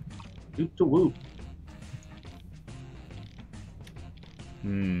 baby. Woot to woot.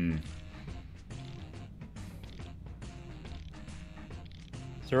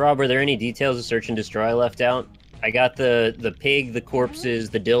 So, Rob, were there any details of Search and Destroy left out? I got the pig, the corpses,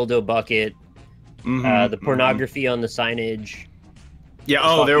 the dildo bucket, the pornography on the signage. Yeah. the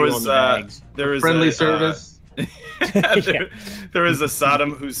Oh, there fuck you was on the bags. there was Friendly a, service. there was a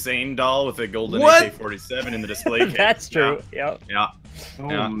Saddam Hussein doll with a golden What? AK-47 in the display case. That's true. Yep. Yeah. Oh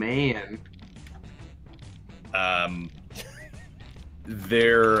Yeah. man.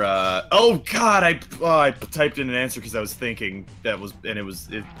 There. Oh God! I typed in an answer because I was thinking that was, and it was.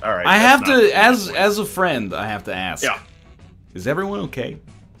 All right. I that's have not- to, as a friend, I have to ask. Yeah. Is everyone okay?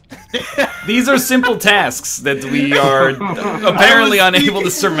 These are simple tasks that we are apparently unable to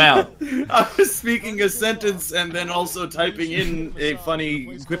surmount. I was speaking a sentence and then also typing in a funny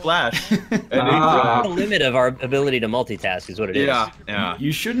quiplash. The limit of our ability to multitask is what it is. Yeah.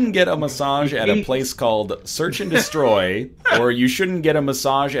 You shouldn't get a massage at a place called Search and Destroy, or you shouldn't get a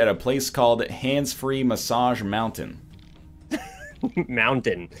massage at a place called Hands-Free Massage Mountain.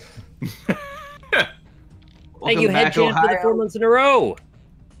 Mountain. Thank Welcome you, Head back, Champ, for the Ohio. 4 months in a row.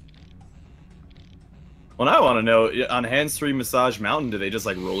 Well, I want to know on hands-free massage mountain, do they just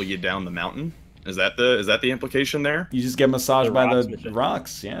like roll you down the mountain? Is that the implication there? You just get massaged by rocks, the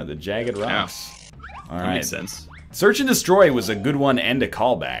rocks. Yeah, the jagged rocks. All That right. makes sense. Search and Destroy was a good one and a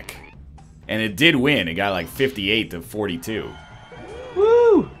callback. And it did win. It got like 58 to 42.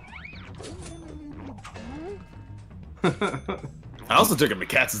 Woo! I also took him to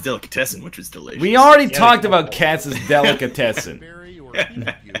Katz's Delicatessen, which was delicious. We already talked about Katz's Delicatessen.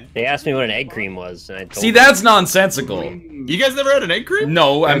 They asked me what an egg cream was, and I told See, them. that's nonsensical. You guys never had an egg cream?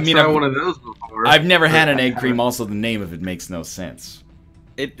 No, I I've mean, tried one of those before. I've never had an egg cream. Also, the name of it makes no sense.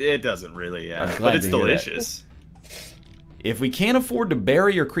 It doesn't really, yeah. I'm glad But it's to hear that. delicious. If we can't afford to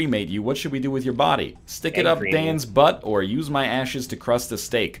bury or cremate you, what should we do with your body? Stick it Egg up cream. Dan's butt or use my ashes to crust a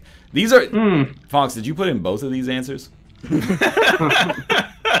steak? These are... Fox, did you put in both of these answers?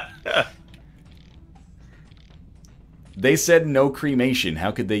 They said no cremation.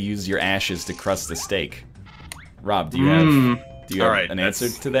 How could they use your ashes to crust the steak? Rob, do you have All right, an answer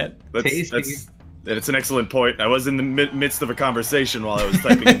to that? That's an excellent point. I was in the midst of a conversation while I was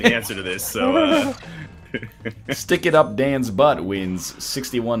typing in the answer to this, so... Stick it up Dan's butt wins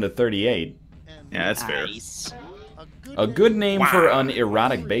 61 to 38. Yeah, that's fair. A good name for an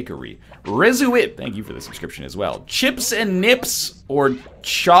erotic bakery. Rezuit, thank you for the subscription as well. Chips and Nips or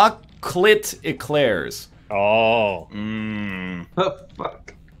chocolate eclairs? Oh. Oh,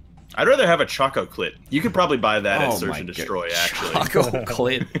 fuck. I'd rather have a choco clit. You could probably buy that at Oh Search my and God. Destroy, actually.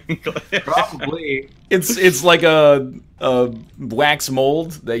 Chocolate. Probably. It's like a wax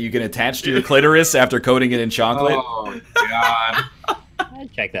mold that you can attach to your clitoris after coating it in chocolate. Oh, God.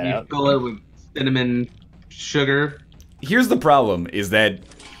 I'd check that You out. fill it with cinnamon sugar. Here's the problem: is that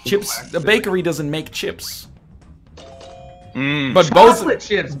the bakery doesn't make chips. But Chocolate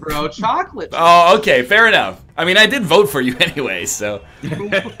chips, bro. Chocolate chips. Oh, okay, fair enough. I mean, I did vote for you anyway, so.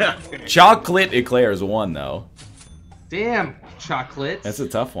 Chocolate eclairs won, though. Damn, chocolate. That's a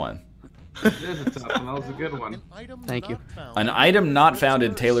tough one. It is a tough one. That was a good one. Thank you. An item not found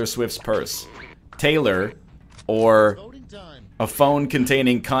in Taylor Swift's purse. Taylor, or a phone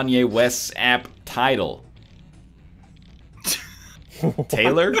containing Kanye West's app Tidal.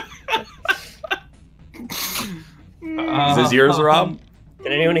 Taylor? Is this yours, Rob?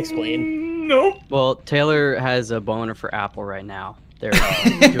 Can anyone explain? No. Well, Taylor has a boner for Apple right now. They're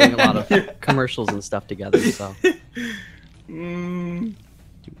doing a lot of commercials and stuff together, so.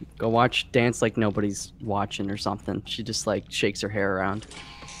 Go watch Dance Like Nobody's Watching or something. She just, like, shakes her hair around.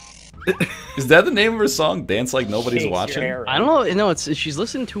 Is that the name of her song? Dance Like Nobody's Shakes your Watching? hair I don't know. No, it's she's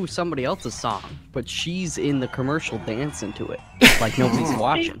listening to somebody else's song, but she's in the commercial dancing to it, like nobody's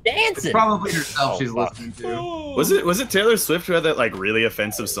watching. Dancing. Probably herself she's fuck. listening to. Was it Taylor Swift who had that like really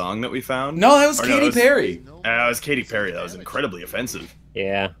offensive song that we found? No, that was Or Katy it was- Perry. It was Katy Perry. That was incredibly offensive.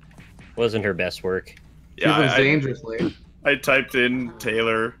 Yeah. Wasn't her best work. Yeah, It was I dangerously. typed in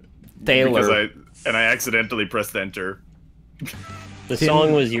Taylor. Taylor. Because I accidentally pressed enter. The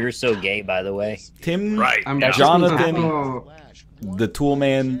song was "You're So Gay," by the way. Tim, Right. I'm yeah. Jonathan, Oh, the Tool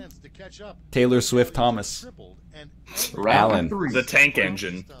Man, Taylor Swift Thomas, Alan. The tank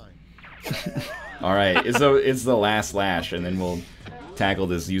engine. All right, it's the last lash, and then we'll tackle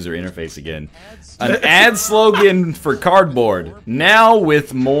this user interface again. An ad slogan for cardboard. Now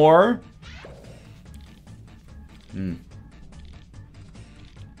with more.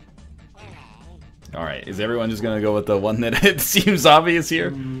 All right, is everyone just gonna go with the one that it seems obvious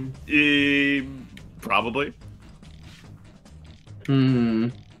here? Probably.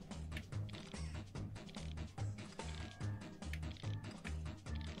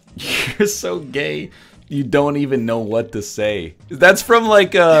 You're so gay. You don't even know what to say. That's from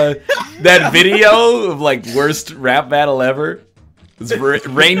like that video of like worst rap battle ever. It's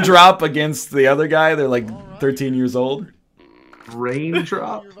Raindrop against the other guy. They're like 13 years old.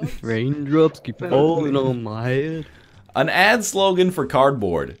 raindrop. Raindrops keep falling on my head. An ad slogan for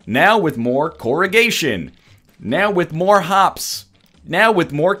cardboard. Now with more corrugation. Now with more hops. Now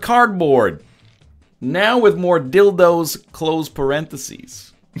with more cardboard. Now with more dildos, close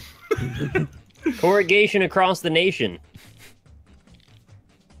parentheses. Corrugation across the nation.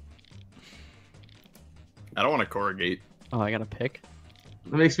 I don't want to corrugate. Oh, I gotta pick.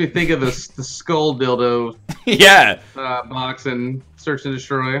 It makes me think of the skull dildo Yeah, box in Search and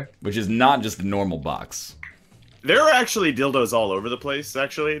Destroy. which is not just a normal box. There are actually dildos all over the place.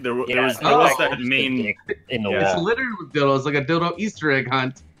 Actually, there was Yeah, that main. dick in the Yeah. It's wall. littered with dildos, like a dildo Easter egg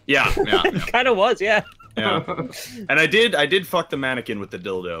hunt. Yeah, yeah, yeah. Kind of was, yeah. yeah. And I did fuck the mannequin with the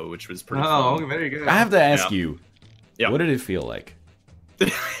dildo, which was pretty. Oh, fun. very good. I have to ask Yeah. you, Yeah. what did it feel like?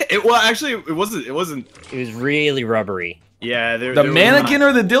 Well, actually, it wasn't. It was really rubbery. Yeah, The mannequin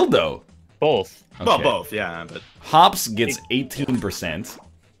or the dildo? Both. Well, Okay. both, yeah, but Hops gets 18%.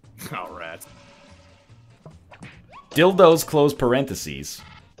 all right. Dildos close parentheses.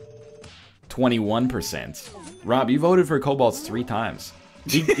 21%. Rob, you voted for Cobalt's 3 times.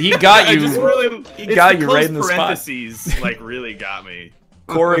 He got I you. just really, He it's got the you close right in the spot. parentheses, like really got me.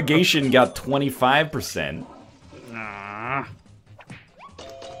 Corrugation got 25%.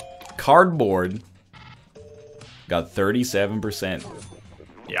 Cardboard got 37%.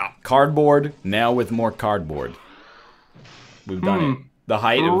 Yeah. Cardboard, now with more cardboard. We've done it. The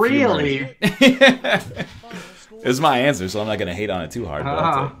height of Really? This is my answer, so I'm not going to hate on it too hard. But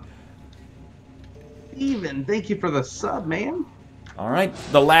that's it. Even, thank you for the sub, man. All right,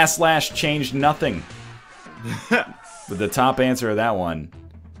 the last slash changed nothing. But the top answer of that one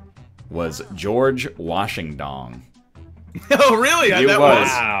was George Washington. Oh, really? It That was.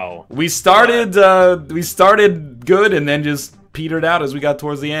 Wow. We started good and then just petered out as we got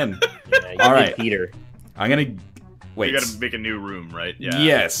towards the end. Yeah, you All did, right. Peter. I'm gonna wait. You gotta make a new room, right? Yeah.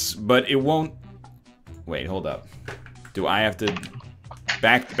 Yes, but it won't. Wait, hold up. Do I have to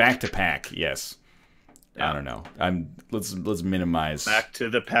back to pack? Yes. I don't know. Let's minimize. Back to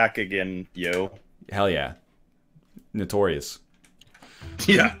the pack again, yo. Hell yeah. Notorious.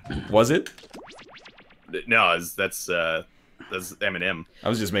 Yeah. Was it? No, that's Eminem. I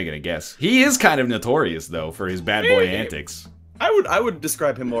was just making a guess. He is kind of notorious though for his bad boy antics. I would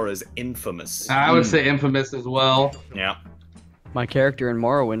describe him more as infamous. I would say infamous as well. Yeah. My character in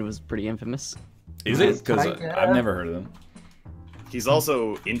Morrowind was pretty infamous. Is it? Because Kinda. I've never heard of them. He's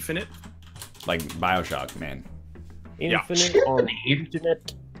also infinite. Like BioShock, man. Infinite on the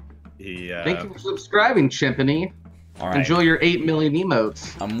internet. He Thank you for subscribing, Chimpany. All right. Enjoy your 8 million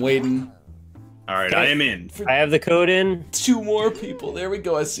emotes. I'm waiting. all right, I am in. I have the code in. 2 more people. There we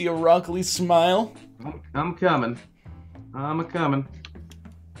go. I see a Rockley smile. I'm coming. I'm coming.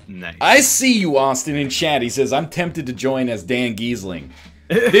 Nice. I see you, Austin, in chat. He says, I'm tempted to join as Dan Giesling.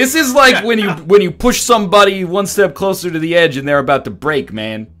 This is like when you push somebody one step closer to the edge and they're about to break,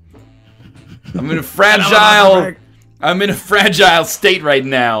 man. I'm in a fragile state right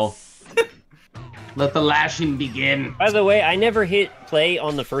now. Let the lashing begin. By the way, I never hit play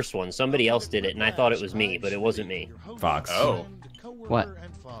on the first one. Somebody else did it, and I thought it was me, but it wasn't me. Fox. Oh. What?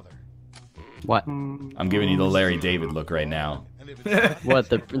 What? I'm giving you the Larry David look right now. What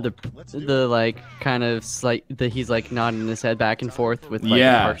the like kind of slight he's like nodding his head back and forth with like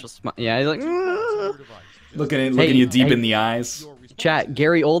Yeah. a partial smile. Yeah, he's like Looking Hey, you deep hey. in the eyes. chat.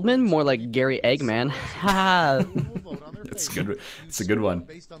 Gary Oldman, more like Gary Eggman. Ha! It's good. It's a good one.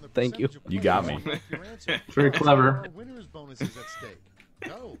 Thank you. You got me. Very clever.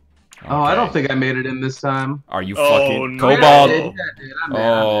 Oh, I don't think I made it in this time. Are you Oh, fucking no. Cobalt? Yeah, I did. I'm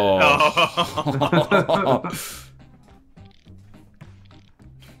mad. Oh.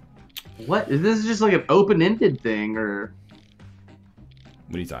 What? Is this just like an open-ended thing, or?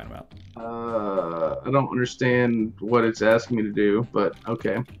 What are you talking about? I don't understand what it's asking me to do, but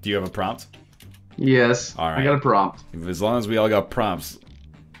okay. Do you have a prompt? Yes. All right. I got a prompt. As long as we all got prompts,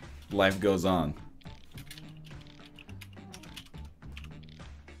 life goes on.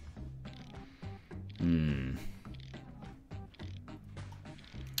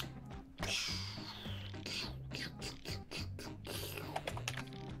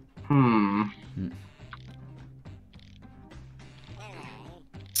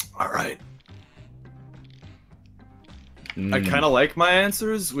 All right. I kind of like my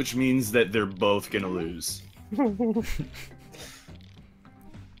answers, which means that they're both gonna lose.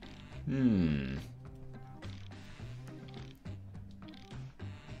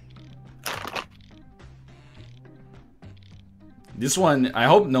 This one, I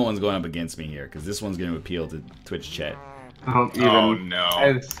hope no one's going up against me here, because this one's going to appeal to Twitch chat. I don't even. Oh no.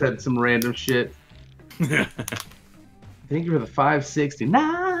 I said some random shit. Thank you for the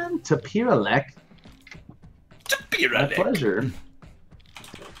 569 Tapiralek. My pleasure.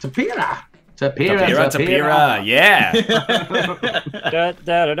 Tapira. Tapira, yeah. Da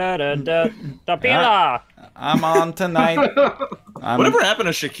da da da da da. Tapila. I'm on tonight. Whatever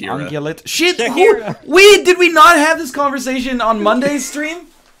happened to Shakira? Ungulate. Shit, Shakira. did we not have this conversation on Monday's stream?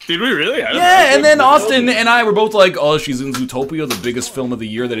 Did we really? Yeah, and then Austin and I were both like, oh, she's in Zootopia, the biggest film of the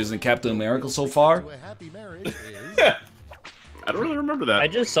year that isn't Captain America so far. I don't really remember that. I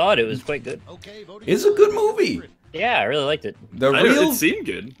just saw it. It was quite good. It's a good movie. Yeah, I really liked it. It seemed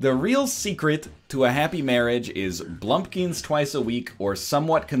good. The real secret to a happy marriage is Blumpkins twice a week or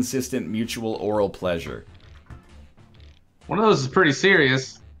somewhat consistent mutual oral pleasure. One of those is pretty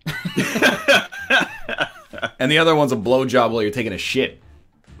serious. And the other one's a blowjob while you're taking a shit.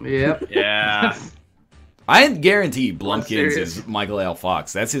 Yep. Yeah. I guarantee Blumpkins serious. is Michael L.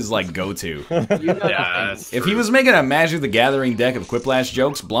 Fox. That's his, like, go-to. Yeah, If he was making a Magic the Gathering deck of Quiplash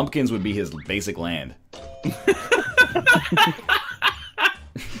jokes, Blumpkins would be his basic land.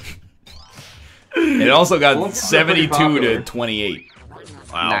 It also got Blumpkins are 72 pretty to popular. 28.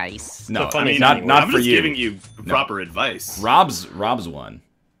 Wow. Nice. No, So I mean, funny not I'm for just you. giving you proper advice. Rob's one.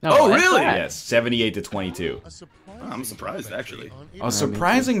 Oh, that's really? bad. Yes, 78 to 22. I'm surprised, actually. A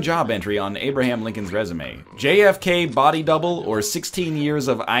surprising job entry on Abraham Lincoln's resume. JFK body double or 16 years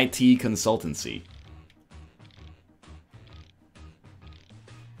of IT consultancy.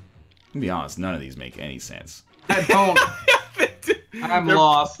 To be honest, none of these make any sense. I don't. I'm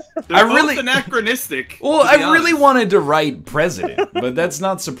lost. They're I both really- anachronistic. Well, to I be really honest. wanted to write president, but that's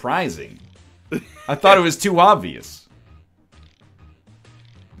not surprising. I thought it was too obvious.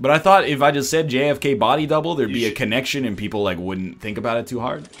 But I thought if I just said JFK body double, there'd be a connection and people like wouldn't think about it too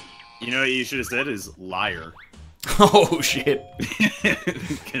hard. You know what you should have said is liar. Oh shit.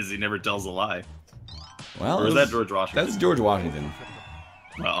 Because he never tells a lie. Well, Or is that George Washington? that's George Washington.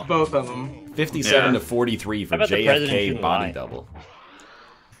 Well, Both of them. 57 Yeah. to 43 for How about the president JFK shouldn't body lie? double.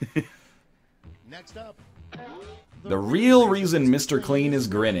 Next up. The real reason Mr. Clean is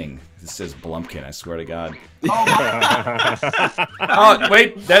grinning. This says Blumpkin, I swear to God. Oh,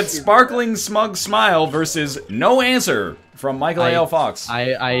 wait, that's sparkling smug smile versus no answer from Michael A.L. Fox.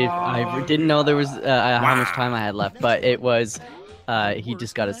 I didn't know there was how much time I had left, but it was he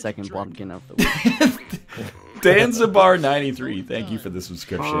just got a second Blumpkin of the week. Danzabar93, thank you for the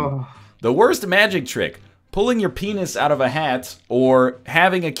subscription. The worst magic trick, pulling your penis out of a hat or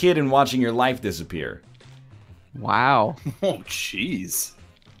having a kid and watching your life disappear. Wow. oh jeez.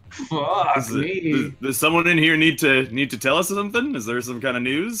 Fuck Does, me. does someone in here need to tell us something? Is there some kind of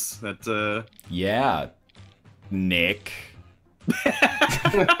news that? Yeah, Nick.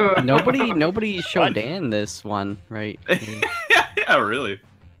 Nobody showed Dan this one, right? yeah, really.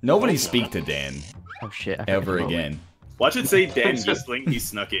 Nobody speak to Dan Oh shit. I ever forgot. again. Watch it say Dan Gissling. He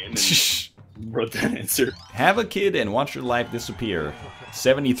snuck in and Shh. wrote that answer. Have a kid and watch your life disappear.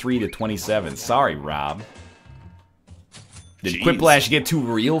 73 to 27. Sorry, Rob. Did Jeez. Quiplash get too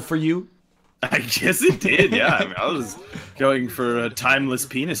real for you? I guess it did. Yeah, I mean, I was going for a timeless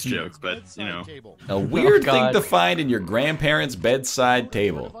penis joke, but you know. A weird thing God. to find in your grandparents' bedside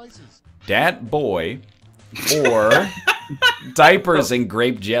table. Dat boy or diapers and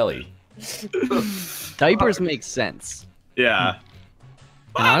grape jelly. Diapers make sense. Yeah.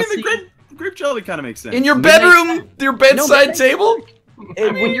 Well, I mean, the grape jelly kind of makes sense. In your bedroom, your bedside table?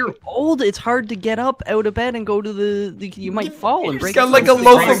 And when you're old, it's hard to get up out of bed and go to the you might fall and break. got like a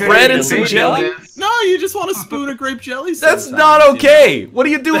loaf of bread and some jelly? No, you just want a spoon of grape jelly. That's sometimes, not you know? okay. What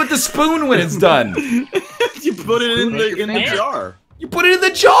do you do with the spoon when it's done? You put it in the jar. You put it in the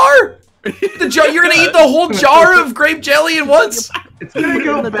jar. The jar. You're gonna eat the whole jar of grape jelly at once? It's gonna Put it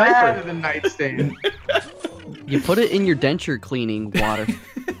go in the bad diaper. in the nightstand. You put it in your denture cleaning water.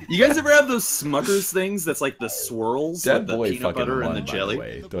 You guys ever have those Smuckers things that's like the swirls That with the boy peanut fucking butter won, and the by jelly?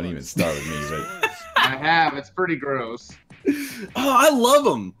 way. Don't even start with me, but I have. It's pretty gross. Oh, I love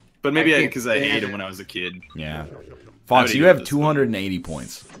them. But maybe I can't because I stand ate it. them when I was a kid. yeah. I Fox, would you eat have this 280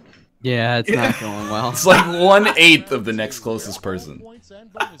 points. Yeah, it's not going well. It's like 1/8 of the next closest person. Points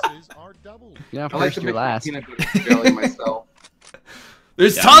and bonuses are doubled. Yeah, I like first to you're make last. peanut butter jelly myself.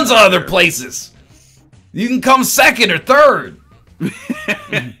 There's Yeah, tons of I'm other there. places. You can come second or third.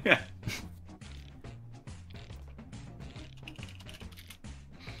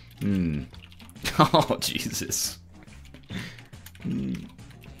 Hmm. Oh, Jesus. Hmm.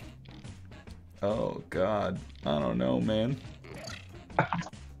 Oh, God. I don't know, man.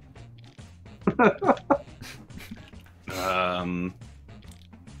 um.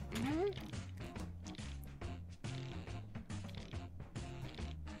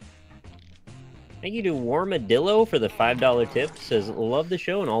 Thank you to Warmadillo for the $5 tip. Says, love the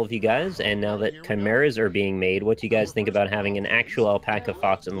show and all of you guys. And now that chimeras are being made, what do you guys think about having an actual alpaca,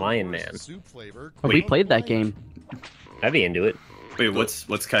 fox, and lion man? Soup flavor. Oh, we played that game. I'd be into it. Wait, what's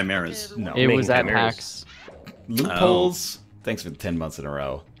chimeras? No. It was at chimeras. PAX. Loopholes. Thanks for the 10 months in a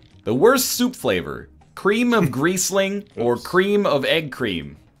row. The worst soup flavor. Cream of Griesling or cream of egg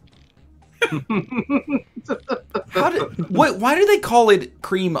cream? Why do they call it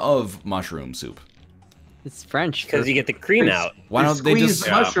cream of mushroom soup? It's French. Because you get the cream out. Why don't they Squeeze just...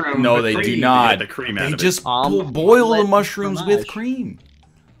 the mushroom, No, the they do cream. not. Get the cream out They of it. just Omelette boil the with mushrooms with fromage. cream.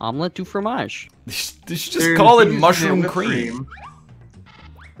 Omelette du fromage. They should just They're call it infusing mushroom with cream.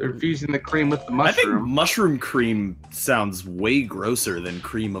 They're fusing the cream with the I think mushroom. mushroom cream sounds way grosser than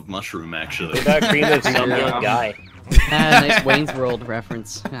cream of mushroom, actually. What about cream of some young guy? Ah, nice Wayne's World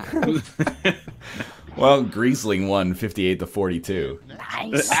reference. Ah. Well, Griesling won 58-42.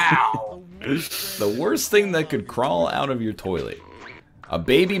 Nice. Ow. The worst thing that could crawl out of your toilet. A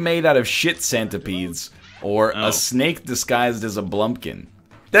baby made out of shit centipedes, or a snake disguised as a blumpkin.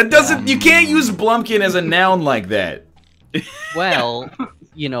 That doesn't... You can't use blumpkin as a noun like that. Well,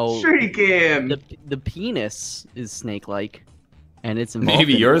 you know, Sure you can. the penis is snake-like, and it's involved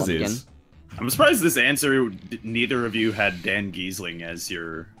Maybe in yours pumpkin. is. I'm surprised this answer. Neither of you had Dan Giesling as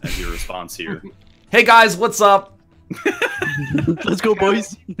your response here. Hey guys, what's up? Let's go,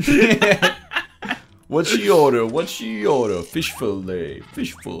 boys. What's she order? What's she order? Fish fillet.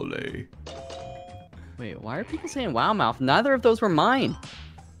 Fish fillet. Wait, why are people saying wow mouth? Neither of those were mine.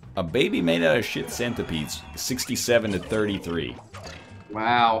 A baby made out of shit centipedes. 67-33.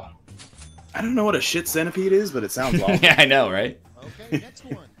 Wow. I don't know what a shit centipede is, but it sounds awful. Yeah, I know, right? Okay, next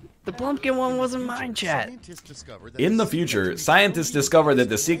one. The Blumpkin one wasn't mine, chat. Scientists discovered that In the secret future, to scientists discover that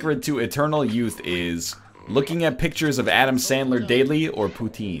the secret to eternal youth is looking at pictures of Adam Sandler daily or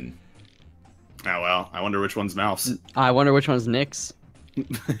poutine. Oh well, I wonder which one's mouse. I wonder which one's Nick's.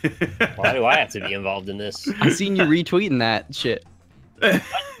 Why do I have to be involved in this? I seen you retweeting that shit.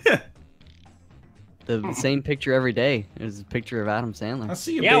 The same picture every day. There's a picture of Adam I Sandler.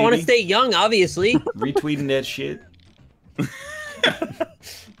 see you, Yeah, I want to stay young, obviously. retweeting that shit.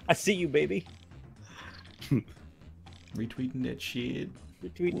 I see you, baby. Retweeting that shit.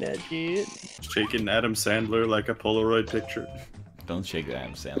 Retweeting that shit. Shaking Adam Sandler like a Polaroid picture. Don't shake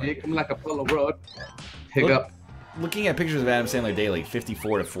Adam Sandler. Make him like a Polaroid. Pick Look. up. Looking at pictures of Adam Sandler daily,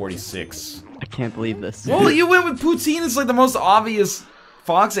 54-46. I can't believe this. Well, you went with poutine. It's like the most obvious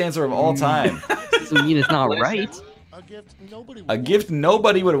Fox answer of all time. Doesn't mean it's not right. a gift nobody A gift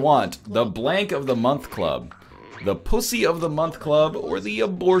nobody would want. The blank of the month club. The pussy of the month club or the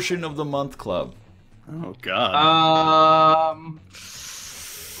abortion of the month club. Oh God.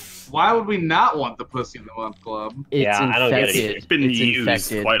 Why would we not want the Pussy in the Month Club? It's Yeah, I don't get it infected. either. It's been It's used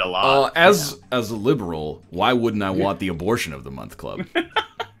infected. quite a lot. As a liberal, why wouldn't I want the abortion of the month club?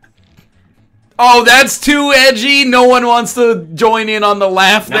 Oh, that's too edgy. No one wants to join in on the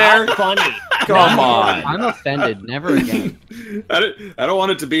laugh there. Not funny. Come on. I'm offended. Never again. I don't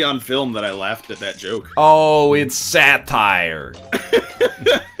want it to be on film that I laughed at that joke. Oh, it's satire.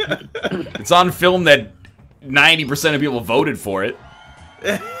 It's on film that 90% of people voted for it.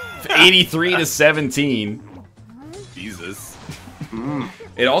 83-17. Jesus.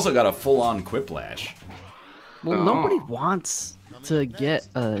 It also got a full-on quiplash. Well, Oh. nobody wants to get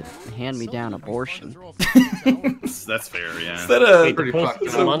a hand-me-down abortion. That's fair, yeah. Is that a... Wait, the Pretty Pussy fucked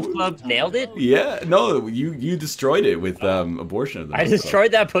of the up. Month Club nailed it? Yeah, no, you destroyed it with abortion of the I month club.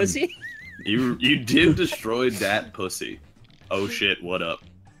 destroyed that pussy? You did destroy that pussy. Oh shit, what up?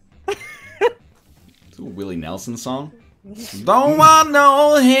 It's a Willie Nelson song. Don't want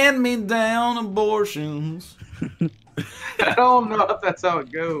no hand-me-down abortions. I don't know if that's how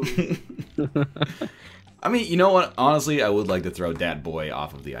it goes. I mean, you know what? Honestly, I would like to throw Dat Boy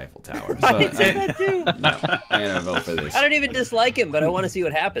off of the Eiffel Tower. So I said that too. I'm gonna vote for this. I don't even dislike him, but I want to see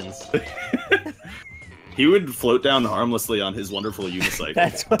what happens. He would float down harmlessly on his wonderful unicycle.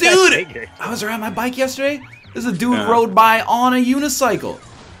 That's what I Dude, figured. I was riding my bike yesterday. There's a dude Yeah. rode by on a unicycle.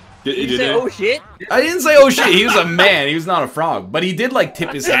 You Did say, it? oh shit? I didn't say, oh shit, he was a man. He was not a frog. But he did, like,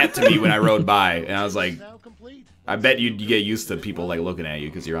 tip his hat to me when I rode by. And I was like, now complete. I bet you get used to people, like, looking at you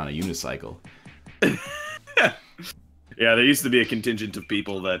because you're on a unicycle. Yeah, there used to be a contingent of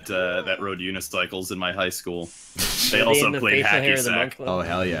people that that rode unicycles in my high school. They Were also in the played facial hair hacky of the month sack. club? Oh,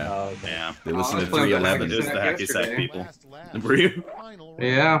 hell yeah. Oh, okay. Yeah. They listen to I was playing 311. It was the hacky sack yesterday. people. Last Were you? final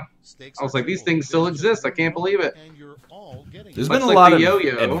Yeah. round. Stakes I was are like, these simple. things still exist. I can't believe it. And you're all getting There's it. been a Much lot like of the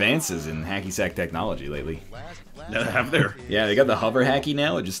yo-yo. advances in hacky sack technology lately. Have there? Yeah, they got the hover hacky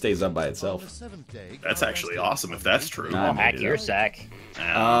now. It just stays up by On the itself. 7th day, That's actually awesome if that's true. Nah. Oh, hack your sack.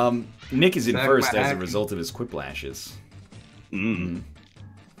 Yeah. Nick is in Sack first my as a hacky. result of his quiplashes. Mm.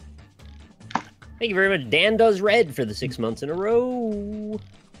 Thank you very much. Dan does red for the 6 months in a row.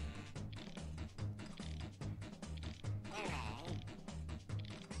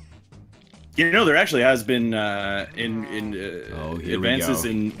 You know, there actually has been Oh, here we advances go.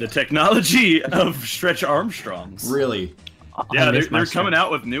 in the technology of Stretch Armstrongs. Really? Yeah, I they're, missed my they're start. coming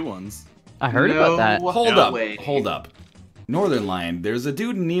out with new ones. I heard about that. No Hold up, way. hold up. Northernlion, there's a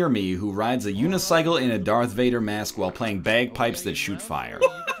dude near me who rides a unicycle in a Darth Vader mask while playing bagpipes that shoot fire.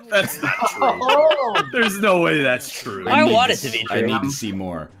 That's not true. There's no way that's true. I need want to it to be I true. need to see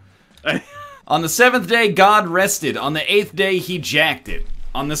more. On the 7th day, God rested. On the 8th day, he jacked it.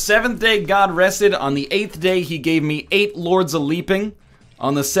 On the 7th day, God rested. On the 8th day, he gave me 8 lords a leaping.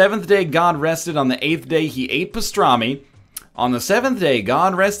 On the 7th day, God rested. On the 8th day, he ate pastrami. On the 7th day,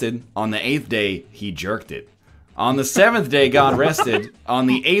 God rested. On the 8th day, he jerked it. On the 7th day, God rested. On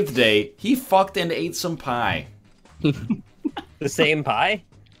the 8th day, he fucked and ate some pie. The same pie?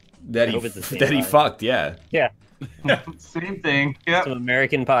 That I hope it's the same he pie. fucked, yeah. Yeah. Same thing. Yep. Some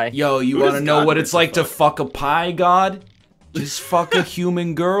American pie. Yo, you Who want to does know God what get it's to like to fuck? fuck a pie, God? Just fuck a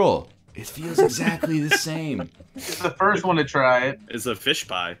human girl. It feels exactly the same. It's the first one to try it. It's a fish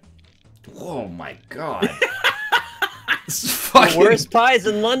pie. Oh my god. This is The fucking, worst pies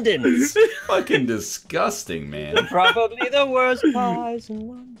in London. fucking disgusting, man. Probably the worst pies in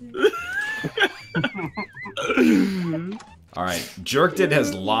London. Alright, Jerked It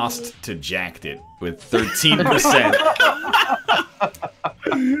has lost to Jacked It with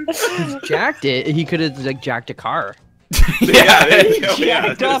 13%. Jacked it. He could have like jacked a car. Yeah, there you go. Yeah,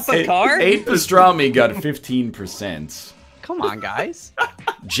 Jacked off a car? 8 Pastrami got 15%. Come on, guys.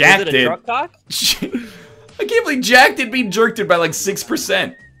 Jacked Is it a It. truck cock? I can't believe Jacked It beat Jerked It by like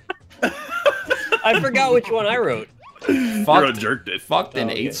 6%. I forgot which one I wrote. Fucked, Jerked It. fucked and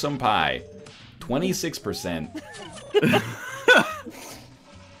Oh, okay. ate some pie. 26%.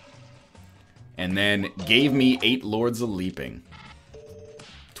 And then gave me 8 Lords of Leaping.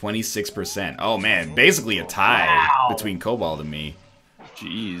 26%. Oh man, basically a tie between Cobalt and me.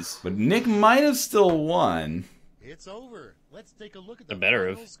 Jeez. But Nick might have still won. It's over. Let's take a look at the I better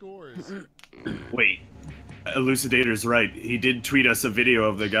have. final scores. Wait. Elucidator's right. He did tweet us a video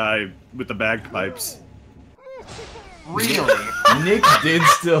of the guy with the bagpipes. Really? Nick did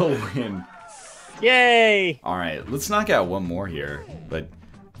still win. Yay! Alright, let's knock out one more here. But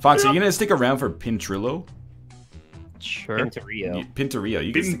Fox, are you gonna stick around for Pintrullo? Sure. Pintrullo. Pintrullo.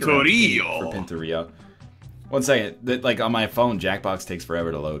 You can stick around Pintrullo. for Pintrullo. One second. Like on my phone, Jackbox takes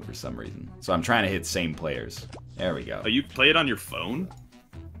forever to load for some reason. So I'm trying to hit same players. There we go. Oh, you play it on your phone?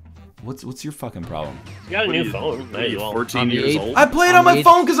 What's your fucking problem? You got a What new are you- phone. What Might are as you, well. 14 On the years 8th. old? I play it on my Made-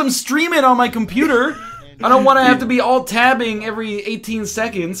 phone because I'm streaming on my computer. I don't want to have to be alt tabbing every 18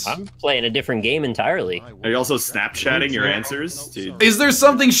 seconds. I'm playing a different game entirely. Are you also Snapchatting your answers? Dude. Is there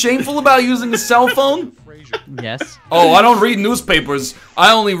something shameful about using a cell phone? Yes. Oh, I don't read newspapers.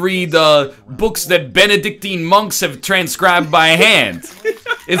 I only read books that Benedictine monks have transcribed by hand.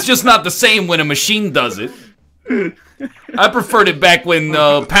 It's just not the same when a machine does it. I preferred it back when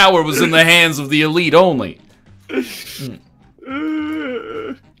power was in the hands of the elite only.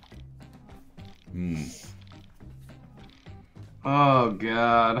 Oh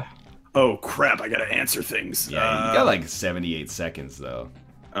god. Oh crap! I gotta answer things. Yeah, you got like 78 seconds though.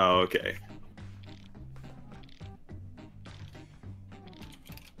 Oh, okay.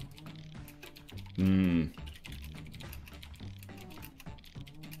 Hmm.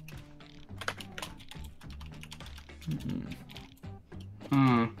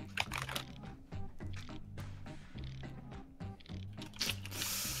 Hmm.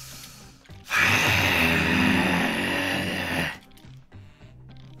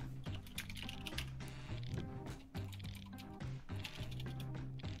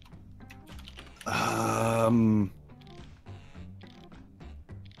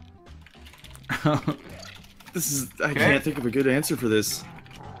 This is. I can't think of a good answer for this.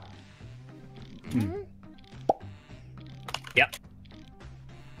 Yep.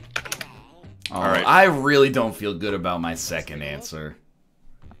 All right. I really don't feel good about my second answer.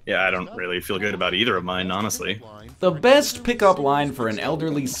 Yeah, I don't really feel good about either of mine, honestly. The best pickup line for an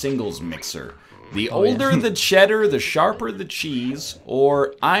elderly singles mixer. The older the cheddar, the sharper the cheese,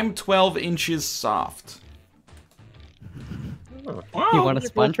 or I'm 12 inches soft. Well, You want a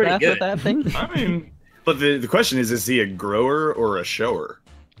sponge pretty bath good. with that thing? I mean, but the question is he a grower or a shower?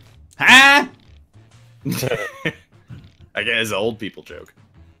 Huh? I guess it's an old people joke.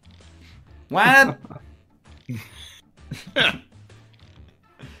 What?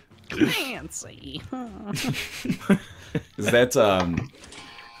 Fancy. Is that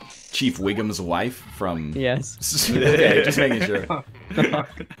Chief Wiggum's wife from... Yes. Okay, just making sure.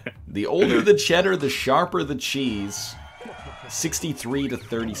 The older the cheddar, the sharper the cheese. 63 to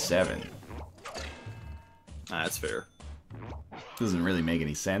 37. That's fair. Doesn't really make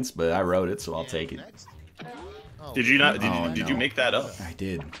any sense, but I wrote it, so I'll take it. Did you not? Oh, Did no. you make that up? I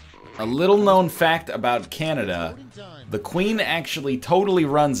did. A little known fact about Canada. The Queen actually totally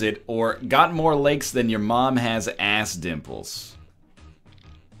runs it, or got more lakes than your mom has ass dimples.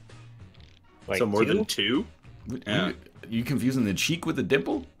 Like So more two? than two? Yeah. You confusing the cheek with the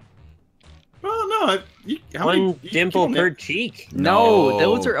dimple? Well, no. How One many, dimple you per can- cheek. No,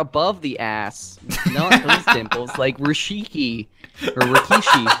 those are above the ass. Not those dimples, like Rishiki or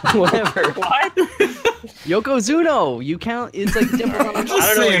Rikishi, whatever. What? Yokozuna, you count. It's like dimples on I'm the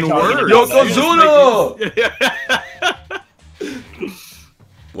just I don't know what saying you're talking words. about. Yokozuna!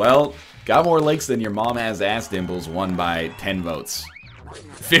 Well, got more licks than your mom has ass dimples, won by 10 votes.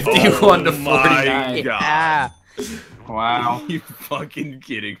 51 to 49. My God. Yeah. Wow. You fucking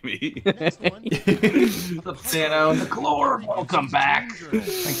kidding me? Next one. What's up, Dano? The Glor, welcome back.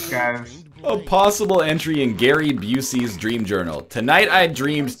 Thanks, guys. A possible entry in Gary Busey's dream journal. Tonight I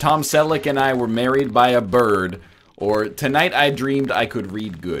dreamed Tom Selleck and I were married by a bird. Or tonight I dreamed I could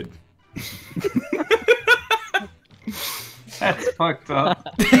read good. That's fucked up.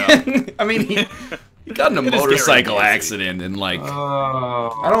 I mean, he got in a It is motorcycle Gary Busey. accident and like,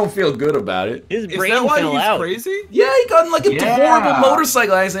 Oh. I don't feel good about it. His Is brain that why fell he's out. crazy? Yeah, he got in like a Yeah. horrible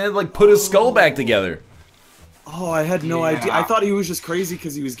motorcycle accident and like put his skull back together. Oh, I had no Yeah. idea. I thought he was just crazy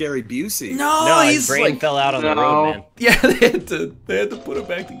because he was Gary Busey. No, No, his he's brain like, fell out on the No. road, man. yeah, they had to put it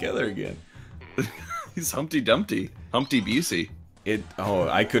back together again. He's Humpty Dumpty. Humpty Busey. Oh,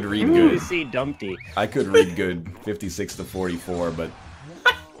 I could read good. See Dumpty. I could read good 56 to 44, but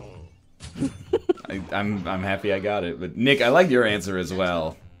I'm happy I got it. But Nick, I like your answer as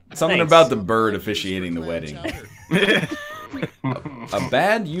well. Something Thanks. about the bird officiating the wedding. Chowder. A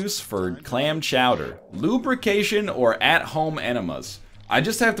bad use for clam chowder, lubrication, or at-home enemas. I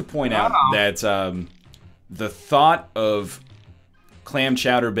just have to point out Wow. that the thought of clam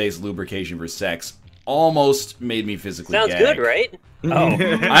chowder-based lubrication for sex almost made me physically Sounds gag. good, right? Oh.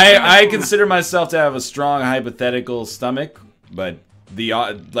 I consider myself to have a strong hypothetical stomach, but the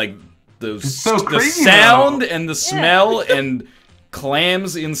so the creamy, sound though. and the smell and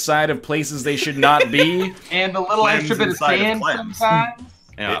clams inside of places they should not be. And a little Clams extra bit of inside of sand clams. sometimes.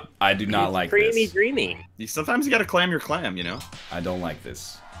 Yeah. I do not like Creamy, this. dreamy. Sometimes you gotta clam your clam, you know? I don't like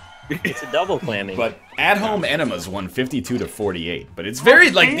this. It's a double clamming. But at-home enemas won 52 to 48. But it's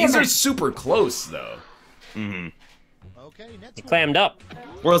very like these damn are it. super close though. Mm-hmm. Okay, next It one. clammed up.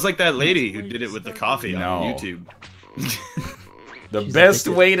 Well, it's like that lady who did it with the coffee No. on YouTube. The best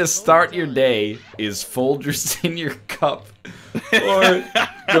way to start your day is Folgers in your cup. Or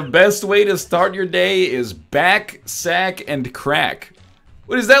the best way to start your day is back, sack, and crack.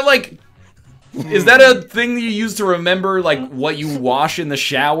 What is that like? Is that a thing that you use to remember like what you wash in the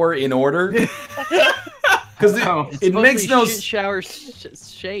shower in order? Because No. it makes no Shit shower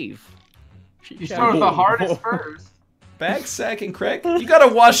shave. Shit You shower- start with the hardest first. back, sack, and crack. You gotta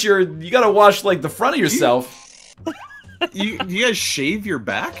wash like the front of yourself. You guys shave your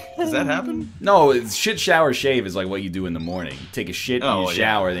back? Does that happen? No, it's shit, shower, shave is like what you do in the morning. You take a shit, Oh, you yeah.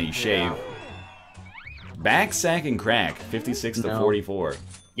 shower, then you shave. Back, sack, and crack, 56 to No. 44.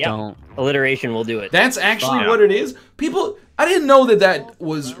 Yep. Don't. Alliteration will do it. That's actually Wow. what it is. People, I didn't know that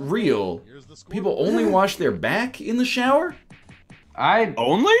was real. Here's the score. People only wash their back in the shower? I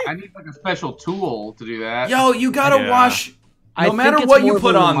Only? need like a special tool to do that. Yo, you gotta Yeah. wash. I No think matter it's what you more of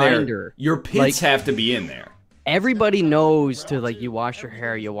put a on there, reminder. your pits Like- have to be in there. Everybody knows to like you wash your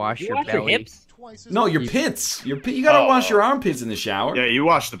hair, you wash You your wash your belly. hips? Twice as No, much. your pits. You gotta wash your armpits in the shower. Yeah, you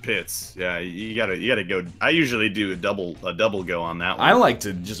wash the pits. Yeah, you gotta go. I usually do a double go on that one. I like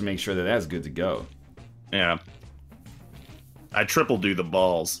to just make sure that that's good to go. Yeah. I triple do the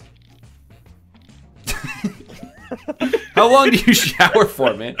balls. How long do you shower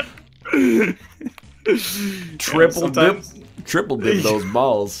for, man? Triple dip sometimes- those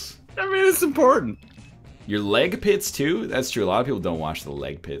balls. I mean, it's important. Your leg pits too? That's true. A lot of people don't wash the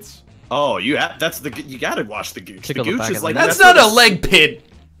leg pits. Oh, you gotta wash the gooch. The Tickle the gooch back is of like the That's where not a the- leg pit.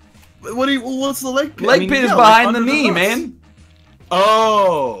 What's the leg pit? Leg I mean, pit is yeah, behind like the under knee, nuts. man.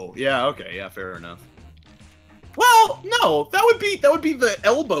 Oh, yeah. Okay, yeah, fair enough. Well, no, that would be the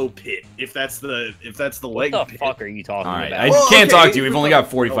elbow pit if that's the leg What the pit. fuck are you talking All right, about? I Well, can't okay, talk to you. We've only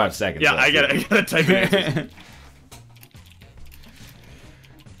got 45 seconds. Yeah, left. I gotta type it in.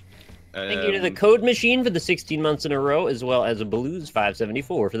 Thank you to the Code Machine for the 16 months in a row, as well as a Blues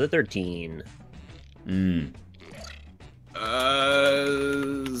 574 for the 13. Mm.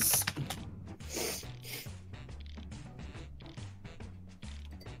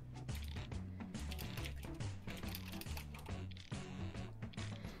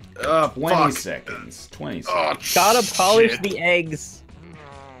 Uh, 20 fuck. seconds. 20 Oh, seconds. Gotta polish shit. the eggs.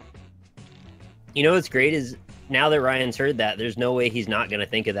 You know what's great is now that Ryan's heard that, there's no way he's not gonna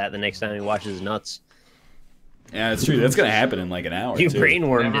think of that the next time he watches his nuts. Yeah, it's true. That's gonna happen in like an hour. You too.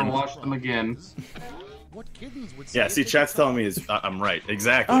 brainwormed Never him. wash them again. What kittens would Yeah, say see, chat's telling me I'm right.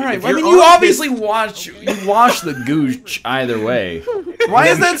 Exactly. All right. If I you're mean, on you this- obviously wash the gooch either way. Why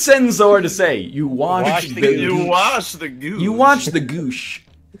is that sentence so hard to say? You wash, Wash the the gooch. You wash the gooch. You watch the goosh.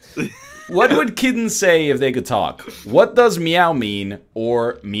 What would kittens say if they could talk? What does meow mean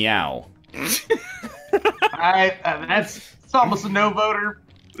or meow? It's almost a no voter.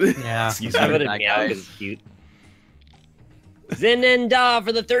 Yeah. Excuse I me. would that have meowed guy. 'cause it's cute. Zen and Da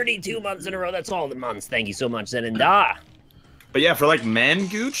for the 32 months in a row. That's all the months. Thank you so much, Zen and Da. But yeah, for like man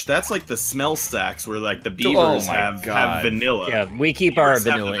gooch, that's like the smell stacks where like the beavers have vanilla. Yeah, we keep our Beavers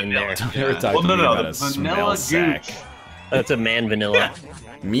have vanilla the in there. Never talked to me about a smell sack. That's a man vanilla.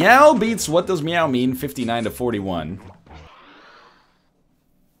 Meow beats what does meow mean? 59 to 41.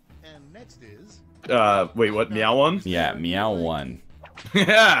 And next is Wait, what? Meow one? Yeah, meow 1.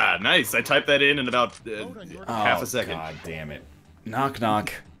 Yeah, nice. I typed that in about half a second. God damn it. Knock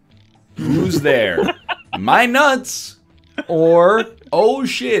knock. Who's there? My nuts or oh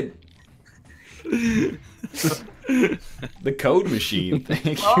shit. The code machine. Thank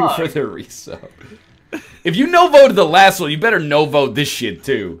you for the resub. If you no voted the last one, you better no vote this shit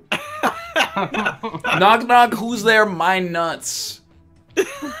too. Knock knock, who's there? My nuts.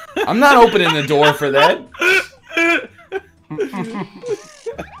 I'm not opening the door for that.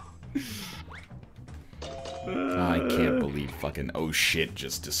 Oh, I can't believe fucking oh shit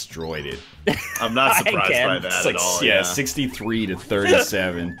just destroyed it. I'm not surprised by that It's like, at all. yeah, 63 to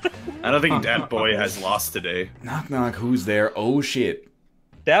 37. I don't think that boy has lost today. Knock knock, who's there? Oh shit.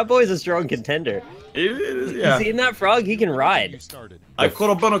 That boy's a strong contender. Yeah. Seeing that frog, he can ride. I could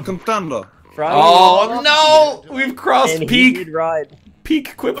have been a contender. Frog, Oh no! We've crossed and he peak. did ride.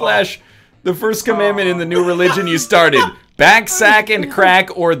 Peak Quiplash. The first commandment in the new religion you started. Backsack and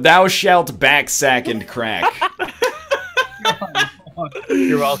crack, or thou shalt backsack and crack.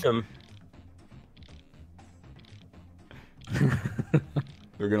 You're welcome.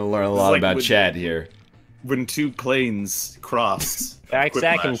 We're gonna learn a lot like about when- chat here. When two planes cross.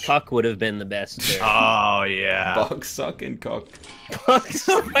 Backsack and Quiplash. cuck would have been the best. There. Oh yeah. Bug suck and cock.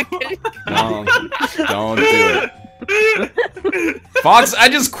 Oh Don't do it. Fox, I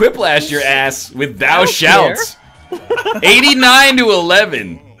just Quiplashed your ass with thou shalt. 89 to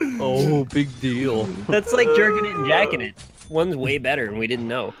 11. Oh, big deal. That's like jerking it and jacking it. One's way better, and we didn't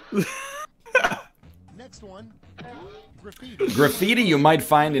know. next one. Graffiti. Graffiti you might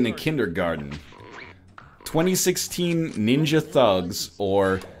find in a kindergarten. 2016 Ninja Thugs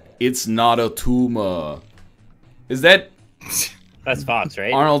or It's Not a Tumor. Is that That's Fox,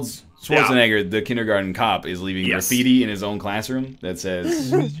 right? Arnold Schwarzenegger, the kindergarten cop, is leaving Yes. graffiti in his own classroom that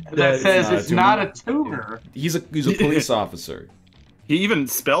says That says not a it's tumor. not a tumor. he's a police officer. He even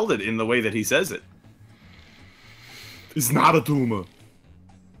spelled it in the way that he says it. It's not a tumor.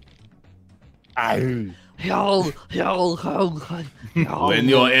 When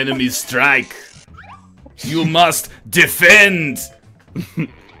your enemies strike, you must defend.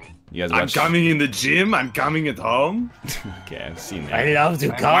 You guys I'm watch? coming in the gym. I'm coming at home. Okay, I've seen that. I love to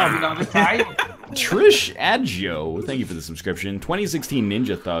come. On the side. Trish Adjo, thank you for the subscription. 2016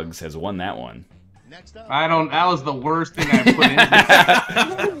 Ninja Thugs has won that one. Next up. That was the worst thing I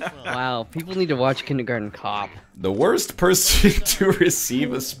put in. Wow, people need to watch Kindergarten Cop. The worst person to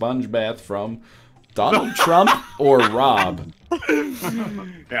receive a sponge bath from Donald Trump or Rob.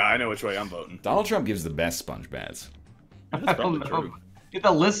 Yeah, I know which way I'm voting. Donald Trump gives the best sponge baths. I don't know. You have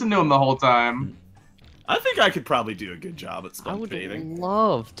to listen to him the whole time. I think I could probably do a good job at I sponge would bathing.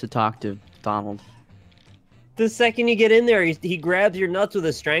 love to talk to Donald. The second you get in there, he grabs your nuts with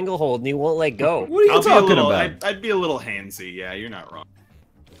a stranglehold and he won't let go. What are you I'll be a talking little. about? I'd be a little handsy. Yeah, you're not wrong.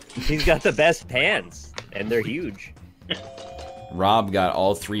 He's got the best pants, and they're huge. Rob got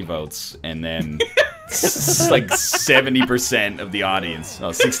all 3 votes, and then like 70% of the audience.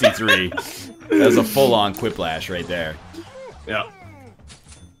 Oh, 63. That was a full-on Quiplash right there. Yeah.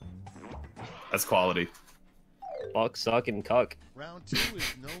 That's quality. Fuck, suck, and cuck. Round 2 is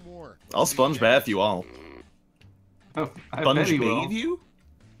no more. I'll sponge bath you all. I bet Sponge he will. bathe you?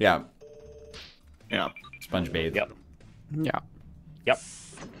 Yeah, Yeah. sponge bathe. Yep. Yeah. Yep.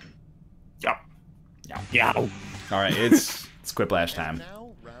 Yeah. Yeah. All right, it's Quiplash time.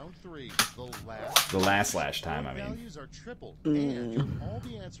 Now, round 3. The last. The last slash time, I mean. Values are tripled, and you'll all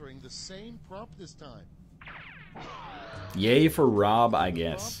be answering the same prompt this time. Yay for Rob, I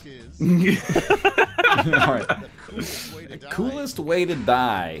guess. Prompt is All right. the coolest way to die. Coolest way to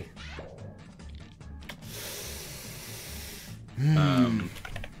die.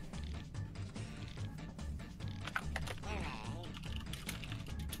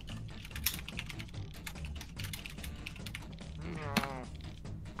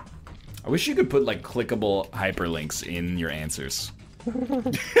 I wish you could put like clickable hyperlinks in your answers.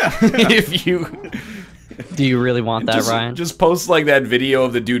 If you Do you really want that, Ryan? just post like that video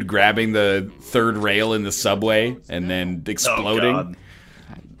of the dude grabbing the 3rd rail in the subway and then exploding. God.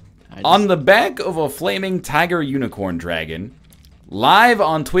 On the back of a flaming tiger unicorn dragon, live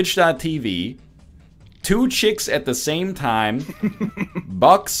on twitch.tv, 2 chicks at the same time,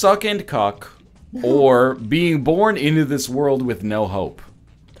 buck, suck, and cuck, or being born into this world with no hope?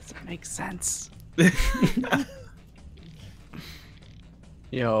 Doesn't make sense.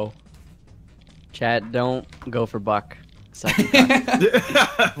 Yo, chat, don't go for Buck. Second time.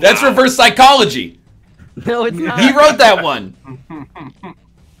 That's reverse psychology. No, it's not. He wrote that one.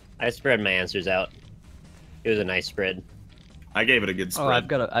 I spread my answers out. It was a nice spread. I gave it a good spread.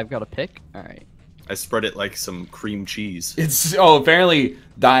 Oh, I've got a pick. All right. I spread it like some cream cheese. It's apparently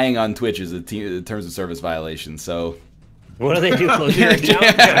dying on Twitch is a terms of service violation. So What do they do? Close your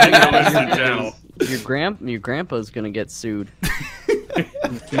account? Channel. Your grandpa's gonna get sued.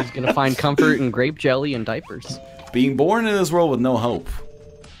 He's gonna find comfort in grape jelly and diapers. being born into this world with no hope.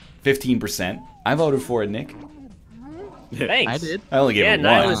 15%. I voted for it, Nick. Thanks. I did. I only gave Yeah, it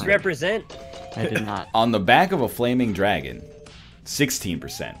Nihilus one. represent. I did not. On the back of a flaming dragon.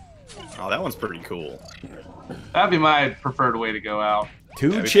 16%. Oh, that one's pretty cool. That'd be my preferred way to go out. Two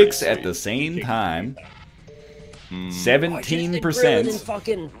That'd be chicks pretty at sweet. the same time. Grilling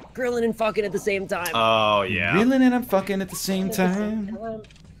 17%. and grilling and fucking at the same time. Oh, yeah. Reeling and I'm fucking at the same time.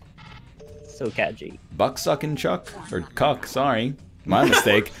 So catchy. Buck sucking Chuck. Or Cuck, sorry. My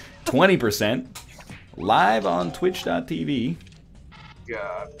mistake. 20%. Live on twitch.tv.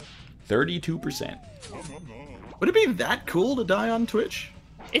 God. 32%. Would it be that cool to die on Twitch?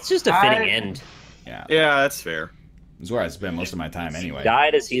 It's just a fitting end. Yeah. Yeah, that's fair. This is where I spend most of my time anyway.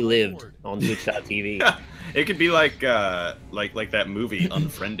 Died as he lived on Twitch.tv. It could be like that movie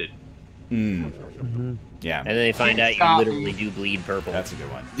Unfriended. Yeah. And then they find out you literally do bleed purple. That's a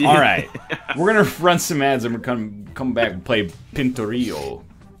good one. All right. We're going to run some ads and we're going to come back and play Pintrullo.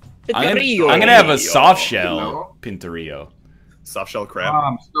 I'm going to have a soft shell Pintrullo. Soft shell Oh, crab.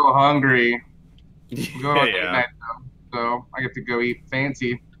 I'm so hungry. I'm going on date Yeah. night though, so I get to go eat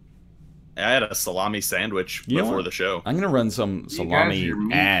fancy. I had a salami sandwich You know before what? the show. I'm going to run some salami your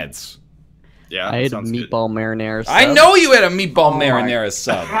meat. ads. Yeah, I had a sounds good. meatball marinara sub. I know you had a meatball Oh my marinara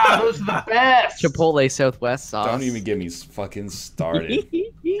sub. God, those are the best. Chipotle Southwest sauce. Don't even get me fucking started.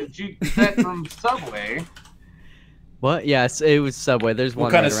 Did you get that from Subway? What? Yes, it was Subway. There's one.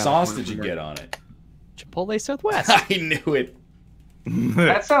 What kind right of around sauce the did you corner. get on it? Chipotle Southwest. I knew it.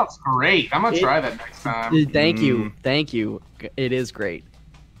 That sounds great. I'm gonna try that next time. Thank you. Thank you. It is great.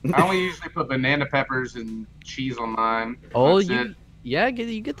 I only usually put banana peppers and cheese on mine. Oh, That's it. yeah,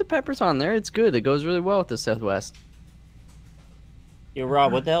 you get the peppers on there. It's good. It goes really well with the Southwest. Yo,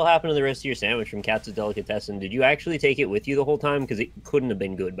 Rob, what the hell happened to the rest of your sandwich from Katz's Delicatessen? Did you actually take it with you the whole time? Because it couldn't have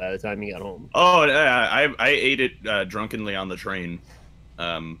been good by the time you got home. Oh, I ate it drunkenly on the train,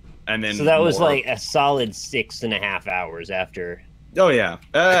 and then. So that was more. like a solid 6.5 hours after. Oh yeah.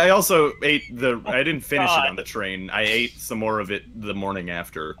 I also ate the. I didn't finish God. it on the train. I ate some more of it the morning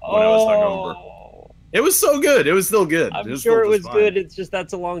after when I was hungover. It was so good. It was still good. I'm it was sure it still was just good. fine. It's just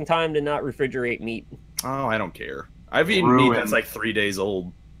that's a long time to not refrigerate meat. Oh, I don't care. I've eaten meat that's like 3 days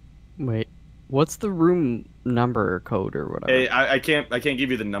old. Wait, what's the room number or code or whatever? Hey, I can't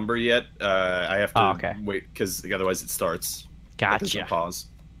give you the number yet. I have to okay. wait because otherwise it starts. There's a Gotcha. pause.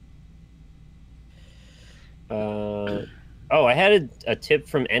 Oh, I had a tip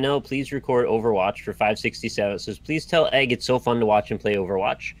from NL. Please record Overwatch for 567. It says, please tell Egg it's so fun to watch and play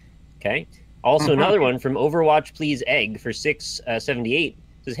Overwatch. Okay. Also, another one from Overwatch Please Egg for 678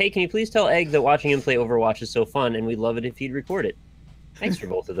 says, hey, can you please tell Egg that watching him play Overwatch is so fun and we'd love it if he'd record it. Thanks for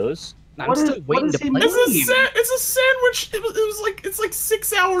both of those. I'm What still is- waiting what to does he play. mean? It's a sandwich. It's like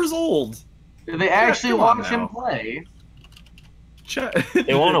 6 hours old. Do they actually come on watch him now. play?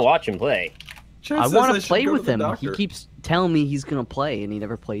 They want to watch him play. I want to play with him. He keeps telling me he's gonna play, and he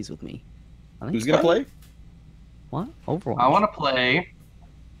never plays with me. I think Who's gonna play? What? Overwatch. I want to play.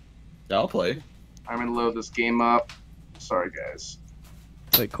 I'll play. I'm gonna load this game up. Sorry, guys.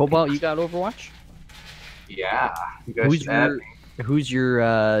 Wait, Cobalt, you got Overwatch? Yeah. You guys Who's should add your me. Who's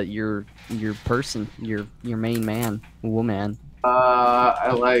your person? Your main man, woman?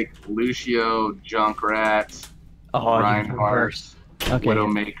 I like Lucio, Junkrat, Reinhardt, Okay.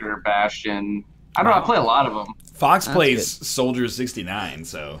 Widowmaker, Bastion. I don't know. I play a lot of them. Fox That's plays Soldier 69,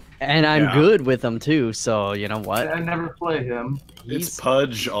 so. And I'm Yeah. good with him too, so you know what? I never play him. It's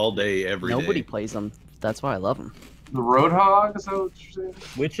Pudge all day, every day. Nobody plays him. That's why I love him. The Roadhog, is that what you're saying?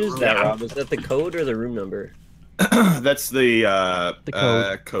 Which is that, Rob? Is that the code or the room number? That's the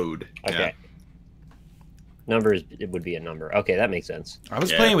code. code. Okay. Numbers, it would be a number. Okay, that makes sense. I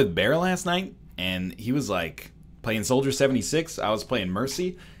was Yeah. playing with Bear last night, and he was like playing Soldier 76. I was playing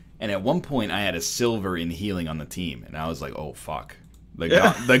Mercy, and at one point I had a silver in healing on the team, and I was like, "Oh fuck,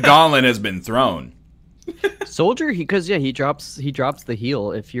 the gauntlet has been thrown." Soldier, he drops the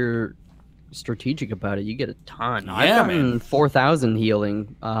heal if you're strategic about it, you get a ton. Yeah, I've gotten man. 4,000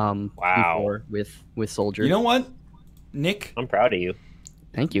 healing Wow. before with soldiers. You know what, Nick? I'm proud of you.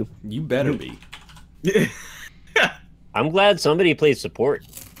 Thank you. You better be. I'm glad somebody plays support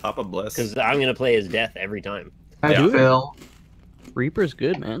Papa bless. because I'm gonna play as death every time. Hi, Yeah. Phil. Reaper's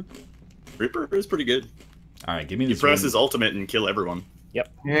good, man. Reaper is pretty good. All right, give me He this. presses ultimate and kill everyone. Yeah,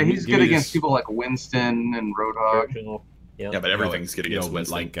 he's Give good me against this. people like Winston and Roadhog. Churchill. Yeah, but everything's good against but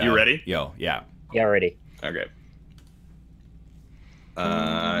Winston. like, You ready? Yo, yeah. Yeah, ready. Okay.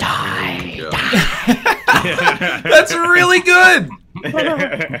 Here we go. That's really good.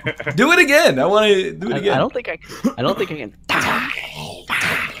 Do it again. I want to do it again. I don't think I can.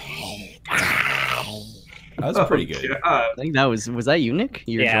 That was pretty good. Yeah. I think that was that you, Nick?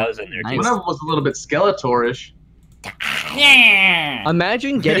 Yeah, I was in there Nice. too. One of them was a little bit Skeletorish.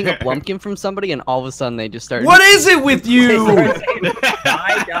 Imagine getting a Blumpkin from somebody and all of a sudden they just start. What is it with you?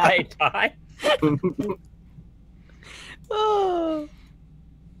 Die. Oh.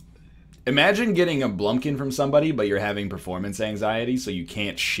 Imagine getting a Blumpkin from somebody, but you're having performance anxiety, so you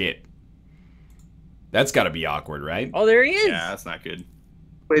can't shit. That's got to be awkward, right? Oh, there he is. Yeah, that's not good.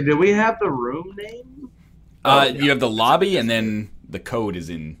 Wait, did we have the room name? You have the lobby, and then the code is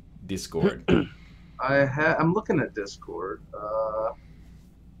in Discord. I'm looking at Discord.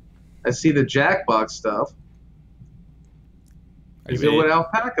 I see the Jackbox stuff. Are Is you it what ready?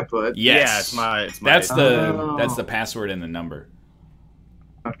 Alpaca put? Yes. Yeah, it's my. That's Oh. the password and the number.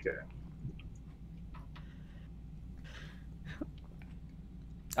 Okay.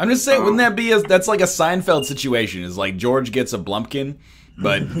 I'm just saying, wouldn't that be that's like a Seinfeld situation? Is like George gets a Blumpkin,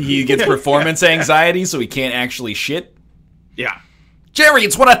 but he gets performance anxiety, so he can't actually shit. Yeah. Jerry,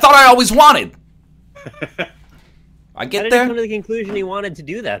 it's what I thought I always wanted. I How get did he come there. to the conclusion he wanted to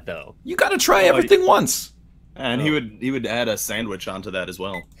do that though? You got to try everything once. And he would add a sandwich onto that as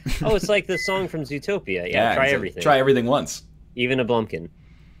well. Oh, it's like the song from Zootopia. Yeah, try it's like, everything. Try everything once. Even a Blumpkin.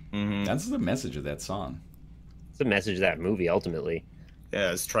 Mm-hmm. That's the message of that song. It's the message of that movie, ultimately.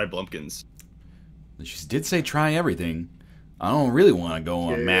 Yeah, it's try Blumpkins. She did say try everything. I don't really want to go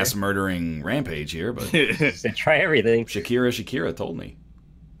on a mass murdering rampage here, but Said try everything. Shakira told me.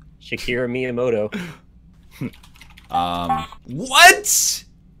 Shakira Miyamoto. What?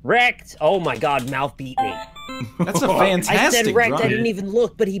 Wrecked! Oh my god, Mouth beat me. That's a I fantastic said wrecked, I run. didn't even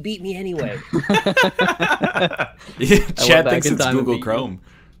look, but he beat me anyway. Chat back thinks in it's time and Google beat Chrome.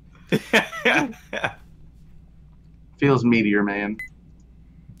 Feels Meteor Man.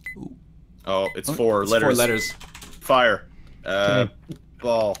 Oh, it's four It's letters. 4 letters. Fire.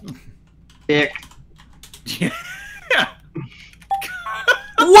 Ball. Ick.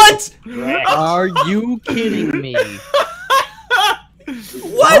 What? Wrecked. Are you kidding me?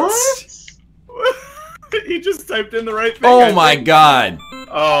 What? He just typed in the right thing. Oh I my think. god.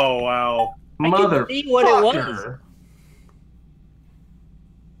 Oh wow. I Mother. can see what it was.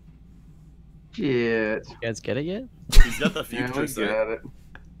 Shit. You guys get it yet? He's got the Yeah, future we set. got it.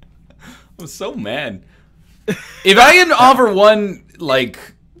 I'm so mad. If I can offer one, like,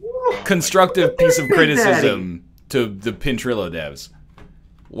 constructive piece of criticism to the Pintrullo devs,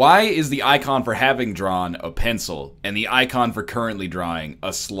 why is the icon for having drawn a pencil and the icon for currently drawing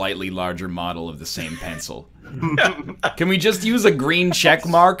a slightly larger model of the same pencil? Can we just use a green check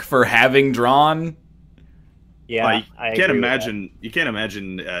mark for having drawn? Yeah, Well, I you can't agree with imagine. You can't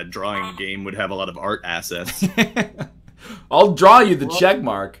imagine a drawing game would have a lot of art assets. I'll draw you the check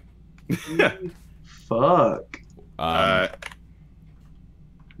mark. Fuck. The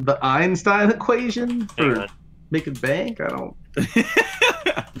Einstein equation Hang for on. making bank? I don't.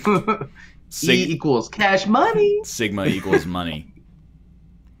 Sig- E equals cash money. Sigma equals money.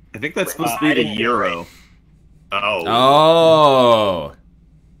 I think that's supposed I to be the didn't get it euro. Oh. Oh.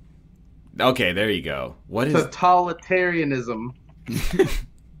 Okay, there you go. What is... Totalitarianism.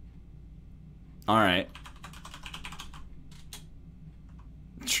 All right.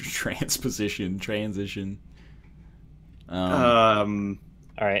 Transition. All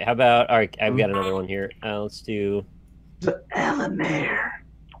right, how about... All right, I've got another one here. Let's do... The Eleanor.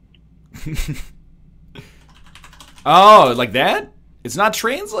 Oh, like that? It's not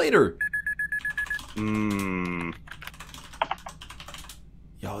translator. Hmm.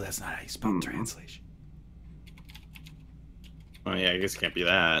 Yo, that's not how you spell translation. Oh yeah, I guess it can't be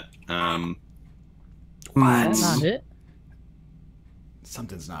that. What? That's not it.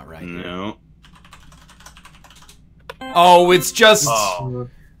 Something's not right. here. No. Oh, it's just... Oh.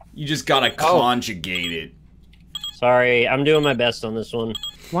 You just gotta conjugate it. Sorry, I'm doing my best on this one.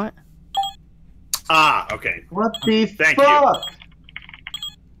 What? Ah, okay. What the Thank you. fuck?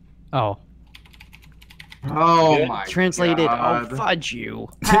 Oh. Oh Good. my Translated, God. oh, fudge you.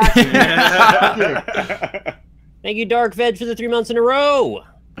 Thank you, Dark Veg, for the 3 months in a row.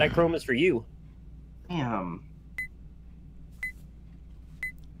 That Chrome is for you. Damn.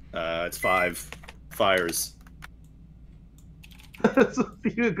 It's 5 fires. So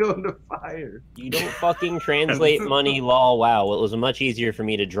you go into fire. You don't fucking translate money, lol, wow. Well, it was much easier for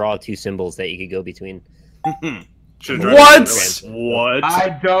me to draw 2 symbols that you could go between. What? What?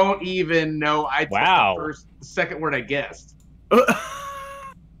 I don't even know. I took Wow. the second word I guessed.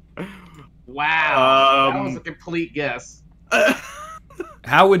 Wow. That was a complete guess.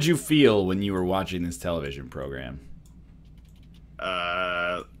 How would you feel when you were watching this television program?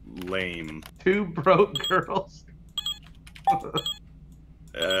 Lame. 2 broke girls.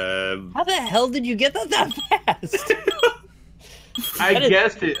 How the hell did you get that fast? I That is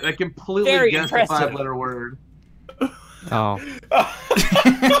guessed it. I completely very guessed impressive. a 5-letter word. Oh.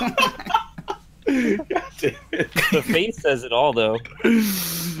 The face says it all, though.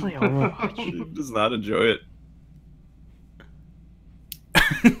 Play Overwatch. He does not enjoy it.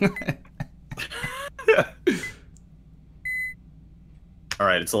 All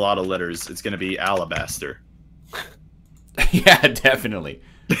right, it's a lot of letters. It's going to be alabaster. Yeah, definitely.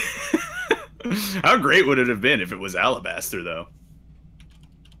 How great would it have been if it was alabaster, though?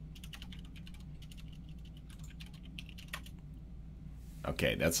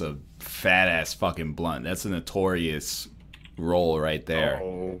 Okay, that's a fat-ass fucking blunt. That's a notorious roll right there.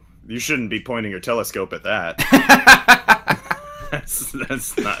 Oh, you shouldn't be pointing your telescope at that. That's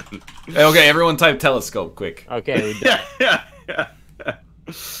not... Okay, everyone type telescope, quick. Okay, we done. Yeah.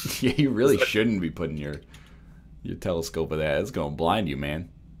 Yeah, you really shouldn't be putting your telescope at that. It's gonna blind you, man.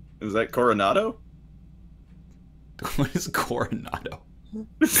 Is that Coronado? What is Coronado?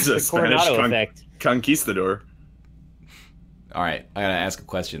 This is a The Spanish Coronado effect. conquistador. All right, I gotta ask a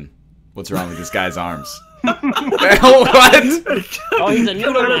question. What's wrong with this guy's arms? What? Oh, he's a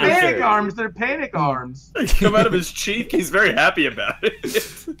noodle They're panic master. arms. They're panic arms. Come out of his cheek. He's very happy about it.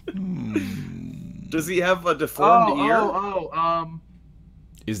 Does he have a deformed ear?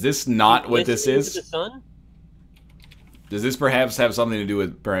 Is this not what this Listening to is? the sun? Does this perhaps have something to do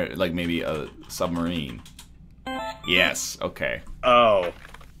with, like, maybe a submarine? Yes. Okay. Oh.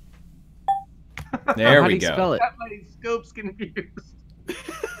 There How we do you go. spell it? Got my scopes confused.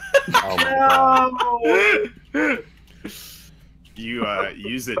 Oh my god. You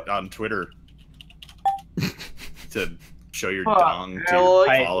use it on Twitter to show your Fuck, dong to hell, your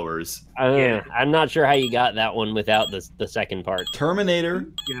I- followers. I'm not sure how you got that one without the second part. Terminator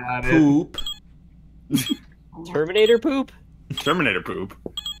Got it. poop. Terminator poop? Terminator poop.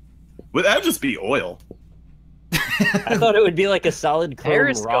 Would that just be oil? I thought it would be like a solid chrome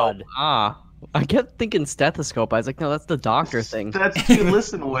Periscope. rod. Ah. I kept thinking stethoscope. I was like, no, that's the doctor thing. That's to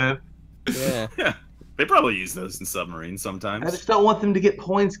listen with. Yeah. Yeah. They probably use those in submarines I sometimes. just don't want them to get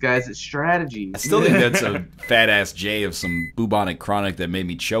points, guys. It's strategy. I still think that's a fat ass J of some bubonic chronic that made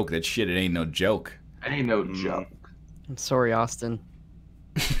me choke. That shit, it ain't no joke. Ain't no joke. I'm sorry, Austin.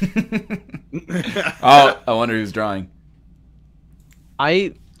 Oh, I wonder who's drawing.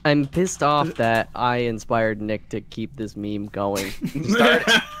 I'm pissed off that I inspired Nick to keep this meme going.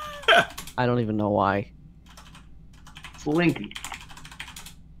 I don't even know why. It's Linky.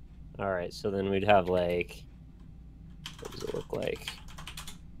 Alright, so then we'd have like... What does it look like?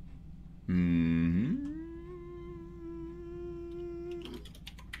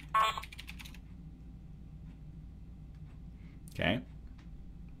 Okay.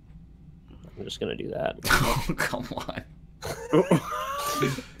 I'm just gonna do that. Oh, come on.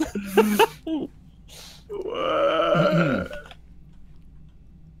 What?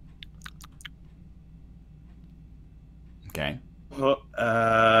 Okay.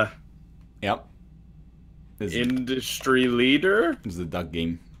 Yep. This Industry leader? is the duck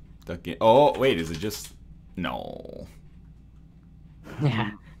game. Duck game. Oh, wait, is it just... No.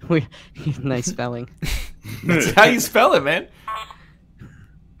 Yeah. Nice spelling. That's how you spell it, man.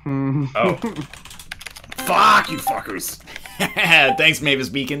 Oh. Fuck you fuckers. Thanks, Mavis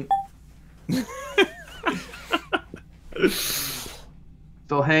Beacon.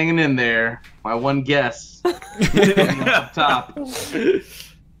 Still hanging in there. My one guess. Up top.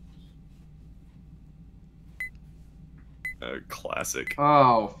 Classic.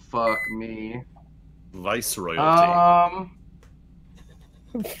 Oh, fuck me. Viceroyalty.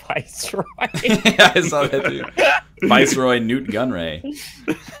 Viceroy. Yeah, I saw that too. Viceroy Newt Gunray.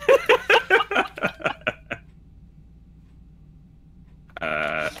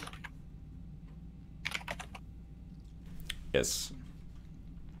 Yes.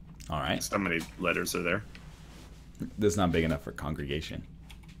 All right. So many letters are there. This is not big enough for congregation.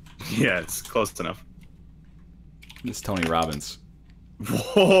 Yeah, it's close enough. This is Tony Robbins.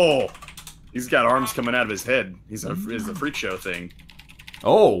 Whoa! He's got arms coming out of his head. He's a freak show thing.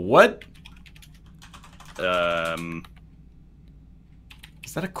 Oh, what? Is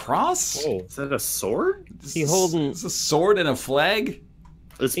that a cross? Oh, Is that a sword? he holding? Is a sword and a flag?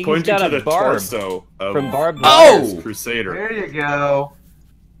 It's He's pointing got to a the barb torso of from Barb. Oh! Crusader. There you go.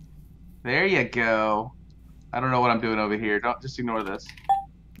 There you go. I don't know what I'm doing over here. Don't just ignore this.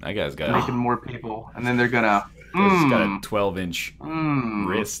 That guy's got, Making more people, and then they're gonna. he's got a 12-inch Mmm.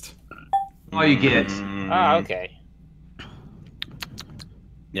 wrist. All you get. Ah, okay.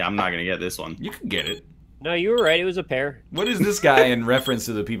 Yeah, I'm not gonna get this one. You can get it. No, you were right. It was a pair. What is this guy in reference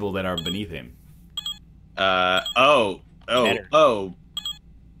to the people that are beneath him? Oh. Better.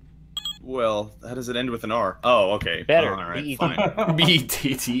 Well, how does it end with an R? Oh, okay. Better. All right, B-E-T. fine.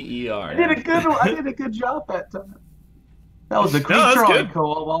 BTTER. I did a good job that time. That was a great that's drawing, good.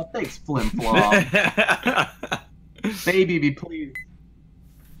 Cole. Well, thanks, Flim Flop. Baby, be pleased.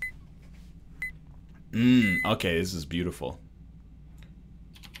 Okay, this is beautiful.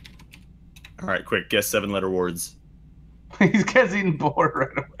 All right, quick, guess 7-letter words. He's getting bored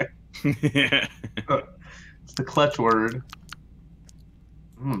right away. Yeah. It's the clutch word.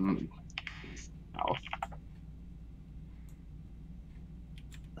 Ow.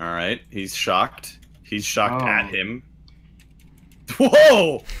 All right, he's shocked. He's shocked Oh. at him.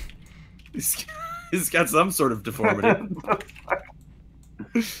 Whoa! He's got some sort of deformity.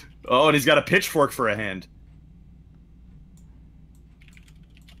 Oh, and he's got a pitchfork for a hand.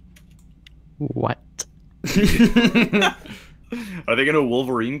 What? Are they gonna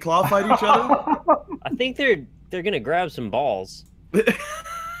Wolverine claw fight each other? I think they're gonna grab some balls.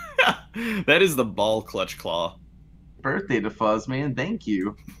 That is the ball clutch claw. Birthday to Fuzz, man. Thank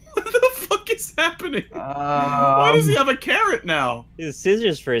you. What the fuck is happening? Why does he have a carrot now? His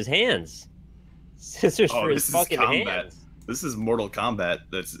scissors for his hands. Scissors for his this is fucking combat. hands. This is Mortal Kombat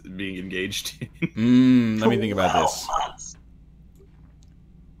that's being engaged in. Let me think about this.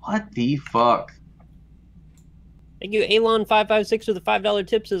 What the fuck? Thank you, Alon556 with the $5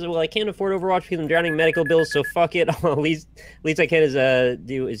 tip. Says, well, I can't afford Overwatch because I'm drowning in medical bills, so fuck it. At least I can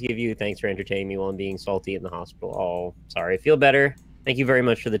is give you thanks for entertaining me while I'm being salty in the hospital. Oh, sorry. I feel better. Thank you very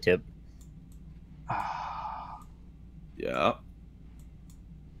much for the tip. Yeah.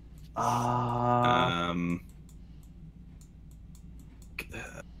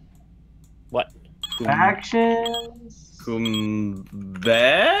 What? Actions?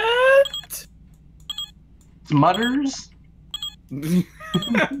 Kumbat? Mutters?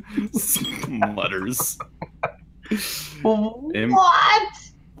 Mutters. What?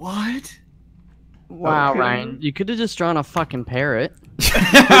 What? Wow, Okay. Ryan, you could have just drawn a fucking parrot. or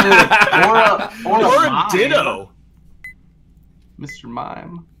Or a mime. ditto. Mr.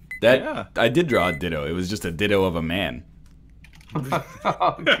 Mime. That Yeah. I did draw a ditto. It was just a ditto of a man.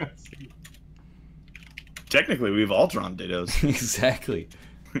 Technically, we've all drawn dittos. Exactly.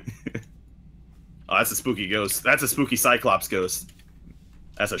 Oh, that's a spooky ghost. That's a spooky Cyclops ghost.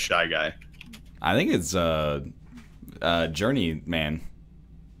 That's a shy guy. I think it's Journey Man.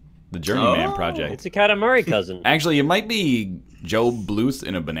 The Journeyman Project. It's a Katamari cousin. Actually, it might be Joe Bluth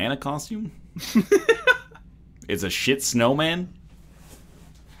in a banana costume. It's a shit snowman.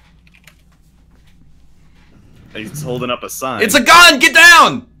 He's holding up a sign. It's a gun! Get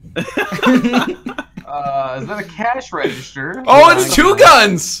down! Is that a cash register? Oh, it's two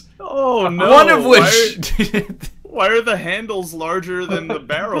guns! Oh no! One of which... Why are the handles larger than the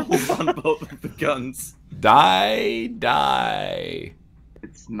barrels on both of the guns? Die.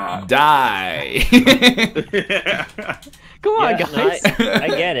 It's not. Die. Come on, Yeah, no, guys. I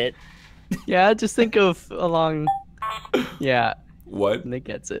get it. Yeah, just think of along. Yeah, What? Nick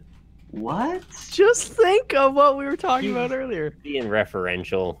gets it. What? Just think of what we were talking about earlier. Being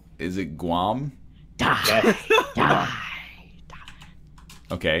referential. Is it Guam? Yeah.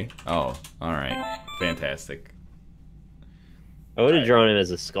 Okay. Oh, alright. Fantastic. I would have drawn him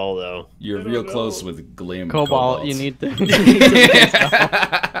as a skull, though. You're real close with Glim. Cobalt, you need to.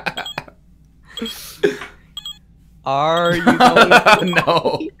 Are you going?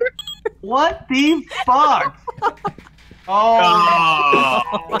 No. What the fuck? Oh,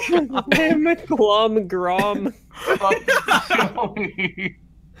 Glom Grom.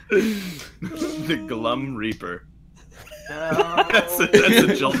 The Glum Reaper. That's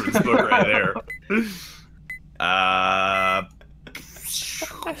a children's book right there.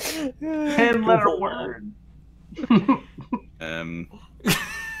 10-letter word. Um.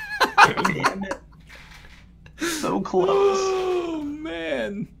 Damn it. So close. Oh,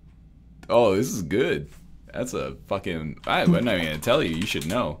 man. Oh, this is good. That's a fucking... I'm not even going to tell you. You should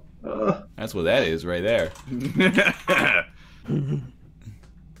know. That's what that is right there.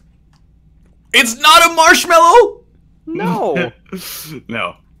 It's not a marshmallow! No.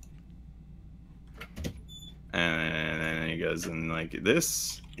 No. And then he goes in like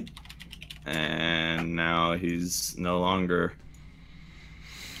this. And now he's no longer.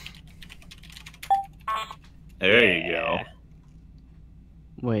 There you go.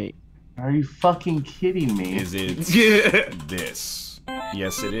 Wait. Are you fucking kidding me? Is it this?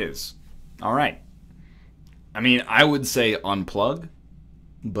 Yes, it is. All right. I mean, I would say unplug,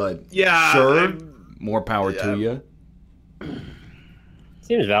 but Yeah, sure, more power to you.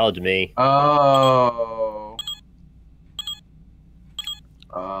 Seems valid to me. Oh.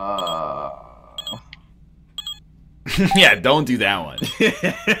 Yeah, don't do that one.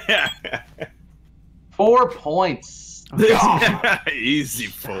 4 points. Easy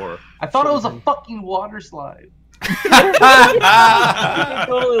 4. I thought it was a fucking water slide. It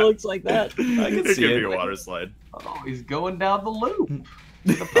totally looks like that. I can It see could it. be a water slide. Oh, he's going down the loop.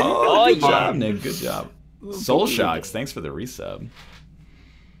 Oh, good yeah. job, Nick. Good job. Soul Shocks, thanks for the resub.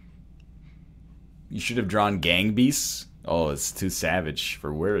 You should have drawn Gang Beasts. Oh, it's too savage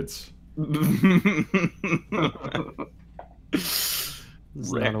for words. This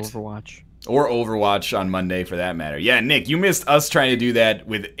is not Overwatch. Or Overwatch on Monday, for that matter. Yeah, Nick, you missed us trying to do that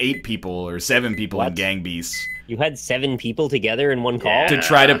with 8 people or 7 people in What? Gang Beasts You had 7 people together in one call? to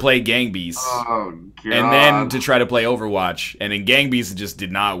try to play Gang Beasts. Oh, God. And then to try to play Overwatch. And in Gang Beasts, it just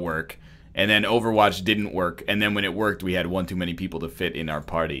did not work. And then Overwatch didn't work. And then when it worked, we had one too many people to fit in our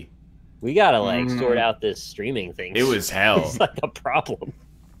party. We gotta, like, sort out this streaming thing. It was hell. It's like a problem.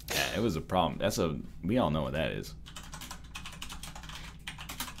 Yeah, it was a problem. We all know what that is.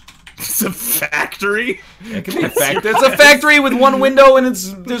 It's a factory? It could be a factory. It's a factory with one window and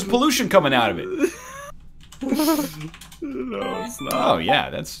there's pollution coming out of it. No, it's not. Oh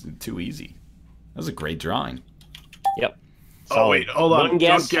yeah, that's too easy. That was a great drawing. Yep. Oh wait, hold on. One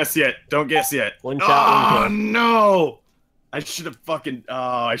guess. Don't guess yet. Don't guess yet. One shot, Oh one kill. no! I should have fucking.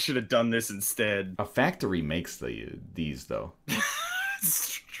 Oh, I should have done this instead. A factory makes these though.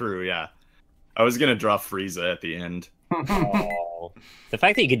 It's true, yeah. I was gonna draw Frieza at the end. Oh. The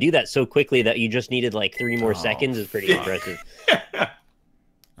fact that you could do that so quickly that you just needed like 3 more seconds is pretty impressive.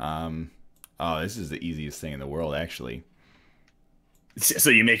 Oh, this is the easiest thing in the world, actually. So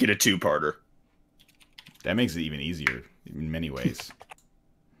you make it a 2-parter. That makes it even easier in many ways.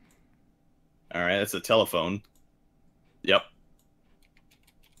 All right, that's a telephone. Yep.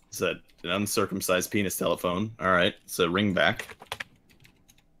 It's an uncircumcised penis telephone. All right, it's a ring back.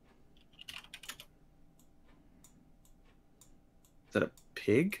 Is that a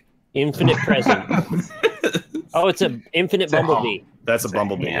pig? Infinite present. Oh, it's an infinite bumblebee. That's a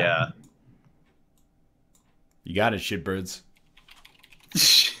bumblebee, yeah. You got it, shitbirds.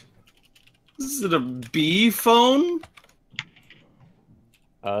 Is it a bee phone?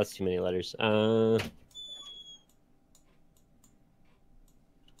 Oh, that's too many letters.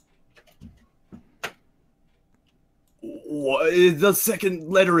 What? The second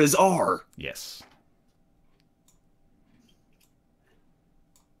letter is R. Yes.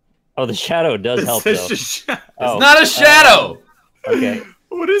 Oh, the shadow does help, though. It's Oh, Not a shadow! okay.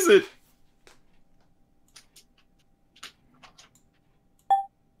 What is it?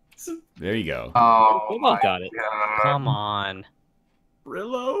 There you go. Oh, We both got it. God. Come on.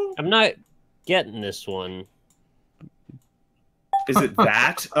 Brillo? I'm not getting this one. Is it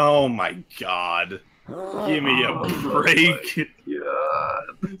that? Oh my god. Give me a break.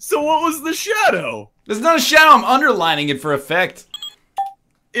 So what was the shadow? It's not a shadow, I'm underlining it for effect.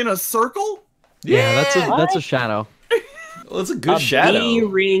 In a circle? Yeah, that's a shadow. Well, it's a good A shadow. B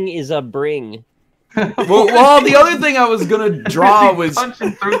ring is a bring. Well, the other thing I was gonna draw was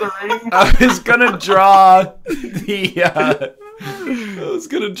Punching through the ring. I was gonna draw the I was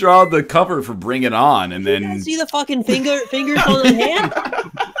gonna draw the cover for Bring It On, and then See the fucking fingers on the hand?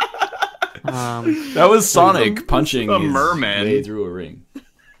 that was Sonic punching a his merman. way through a ring.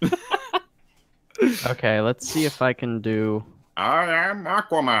 Okay, let's see if I can do. I am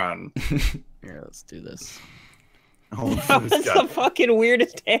Aquaman. Here, let's do this. Oh, That's the fucking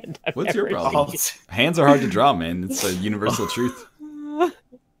weirdest hand I've What's your ever problem? seen. Hands are hard to draw, man. It's a universal truth.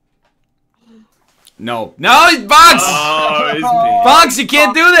 No, Box! Oh, it's me. Box, you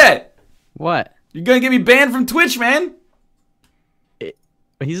can't do that. What? You're gonna get me banned from Twitch, man.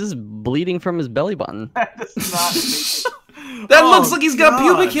 He's just bleeding from his belly button. That Oh, looks like he's got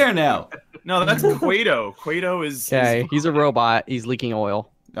God. pubic hair now. No, that's Quato. Quato is. Okay, he's a robot. He's leaking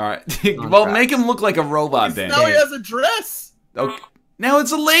oil. All right. Well, make him look like a robot then. Now he has a dress. Okay. Now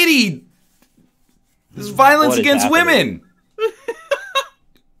it's a lady. There's violence What is against happening? women.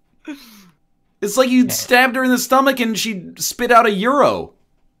 It's like you stabbed her in the stomach and she spit out a euro.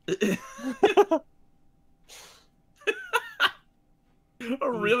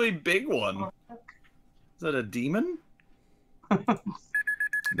 A really big one. Is that a demon?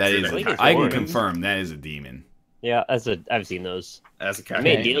 That is. think it's I can orange. confirm that is a demon. Yeah, I've seen those. That's a I cat.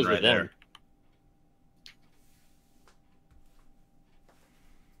 made deals with them.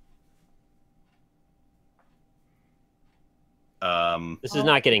 This is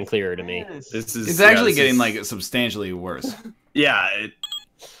not getting clearer to me. This is. It's actually getting like substantially worse. Yeah.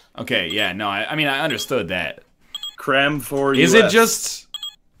 Okay. Yeah. No. I mean, I understood that. Creme for Is US. it just?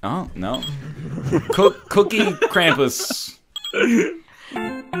 Oh no. Cookie Krampus.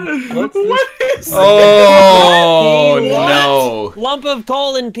 What's this? What is Oh What? no. Lump of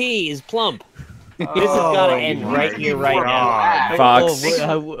colon peas, plump. This has got to end right here, right now. Fox.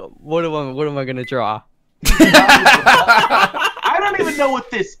 What am I gonna draw? I don't even know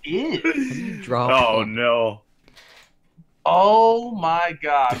what this is. Draw. Oh no. Oh my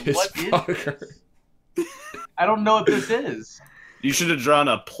god, This what is fucker. this? I don't know what this is. You should have drawn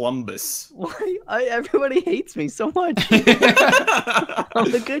a plumbus. Why? Everybody hates me so much. I'm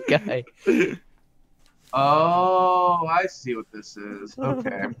the good guy. Oh, I see what this is.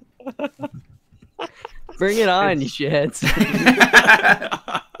 Okay. Bring it on, you shits.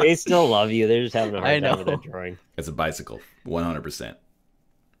 They still love you. They're just having a I hard time with know. that drawing. It's a bicycle. 100%.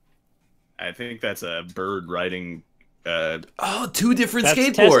 I think that's a bird riding. Oh, two different That's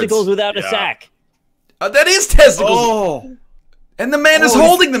skateboards. testicles without a Yeah. sack. That is testicles. Oh, And the man is Oh, he's-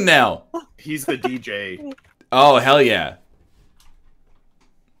 holding them now. he's the DJ. Oh, hell yeah.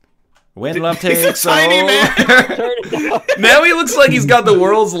 When love He's a takes tiny over. man. Turn it down. Now he looks like he's got the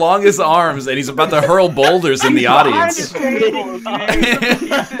world's longest arms and he's about to hurl boulders in the audience. Behind the table, man.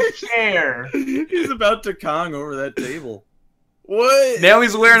 He's a chair. He's about to Kong over that table. What? Now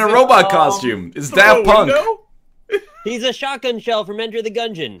he's wearing a robot costume. It's Through Daft a Punk. window? He's a shotgun shell from Enter the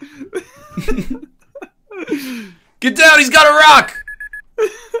Gungeon. Get down, he's got a rock!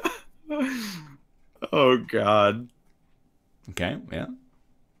 Oh god. Okay, yeah.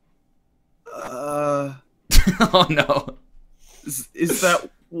 Uh, Oh no. is that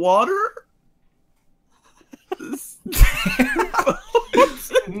water?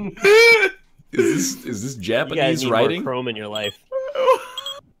 Is- Is this You guys Japanese need writing? more chrome in your life.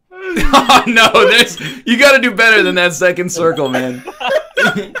 Oh no, you gotta do better than that second circle, man.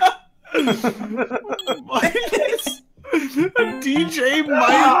 Minus a DJ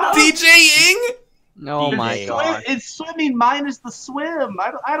minus. DJ Ing? Oh my DJ. god. It's swimming minus the swim.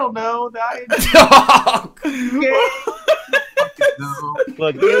 I don't know. Oh,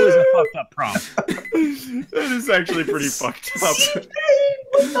 Look, it was a fucked up prompt. That is actually pretty fucked up.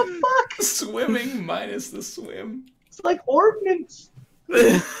 What the fuck? swimming minus the swim. It's like ordnance.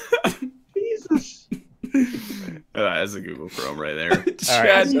 Jesus. That's a Google Chrome right there.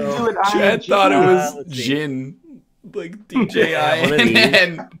 Chad, so- Chad thought it was let's see. Jin. Like DJ one of these.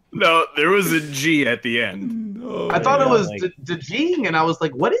 and No, there was a G at the end. oh, I thought it was like- Dajing, and I was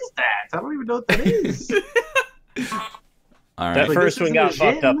like, what is that? I don't even know what that is. all That right. Like, first this one isn't got a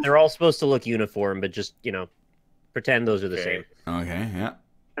fucked up. gym. They're all supposed to look uniform, but just, pretend those are the Okay. same. Okay, yeah.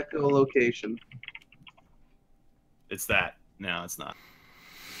 Echolocation. It's that. No, it's not.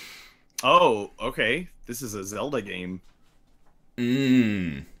 Oh, okay. This is a Zelda game.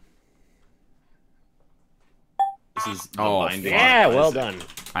 Mmm. This is the Oh, Binding Yeah, of well Isaac. done.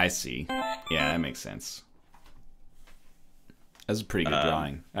 I see. Yeah, that makes sense. That's a pretty good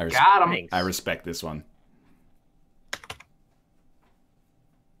drawing. Got him. Thanks. I respect this one.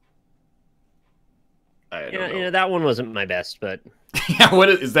 I don't Yeah, know. that one wasn't my best, but Yeah, what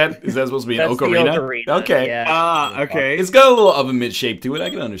is that? Is that supposed to be an that's the ocarina? ocarina. Okay. Yeah. Okay. It's got a little oven mitt shape to it. I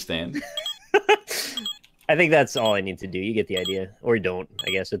can understand. I think that's all I need to do. You get the idea. Or you don't, I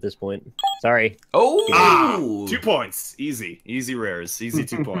guess, at this point. Sorry. Oh, 2 points. Easy. Easy rares. Easy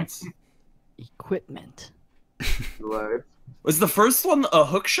 2 points. Equipment. Was the first one a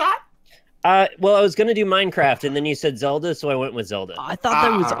hook shot? Well, I was going to do Minecraft, and then you said Zelda, so I went with Zelda. I thought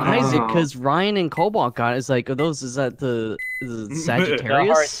that was Isaac because Ryan and Cobalt got it. It's like, is that the The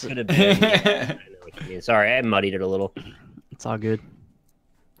Sagittarius? hearts could have been. Yeah, I know what you mean. Sorry, I muddied it a little. It's all good.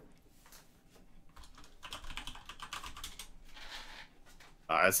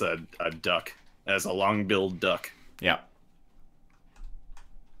 That's a duck. That's a long-billed duck. yeah.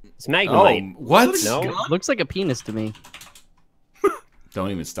 It's Oh, Magnemite. what? No. Looks like a penis to me. Don't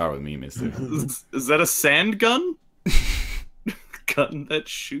even start with me, mister. Is that a sand gun? Gun that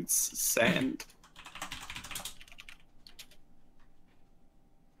shoots sand?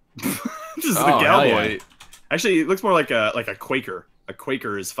 This is the Oh, hell cowboy. yeah. Actually, it looks more like a Quaker. A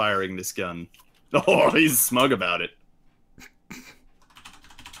Quaker is firing this gun. Oh, he's smug about it.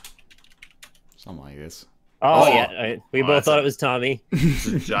 Something like this. Oh, yeah, we both thought it was Tommy. It's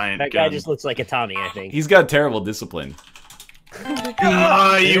a giant That guy just looks like a Tommy, I think. He's got terrible discipline.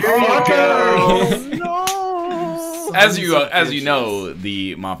 Ah, you fucker! No. As you know,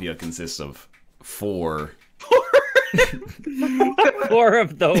 the mafia consists of 4. 4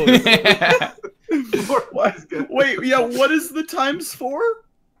 of those. Wait, yeah, what is the times 4?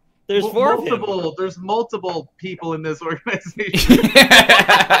 There's 4 of them. There's multiple people in this organization.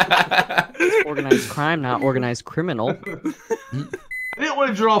 It's organized crime, not organized criminal. I didn't want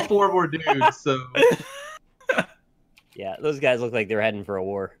to draw 4 more dudes, so. Yeah, those guys look like they're heading for a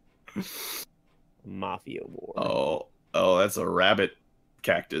war. Mafia war. Oh, that's a rabbit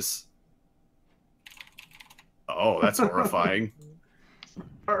cactus. Oh, that's horrifying.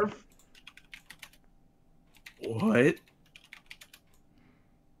 Perf. What?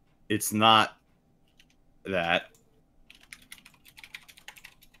 It's not that.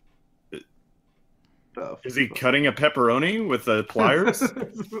 Is he cutting a pepperoni with the pliers? That's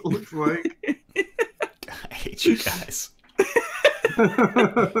what it looks like. I hate you guys.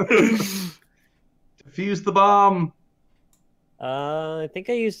 Defuse the bomb. I think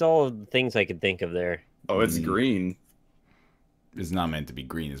I used all of the things I could think of there. Oh, it's green. It's not meant to be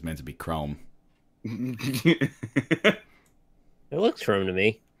green. It's meant to be chrome. It looks chrome to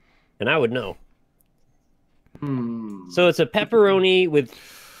me, and I would know. So it's a pepperoni with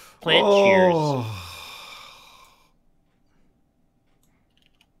plant shears.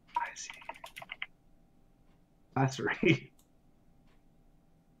 I see. That's right.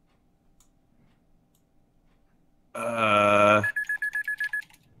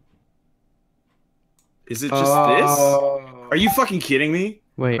 Is it just this? Are you fucking kidding me?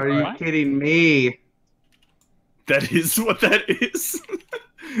 Wait, Are you kidding me? That is what that is.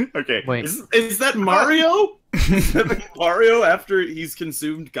 Okay. Wait. Is that Mario? Is that Mario after he's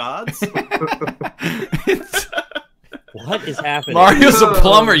consumed gods? What is happening? Mario's a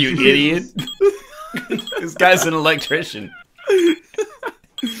plumber, you idiot. This guy's an electrician.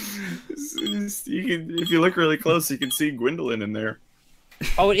 If you look really close, you can see Gwendolyn in there.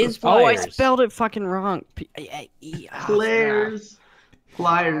 Oh, it is oh, I pliers. spelled it fucking wrong. Pliers.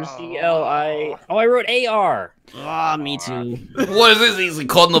 Pliers. C-L-I... Oh, I wrote A-R. Ah, me too. What is this? He's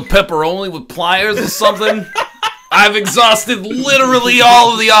cutting the pepperoni with pliers or something? I've exhausted literally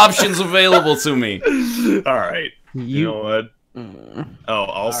all of the options available to me. All right. You know what? Oh,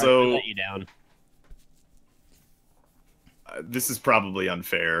 also, Right, let you down. This is probably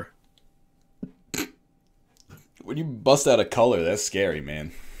unfair. When you bust out a color, that's scary,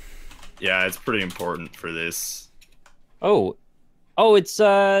 man. Yeah, it's pretty important for this. Oh, it's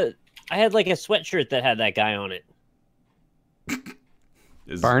I had like a sweatshirt that had that guy on it.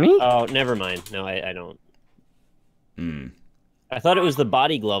 Barney? Oh, never mind. No, I don't. I thought it was the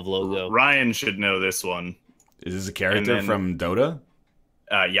body glove logo. Ryan should know this one. Is this a character from Dota?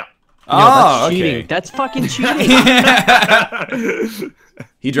 Yeah. Oh, that's okay. cheating. That's fucking cheating.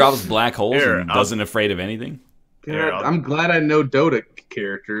 He drops black holes Here, and doesn't afraid of anything. Here, I'm glad I know Dota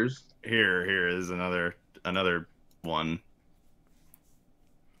characters. Here is another one.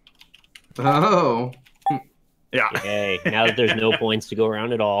 Oh. Yeah. Yay, now that there's no points to go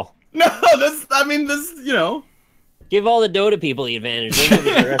around at all. No, this, you know. Give all the Dota people the advantage. They know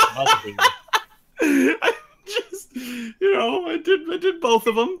the rest of us are thinking. I just, you know, I did both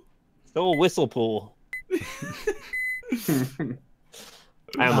of them. Go whistle pool.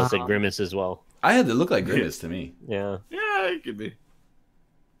 I almost said Grimace as well. I had to look like Grimace to me. Yeah. Yeah, it could be.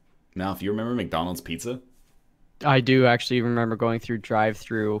 Now, if you remember McDonald's pizza, I do actually remember going through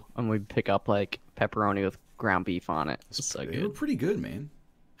drive-through and we'd pick up like pepperoni with ground beef on it. It's so they were good. pretty good, man.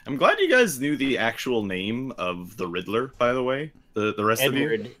 I'm glad you guys knew the actual name of the Riddler, by the way. The rest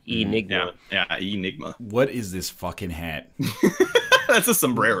Edward of E. you? Enigma. Yeah, Enigma. What is this fucking hat? That's a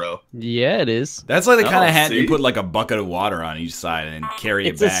sombrero. Yeah, it is. That's like the kind of hat see? you put like a bucket of water on each side and then carry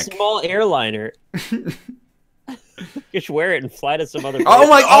It's it a back. small airliner. Just wear it and fly to some other place. Oh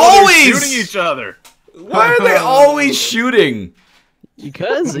my! They're Always shooting each other. Why are they always shooting?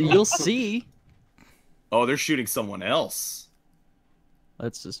 Because you'll see. Oh, they're shooting someone else.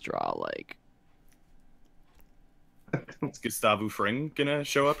 Let's just draw like. Is Gustavo Fring gonna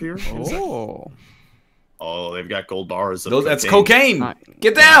show up here? Oh. Oh, they've got gold bars. Of That's cocaine. Not-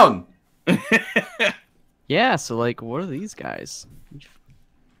 Get down. Yeah, so like, what are these guys?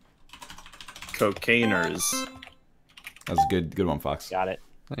 Cocainers. That was a good one, Fox. Got it.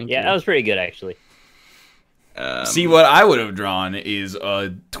 Thank Yeah, you. that was pretty good actually. See, what I would have drawn is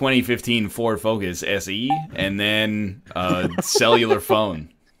a 2015 Ford Focus SE and then a cellular phone.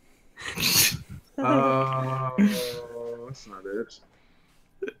 That's not it.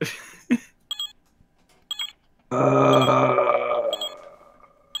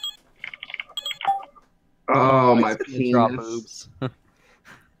 Oh, my Drop penis.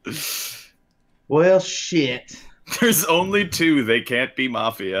 boobs. Well, shit. There's only two. They can't be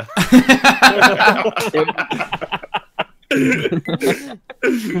Mafia. That's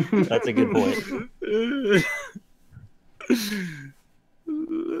a good point.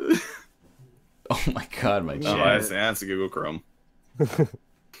 Oh my god, my Oh, chat. that's a Google Chrome.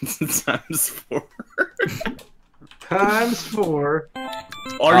 Times 4. Times 4.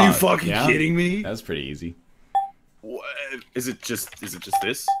 Are you fucking yeah. kidding me? That's pretty easy. What? Is it just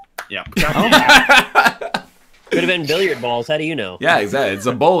this? Yeah. Could have been billiard balls. How do you know? Yeah, exactly. It's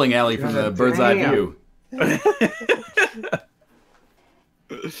a bowling alley from the bird's eye view.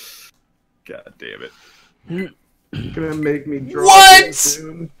 God damn it. Gonna make me draw. What? this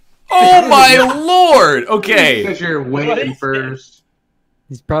soon. Oh my lord! Okay. Because you're waiting first.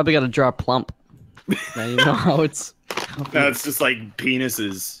 He's probably got to draw plump. Now you know how it's. No, it's just like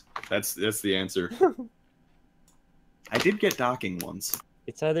penises. That's the answer. I did get docking once.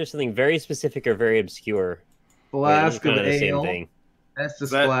 It's either something very specific or very obscure. Flask kind of of the same ale. thing.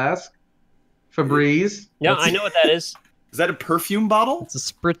 Estes that- Flask. Febreze. No, I know what that is. Is that a perfume bottle? It's a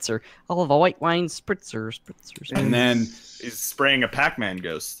spritzer. All of a white wine spritzer. And then He's spraying a Pac-Man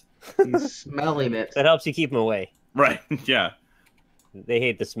ghost. He's smelling it. That helps you keep them away. Right, yeah. They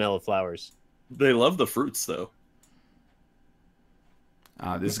hate the smell of flowers. They love the fruits, though.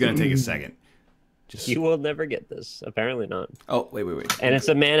 this is gonna take a second. Just You will never get this. Apparently not. oh wait. And it's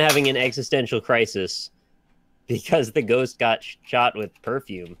a man having an existential crisis because the ghost got shot with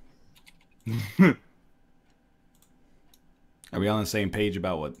perfume. Are we on the same page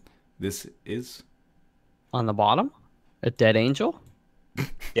about what this is? On the bottom, a dead angel.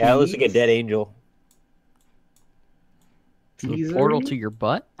 Yeah, it looks like a dead angel. A Teaser? portal to your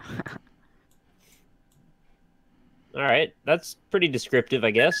butt. All right, that's pretty descriptive,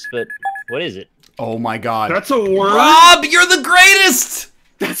 I guess. But what is it? Oh my god. That's a word? Rob, you're the greatest!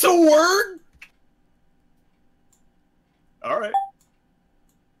 That's a word? Alright.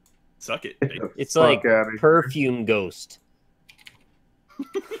 Suck it. Big. It's Fuck like outta here. perfume ghost.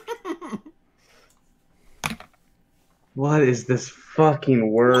 What is this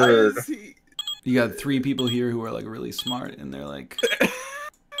fucking word? You got 3 people here who are like really smart and they're like,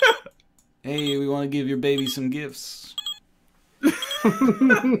 hey, we want to give your baby some gifts.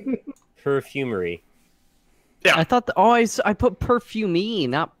 Perfumery. Yeah. I thought. I put perfumey,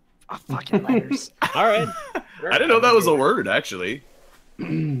 not fucking letters. All right. I didn't know that was a word, actually.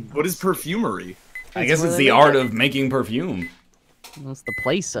 What is perfumery? I guess it's the art of making perfume. That's the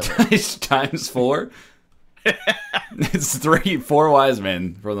place of it. It's times 4. It's 4 wise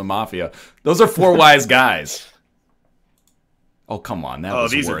men from the mafia. Those are 4 wise guys. Oh, come on. That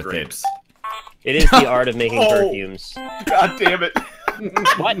was these are worth it. grapes. It is the art of making Oh. perfumes. God damn it.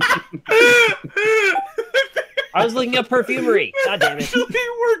 What? I was looking up perfumery. God damn it. They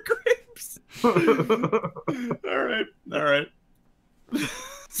were grapes. Alright.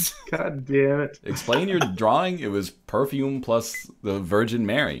 God damn it. Explain your drawing. It was perfume plus the Virgin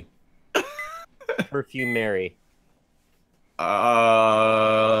Mary. Perfumery.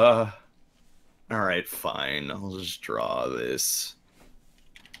 Alright, fine. I'll just draw this.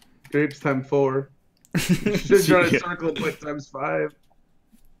 Grapes times 4. Should draw a circle and put times 5.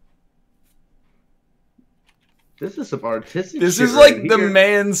 This is some artistic This shit is like right the here.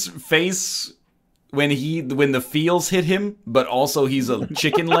 man's face when the feels hit him, but also he's a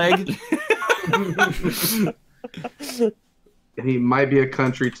chicken leg. And he might be a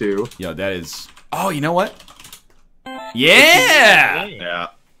country too. Yo, that is. Oh, you know what? Yeah, Yeah.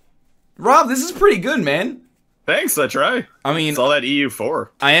 Rob, this is pretty good, man. Thanks, I try. I mean, It's all that EU4.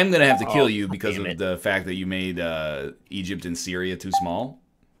 I am gonna have to kill Oh, you because damn of it. the fact that you made Egypt and Syria too small,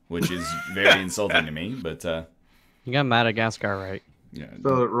 which is very insulting to me. But You got Madagascar right. yeah,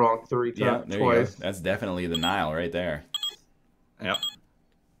 Spelled it wrong 3 yeah, times, there you go. twice. That's definitely the Nile right there. Yep.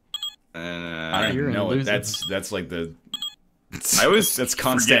 I don't You're even know a it. loser. That's like the. I always that's forget.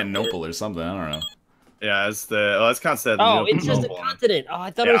 Constantinople or something. I don't know. Yeah, that's Constantinople. Oh, it's just a continent. Oh,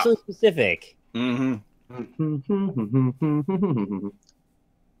 I thought it was so specific. Mm-hmm.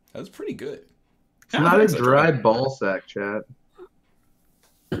 That's pretty good. It's not a dry ball sack, chat.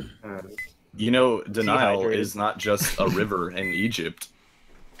 You know, denial Dehydrated. is not just a river in Egypt.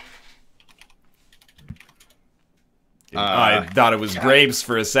 I thought it was grapes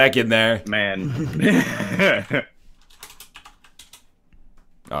for a second there. Man.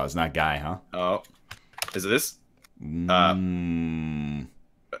 Oh, it's not Guy, huh? Oh. Is it this?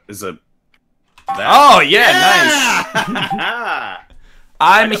 Is it that? Oh, yeah, nice.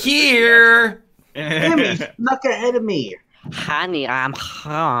 I'm here. Damn, snuck ahead of me. Honey, I'm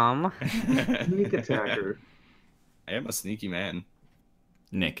home. Sneak attacker. I am a sneaky man.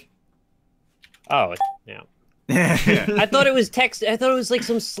 Nick. Oh, yeah. I thought it was text. I thought it was like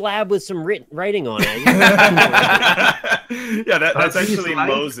some slab with some writing on it. Yeah, that's actually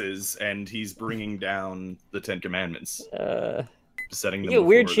Moses, and he's bringing down the 10 Commandments. Setting them. You get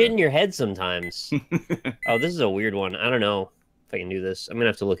weird shit in your head sometimes. Oh, this is a weird one. I don't know if I can do this. I'm gonna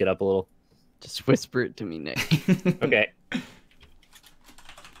have to look it up a little. Just whisper it to me, Nick. Okay.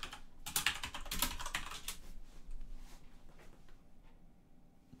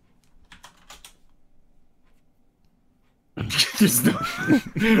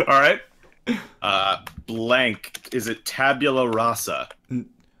 All right. Blank. Is it tabula rasa?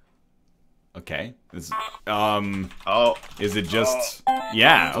 Okay. It's, Oh. is it just...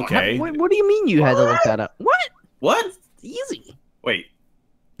 Yeah, okay. What do you mean you had to look that up? What? What? Easy. Wait.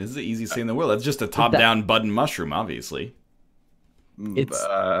 This is the easiest thing in the world. It's just a top-down button mushroom, obviously.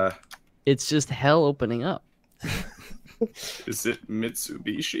 It's just hell opening up. Is it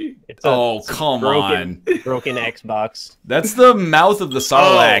Mitsubishi? Come on. Broken Xbox. That's the mouth of the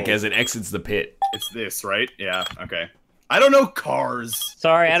Sarlacc as it exits the pit. It's this, right? Yeah, okay. I don't know cars.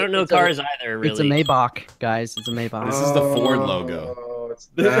 Sorry, I don't know cars either, really. It's a Maybach, guys. It's a Maybach. This is the Ford logo. Oh, it's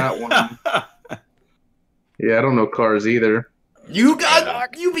that one. Yeah, I don't know cars either. You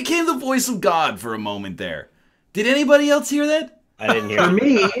became the voice of God for a moment there. Did anybody else hear that? I didn't hear For it.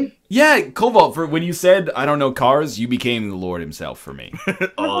 me, Yeah, Cobalt, for when you said, I don't know cars, you became the Lord himself for me. I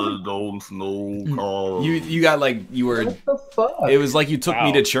don't know cars. You got like, you were, what the fuck? it was like you took me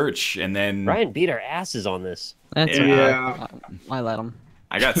Wow. to church and then... Ryan beat our asses on this. That's Yeah. I let him.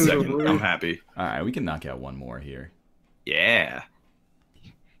 I got second. I'm happy. Alright, we can knock out one more here. Yeah.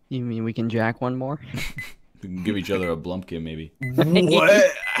 You mean we can jack one more? We can give each other a Blumpkin, maybe.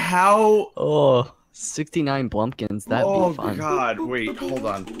 What? How? Oh, 69 Blumpkins. That'd be fun. Oh God! Wait, hold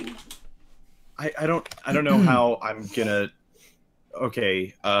on. I don't know how I'm gonna.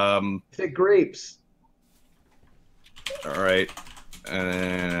 Okay. Is it grapes? All right. And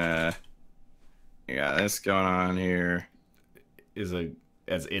then you got this going on here.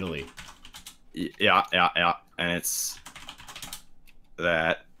 That's Italy. Yeah, and it's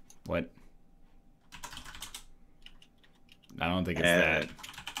that. What? I don't think it's that.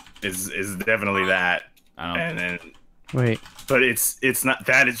 Is definitely that. I don't. And then, Wait. but it's not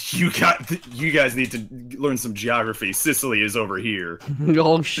that. It's you guys need to learn some geography. Sicily is over here.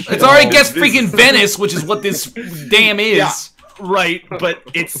 Oh shit. It's already guessed freaking Venice, which is what this damn is. Yeah, right, but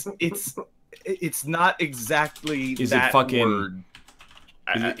it's not exactly Is that it fucking word.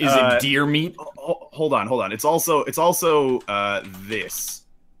 Is it deer meat? Hold on. It's also this.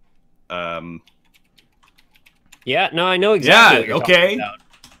 Yeah, no, I know exactly what you're okay. talking about.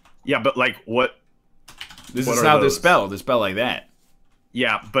 Yeah, but like what? This What is are how those? they're spelled. They're spelled like that.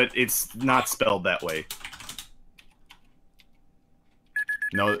 Yeah, but it's not spelled that way.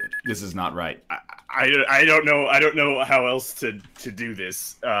 No, this is not right. I don't know. I don't know how else to do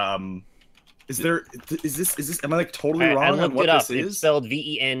this. Is this? Am I like totally I wrong on looked what it up. this It's is? spelled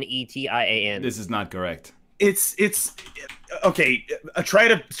Venetian. This is not correct. It's okay. Try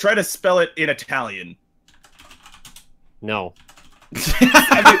to spell it in Italian. No. There's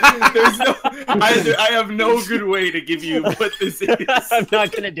no. I have no good way to give you what this is. I'm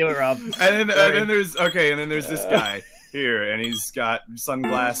not gonna do it, Rob. And then there's this guy here, and he's got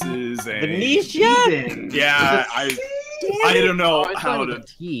sunglasses and Venetia? yeah, I don't know Oh, how to.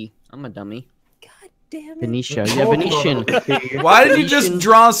 T. I'm a dummy. God damn it. Venetia. Yeah, Venetian. Why did you just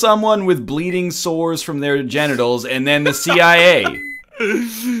draw someone with bleeding sores from their genitals and then the CIA?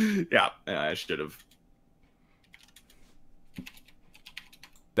 Yeah, I should have.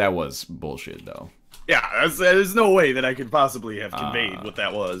 That was bullshit, though. Yeah, there's no way that I could possibly have conveyed what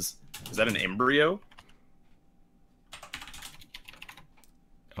that was. Is that an embryo?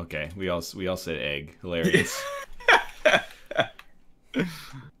 Okay, we all said egg. Hilarious.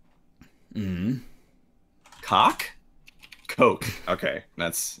 Cock? Coke. Okay,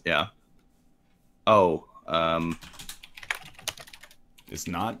 that's yeah. Oh, It's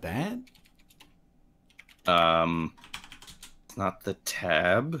not that? it's not the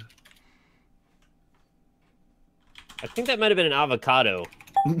tab. I think that might have been an avocado.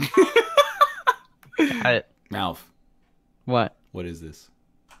 Mouth. What? What is this?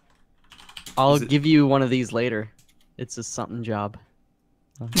 I'll Is it- give you one of these later. It's a something job.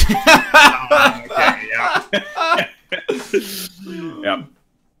 Okay, yeah. Yep.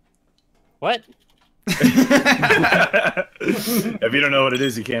 What? If you don't know what it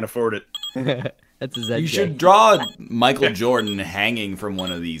is, you can't afford it. That's a ZJ. You should draw Michael Jordan hanging from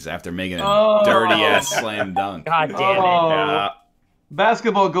one of these after making a dirty-ass slam dunk. God damn it. Oh,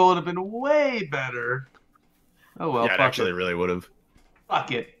 basketball goal would have been way better. Oh well, Yeah, it fuck actually it. really would have.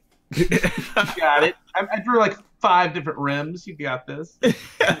 Fuck it. You got it. I drew like 5 different rims. You got this. All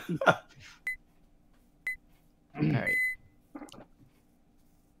right.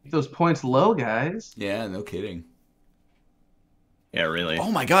 Keep those points low, guys. Yeah, no kidding. Yeah, really.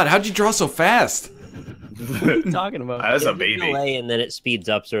 Oh my god, how'd you draw so fast? What are you talking about? That's a There's baby. delay and then it speeds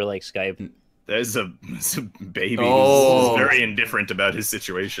up, sort of like Skype. There's a baby Oh. who's very indifferent about his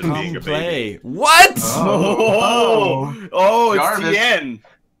situation being a baby. Play. What? Oh, it's Jarvis. Tien.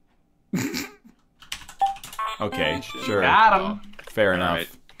 Okay, sure. Got him. Fair enough. Alright.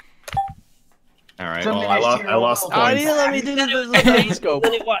 All right. Somebody Well, next to I your lost elbow. Oh, points. you didn't let me do the telescope.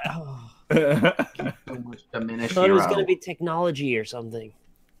 Then it, what? Oh, So much diminished I thought it was hero. going to be technology or something.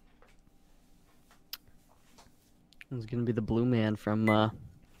 It was gonna be the blue man from The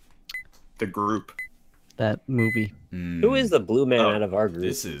group. that movie. Who is the blue man out of our group?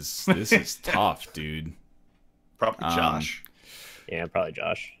 This is tough, dude. Probably Josh. Yeah, probably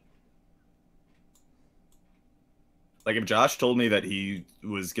Josh. Like, if Josh told me that he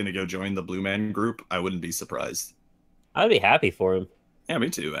was gonna go join the Blue Man group, I wouldn't be surprised. I'd be happy for him. Yeah,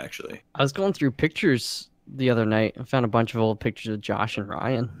 me too, actually. I was going through pictures the other night. I found a bunch of old pictures of Josh and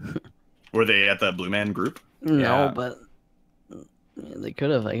Ryan. Were they at the Blue Man group? No, Yeah. but yeah, they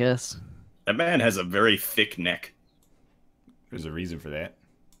could have, I guess. That man has a very thick neck. There's a reason for that.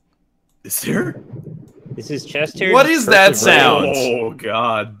 Is there? Is his chest hair? What just is that perfect red? sound? Oh,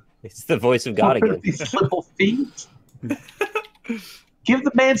 God. It's the voice of God again. These little feet. Give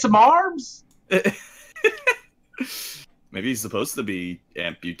the man some arms. Maybe he's supposed to be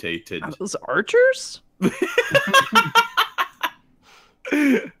amputated. Are those archers?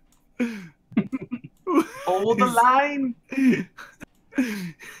 Hold the line.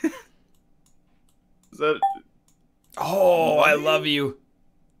 Is that... Oh, I love you.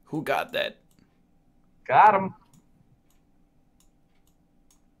 Who got that? Got him.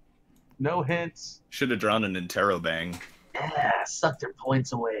 No hints. Should have drawn an interrobang. Yeah, suck their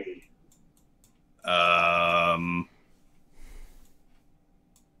points away.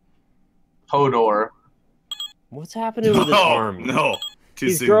 Hodor. What's happening with his arm? No. Too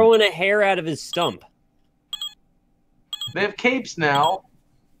He's soon. growing a hair out of his stump. They have capes now.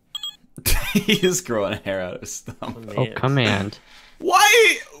 He is growing hair out of his stump. Oh, command.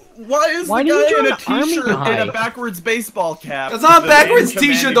 Why is Why the do you guy in draw a an army t-shirt guy? and a backwards baseball cap? That's not a with the backwards man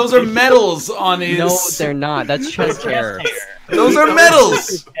t-shirt. commanding Those are people? medals on his. No, they're not. That's chest hair. Those are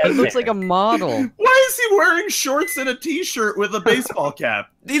medals. It looks like a model. Why is he wearing shorts and a t-shirt with a baseball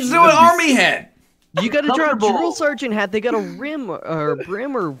cap? He's doing army hat. You gotta draw a Comfortable. drill sergeant hat. They got a rim or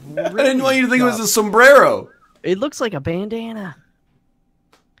brim or. I didn't want you to think it was a sombrero. It looks like a bandana.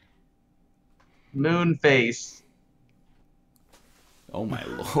 Moon face. Oh my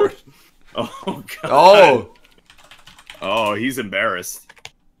lord. Oh, God. Oh. Oh, he's embarrassed.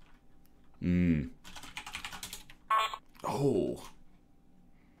 Mm. Oh.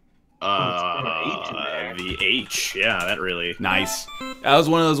 The H. Yeah, that really. Nice. That was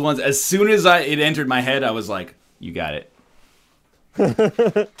one of those ones. As soon as it entered my head, I was like, "You got it."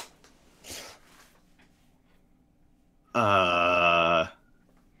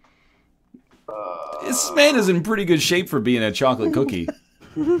 This man is in pretty good shape for being a chocolate cookie.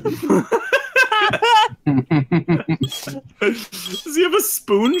 Does he have a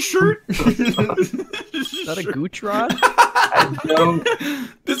spoon shirt? Is that a gooch rod?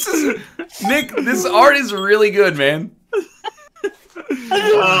 This is Nick. This art is really good, man.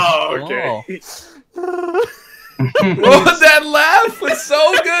 Oh, okay. Oh, that laugh was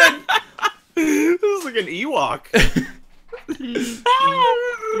so good. This is like an Ewok.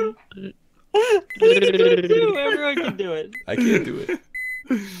 Everyone can do it. I can't do it.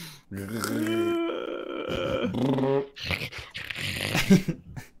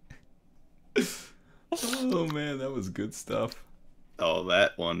 Oh man, that was good stuff. Oh,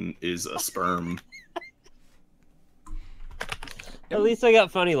 that one is a sperm. At least I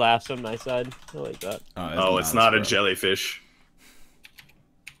got funny laughs on my side. I like that. Oh, it's not a sperm. jellyfish.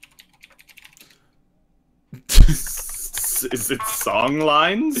 Is it song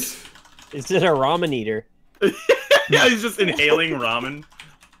lines? Is it a ramen eater? Yeah, he's just inhaling ramen.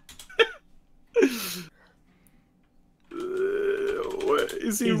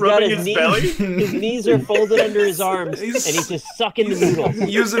 Is he He's got rubbing his knees, belly? His knees are folded under his arms, and he's just sucking the noodles.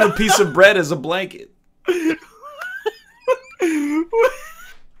 Using a piece of bread as a blanket.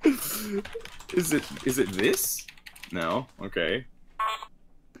 Is it this? No. Okay.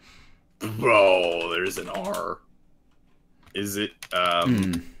 Bro, there's an R. Is it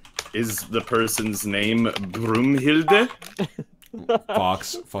is the person's name Brumhilde?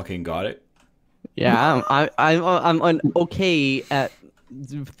 Fox fucking got it. Yeah, I'm okay at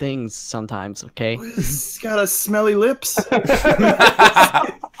things sometimes. Okay. He's got a smelly lips.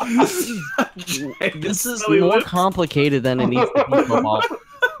 This is more complicated than it needs to be. Football.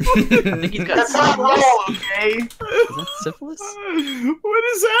 I think he's got That's not syphilis. roll, okay? Is that syphilis? What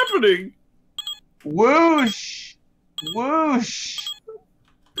is happening? Whoosh! Whoosh!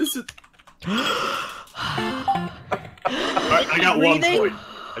 Is it? I got 1 Breathing? point.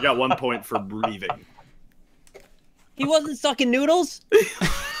 I got 1 point for breathing. He wasn't sucking noodles?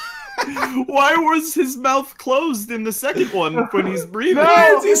 Why was his mouth closed in the second one when he's breathing?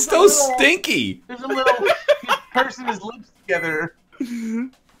 Why is he so stinky? There's a little he's pursing his lips together.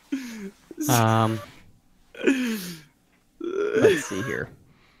 Let's see here.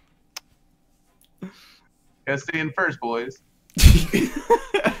 Gotta stay in first, boys.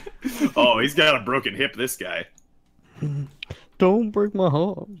 Oh, he's got a broken hip, this guy. Don't break my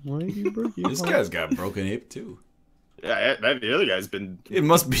heart. Why you break your This heart? guy's got a broken hip too. Yeah, the other guy's been... It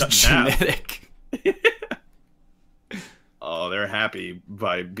must be genetic. Oh, they're happy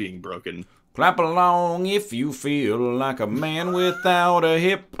by being broken. Clap along if you feel like a man without a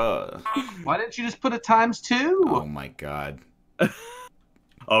hip. Why didn't you just put a ×2? Oh my god.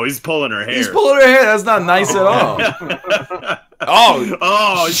 Oh, he's pulling her hair. He's pulling her hair. That's not nice at all.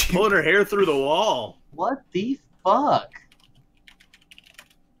 Oh, he's pulling her hair through the wall. What the fuck?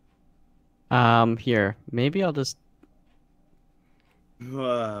 Here. Maybe I'll just...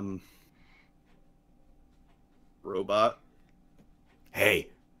 Robot. Hey,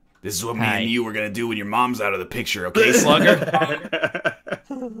 this is what me and you were gonna do when your mom's out of the picture, okay, Slugger?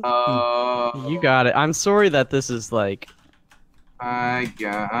 You got it. I'm sorry that this is like... I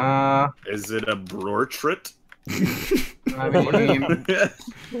got. Is it a portrait? I mean,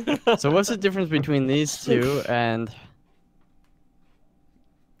 So what's the difference between these two and...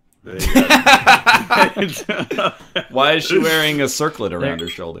 Why is she wearing a circlet around her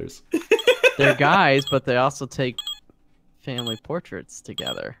shoulders? They're guys, but they also take family portraits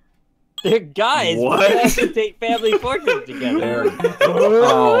together. They're guys, What? but they also take family portraits together.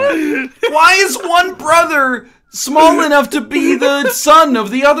 Oh. Why is one brother small enough to be the son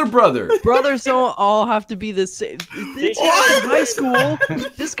of the other brother? Brothers don't all have to be the same. It's in high school.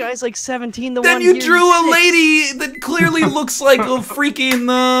 This guy's like 17. The Then one you here drew is a 6. lady that clearly looks like a freaking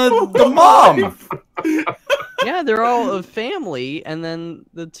the mom. Yeah, they're all a family, and then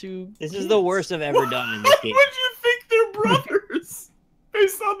the two. This is the worst I've ever done in this Why game. would you think they're brothers?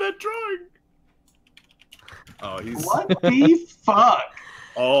 Based on that drawing. Oh, he's... what the fuck?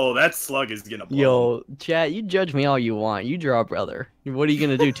 Oh, that slug is gonna blow. Yo, chat, you judge me all you want. You draw a brother. What are you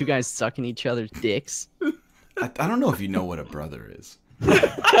gonna do? Two guys sucking each other's dicks? I don't know if you know what a brother is.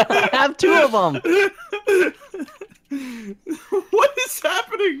 Have two of them. What is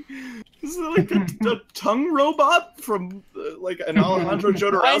happening? Is it like a tongue robot from like an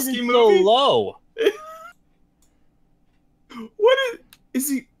Alejandro Why is it Jodorowsky so movie? low? What is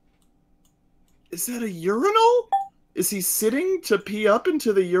he? Is that a urinal? Is he sitting to pee up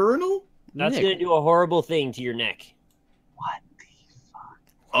into the urinal? That's Nick. gonna do a horrible thing to your neck. What the fuck?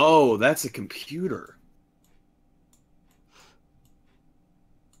 Oh, that's a computer.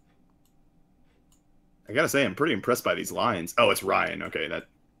 I gotta say, I'm pretty impressed by these lines. Oh, it's Ryan. Okay, that.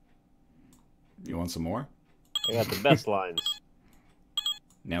 You want some more? I got the best lines.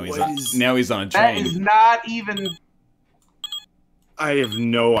 Now he's What on, is- now he's on a That is train. not even. I have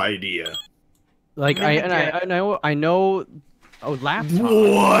no idea. Like I know. Oh, laptop.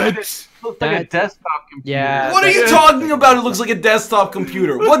 What? Looks like a That- desktop computer. Yeah. What are you talking about? It looks like a desktop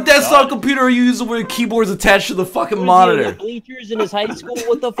computer. What desktop computer are you using where your keyboard's attached to the fucking Was he in monitor? the bleachers in his high school?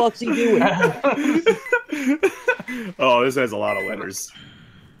 What the fuck's he doing? Oh, this has a lot of letters.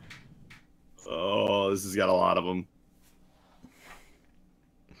 Oh, this has got a lot of them.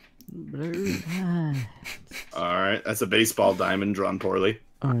 All right, that's a baseball diamond drawn poorly.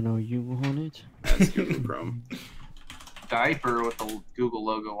 I know you want it. That's Google Chrome. Diaper with the Google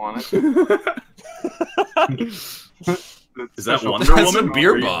logo on it. Is that Wonder That's a Woman?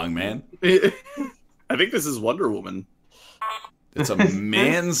 beer bong, man. I think this is Wonder Woman. It's a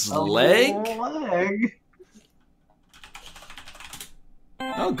man's leg? Leg.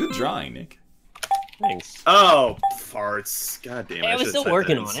 Oh, good drawing, Nick. Thanks. Oh, farts. God damn it. Hey, I was should've still typed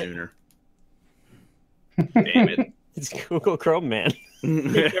working that in on it. sooner. Damn it. It's Google Chrome, man.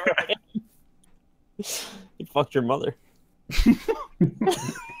 You fucked your mother.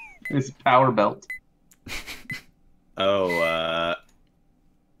 His power belt. Oh,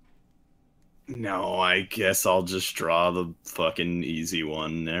 no, I guess I'll just draw the fucking easy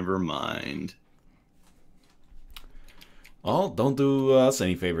one. Never mind. Well, don't do us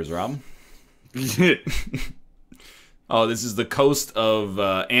any favors, Rob. Oh, this is the coast of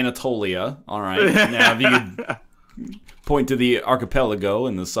Anatolia. All right. Now, if you could point to the archipelago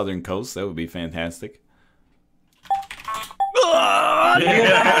in the southern coast, that would be fantastic.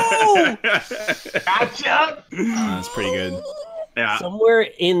 Gotcha! That's pretty good. Yeah. Somewhere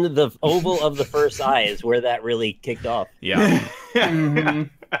in the oval of the first eye is where that really kicked off. Yeah. I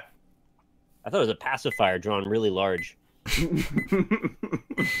thought it was a pacifier drawn really large.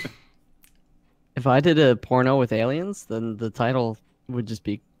 If I did a porno with aliens, then the title would just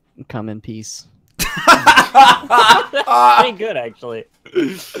be "Come in Peace." Pretty good, actually.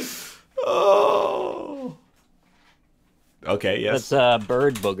 Oh. Okay, yes. That's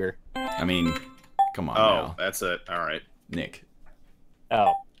bird booger. I mean, come on Oh, now. that's it. All right. Nick.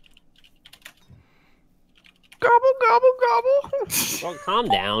 Oh. Gobble gobble gobble. Well, calm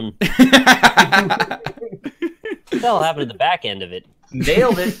down. What the hell happened to the back end of it?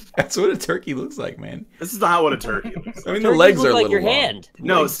 Nailed it. That's what a turkey looks like, man. This is not what a turkey looks like. I mean, the Turkeys legs look are a like little your long. hand.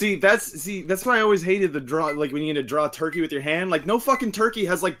 No, see that's why I always hated the draw. Like when you need to draw a turkey with your hand, like no fucking turkey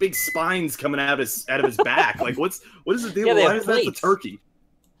has like big spines coming out of his back. Like what is the deal? Yeah, they Why have is that the plates. turkey?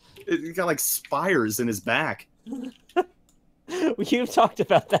 It got like spires in his back. You've talked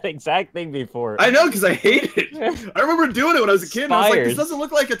about that exact thing before. I know because I hate it. I remember doing it when I was a kid. And I was like, Spires. this doesn't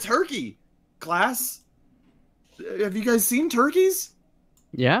look like a turkey. Class, have you guys seen turkeys?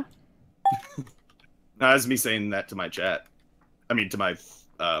 Yeah. No, that's me saying that to my chat. I mean, to my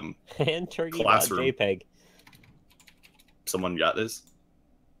Hand turkey Classroom. JPEG. someone got this.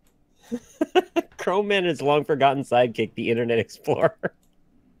 Chrome Man is long forgotten sidekick, the Internet Explorer.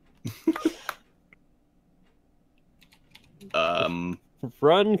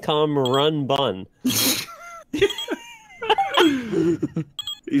 Run, come, run, bun.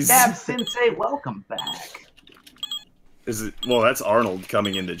 Dab Sensei, welcome back. Is it? Well, that's Arnold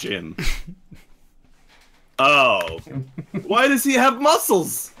coming into gym. Oh, why does he have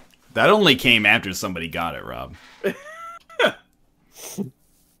muscles? That only came after somebody got it, Rob.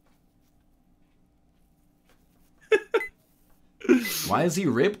 Why is he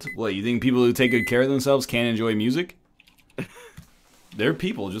ripped? What, you think people who take good care of themselves can't enjoy music? They're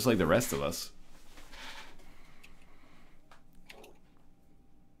people just like the rest of us.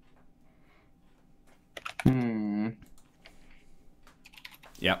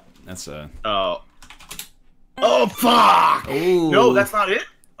 Yep, that's Oh. Oh fuck! Oh. No, that's not it.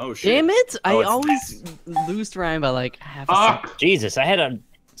 Oh shit! Damn it! I it's always lose to Ryan by like half a Fuck! second. Jesus, I had a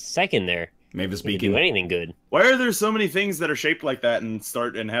second there. Mavis Didn't do Beacon. anything good. Why are there so many things that are shaped like that and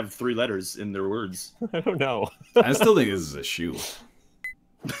start and have 3 letters in their words? I don't know. I still think this is a shoe.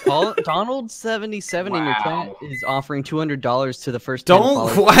 Donald77 in your chat is offering $200 to the first.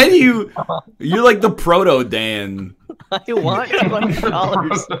 Don't. Why do you? You're like the proto Dan. I want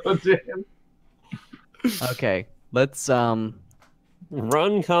 $200. Oh, damn. Okay, let's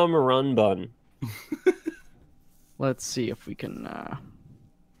Run, come, run, bun. let's see if we can.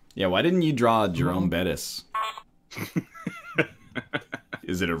 Yeah, why didn't you draw Jerome Bettis?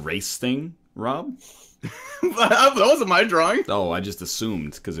 Is it a race thing, Rob? That wasn't my drawing. Oh, I just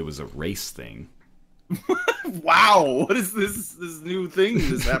assumed because it was a race thing. Wow, what is this new thing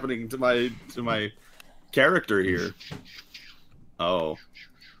that's happening to my character here? Oh,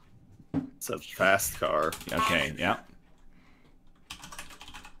 it's a fast car. Okay, yeah.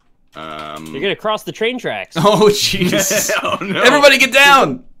 You're gonna cross the train tracks. Oh, jeez. Oh no! Everybody get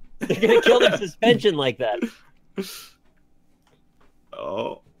down! You're gonna kill the suspension like that.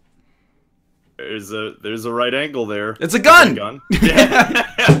 Oh, there's a right angle there. It's a gun! Gun.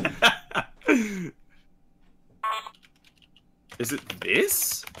 Yeah. Is it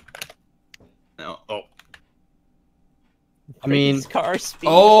this? No. Oh. I mean, Race car speed.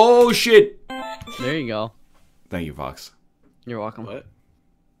 Oh, shit! there you go. Thank you, Fox. You're welcome. What?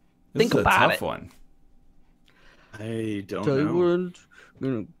 This Think is a about tough it. one. I don't Tell you know. what,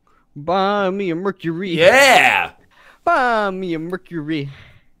 gonna buy me a Mercury. Yeah! Buy me a Mercury.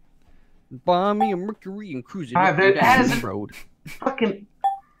 Buy me a Mercury and cruise it Ah, up that and down has- the road. Fucking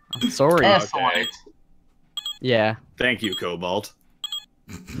I'm sorry. S on it. Yeah, Thank you, Cobalt.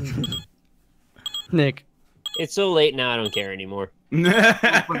 Nick. It's so late now. I don't care anymore.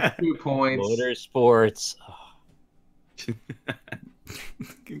 2 points. Motorsports.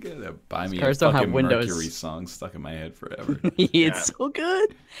 You gotta buy me a Cars don't have fucking windows. Mercury song stuck in my head forever. It's so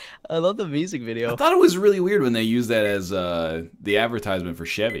good. I love the music I video. thought it was really weird when they used that as the advertisement for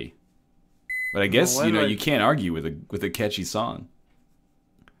Chevy. But I guess why you know would- you can't argue with a catchy song.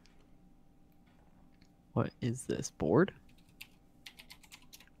 What is this board?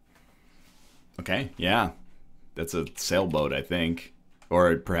 Okay, yeah, that's a sailboat, I think,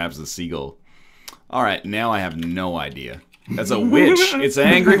 or perhaps a seagull. All right, now I have no idea. That's a witch. It's an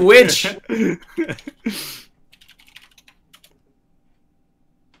angry witch.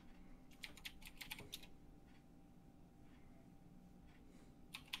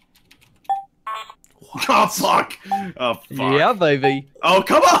 Oh fuck! Oh fuck! Yeah, baby. Oh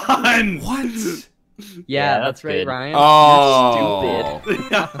come on! What? Yeah, that's that's right, good. Ryan. Oh, You're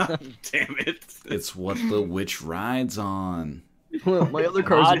stupid. Damn it! it's what the witch rides on. My other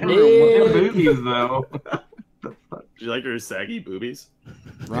car's Ah, are dude. Boobies though. Do you like her saggy boobies?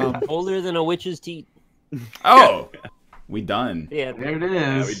 Rob. Older than a witch's teeth. Oh, we done. Yeah. There it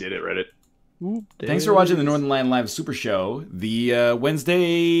Yeah, is. we did it, Reddit. Thanks for watching the Northernlion Live Super Show, the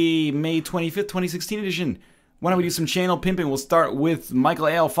Wednesday, May 25th, 2016 edition. Why don't we do some channel pimping? We'll start with Michael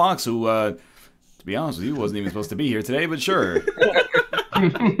A.L. Fox, who, to be honest with you, wasn't even supposed to be here today, but sure.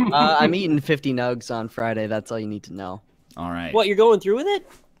 I'm eating 50 nugs on Friday. That's all you need to know. All right. What, you're going through with it?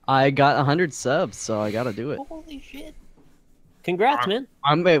 I got 100 subs, so I gotta do it. Holy shit. Congrats, man.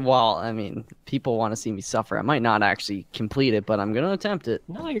 Well, I mean, people want to see me suffer. I might not actually complete it, but I'm gonna attempt it.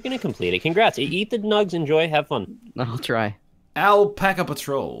 No, you're going to complete it. Congrats. Eat the nugs, enjoy, have fun. I'll try. Alpaca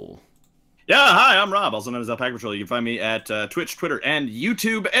Patrol. Yeah, hi, I'm Rob, also known as Alpaca Patrol. You can find me at Twitch, Twitter, and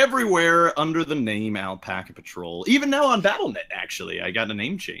YouTube, everywhere under the name Alpaca Patrol. Even now on Battle.net, actually. I got a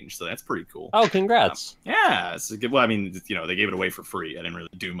name change, so that's pretty cool. Oh, congrats. Yeah, it's a good, well, I mean, you know, they gave it away for free. I didn't really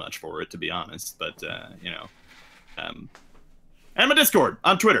do much for it, to be honest, but, you know. And my Discord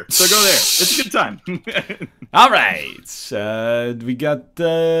on Twitter, so go there. It's a good time. All right. We got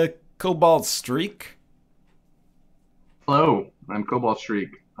Cobalt Streak. Hello, I'm Cobalt Streak.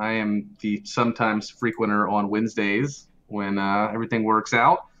 I am the sometimes frequenter on Wednesdays when everything works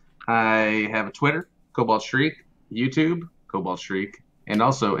out. I have a Twitter, Cobalt Streak, YouTube, Cobalt Streak, and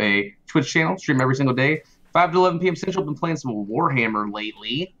also a Twitch channel. Stream every single day, 5 to 11 p.m. Central. Been playing some Warhammer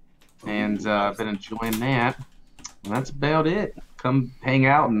lately, and been enjoying that. And that's about it. Come hang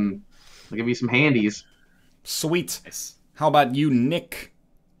out, and I'll give you some handies. Sweet. Nice. How about you, Nick?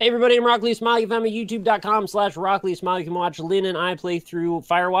 Hey everybody, I'm Rock Lee Smile. You can find me at youtube.com/Rock Lee Smile. You can watch Lynn and I play through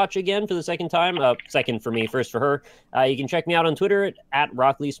Firewatch again for the second time. Second for me, first for her. You can check me out on Twitter at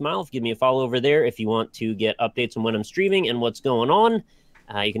Rock Lee Smile. Give me a follow over there if you want to get updates on when I'm streaming and what's going on.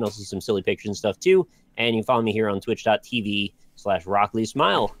 You can also see some silly pictures and stuff too. And you can follow me here on twitch.tv/Rock Lee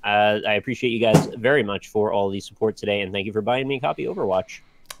Smile. I appreciate you guys very much for all the support today, and thank you for buying me a copy of Overwatch.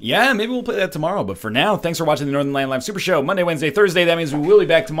 Yeah, maybe we'll play that tomorrow. But for now, thanks for watching the Northernlion Live Super Show. Monday, Wednesday, Thursday. That means we will be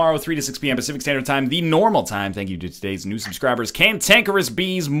back tomorrow, 3 to 6 p.m. Pacific Standard Time, the normal time. Thank you to today's new subscribers. Cantankerous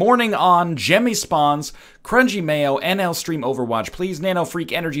Bees, Morning On, Jemmy Spawns, Crunchy Mayo, NL Stream Overwatch, Please, Nano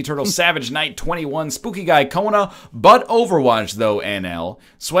Freak, Energy Turtle, Savage Knight 21, Spooky Guy, Kona, but Overwatch, though, NL,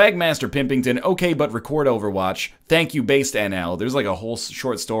 Swagmaster Pimpington, Okay, but Record Overwatch, Thank You, Based NL. There's like a whole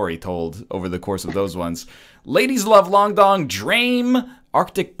short story told over the course of those ones. Ladies Love Long Dong, Dream,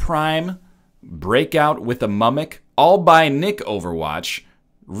 Arctic Prime, Breakout with a Mummic, All by Nick Overwatch,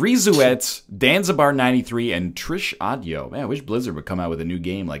 Rizuet, Danzabar 93, and Trish Audio. Man, I wish Blizzard would come out with a new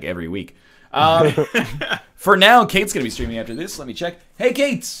game like every week. For now, Kate's going to be streaming after this. Let me check. Hey,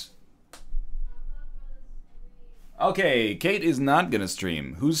 Kate! Okay, Kate is not going to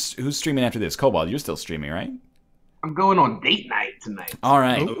stream. Who's streaming after this? Cobalt, you're still streaming, right? I'm going on date night tonight. All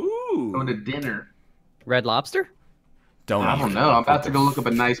right. Ooh. Going to dinner. Red Lobster? I don't know. I'm about to go look up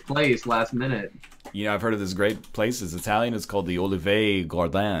a nice place last minute. You know, I've heard of this great place. It's Italian. It's called the Olive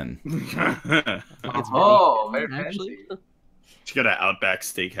Garden. Oh, very actually. fancy. You go to Outback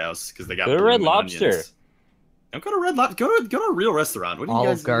Steakhouse because they got Go to Red blooming Lobster. onions. Don't go to Red Lobster. Go to a real restaurant. What do you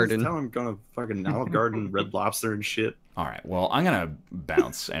Olive guys Garden. tell them going to fucking Olive Garden, Red Lobster, and shit? All right. Well, I'm gonna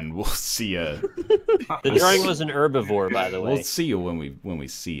bounce, and we'll see you. The drawing was an herbivore, by the way. We'll see you when we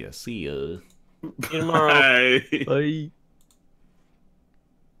see you. See you. See you tomorrow. Bye. Bye.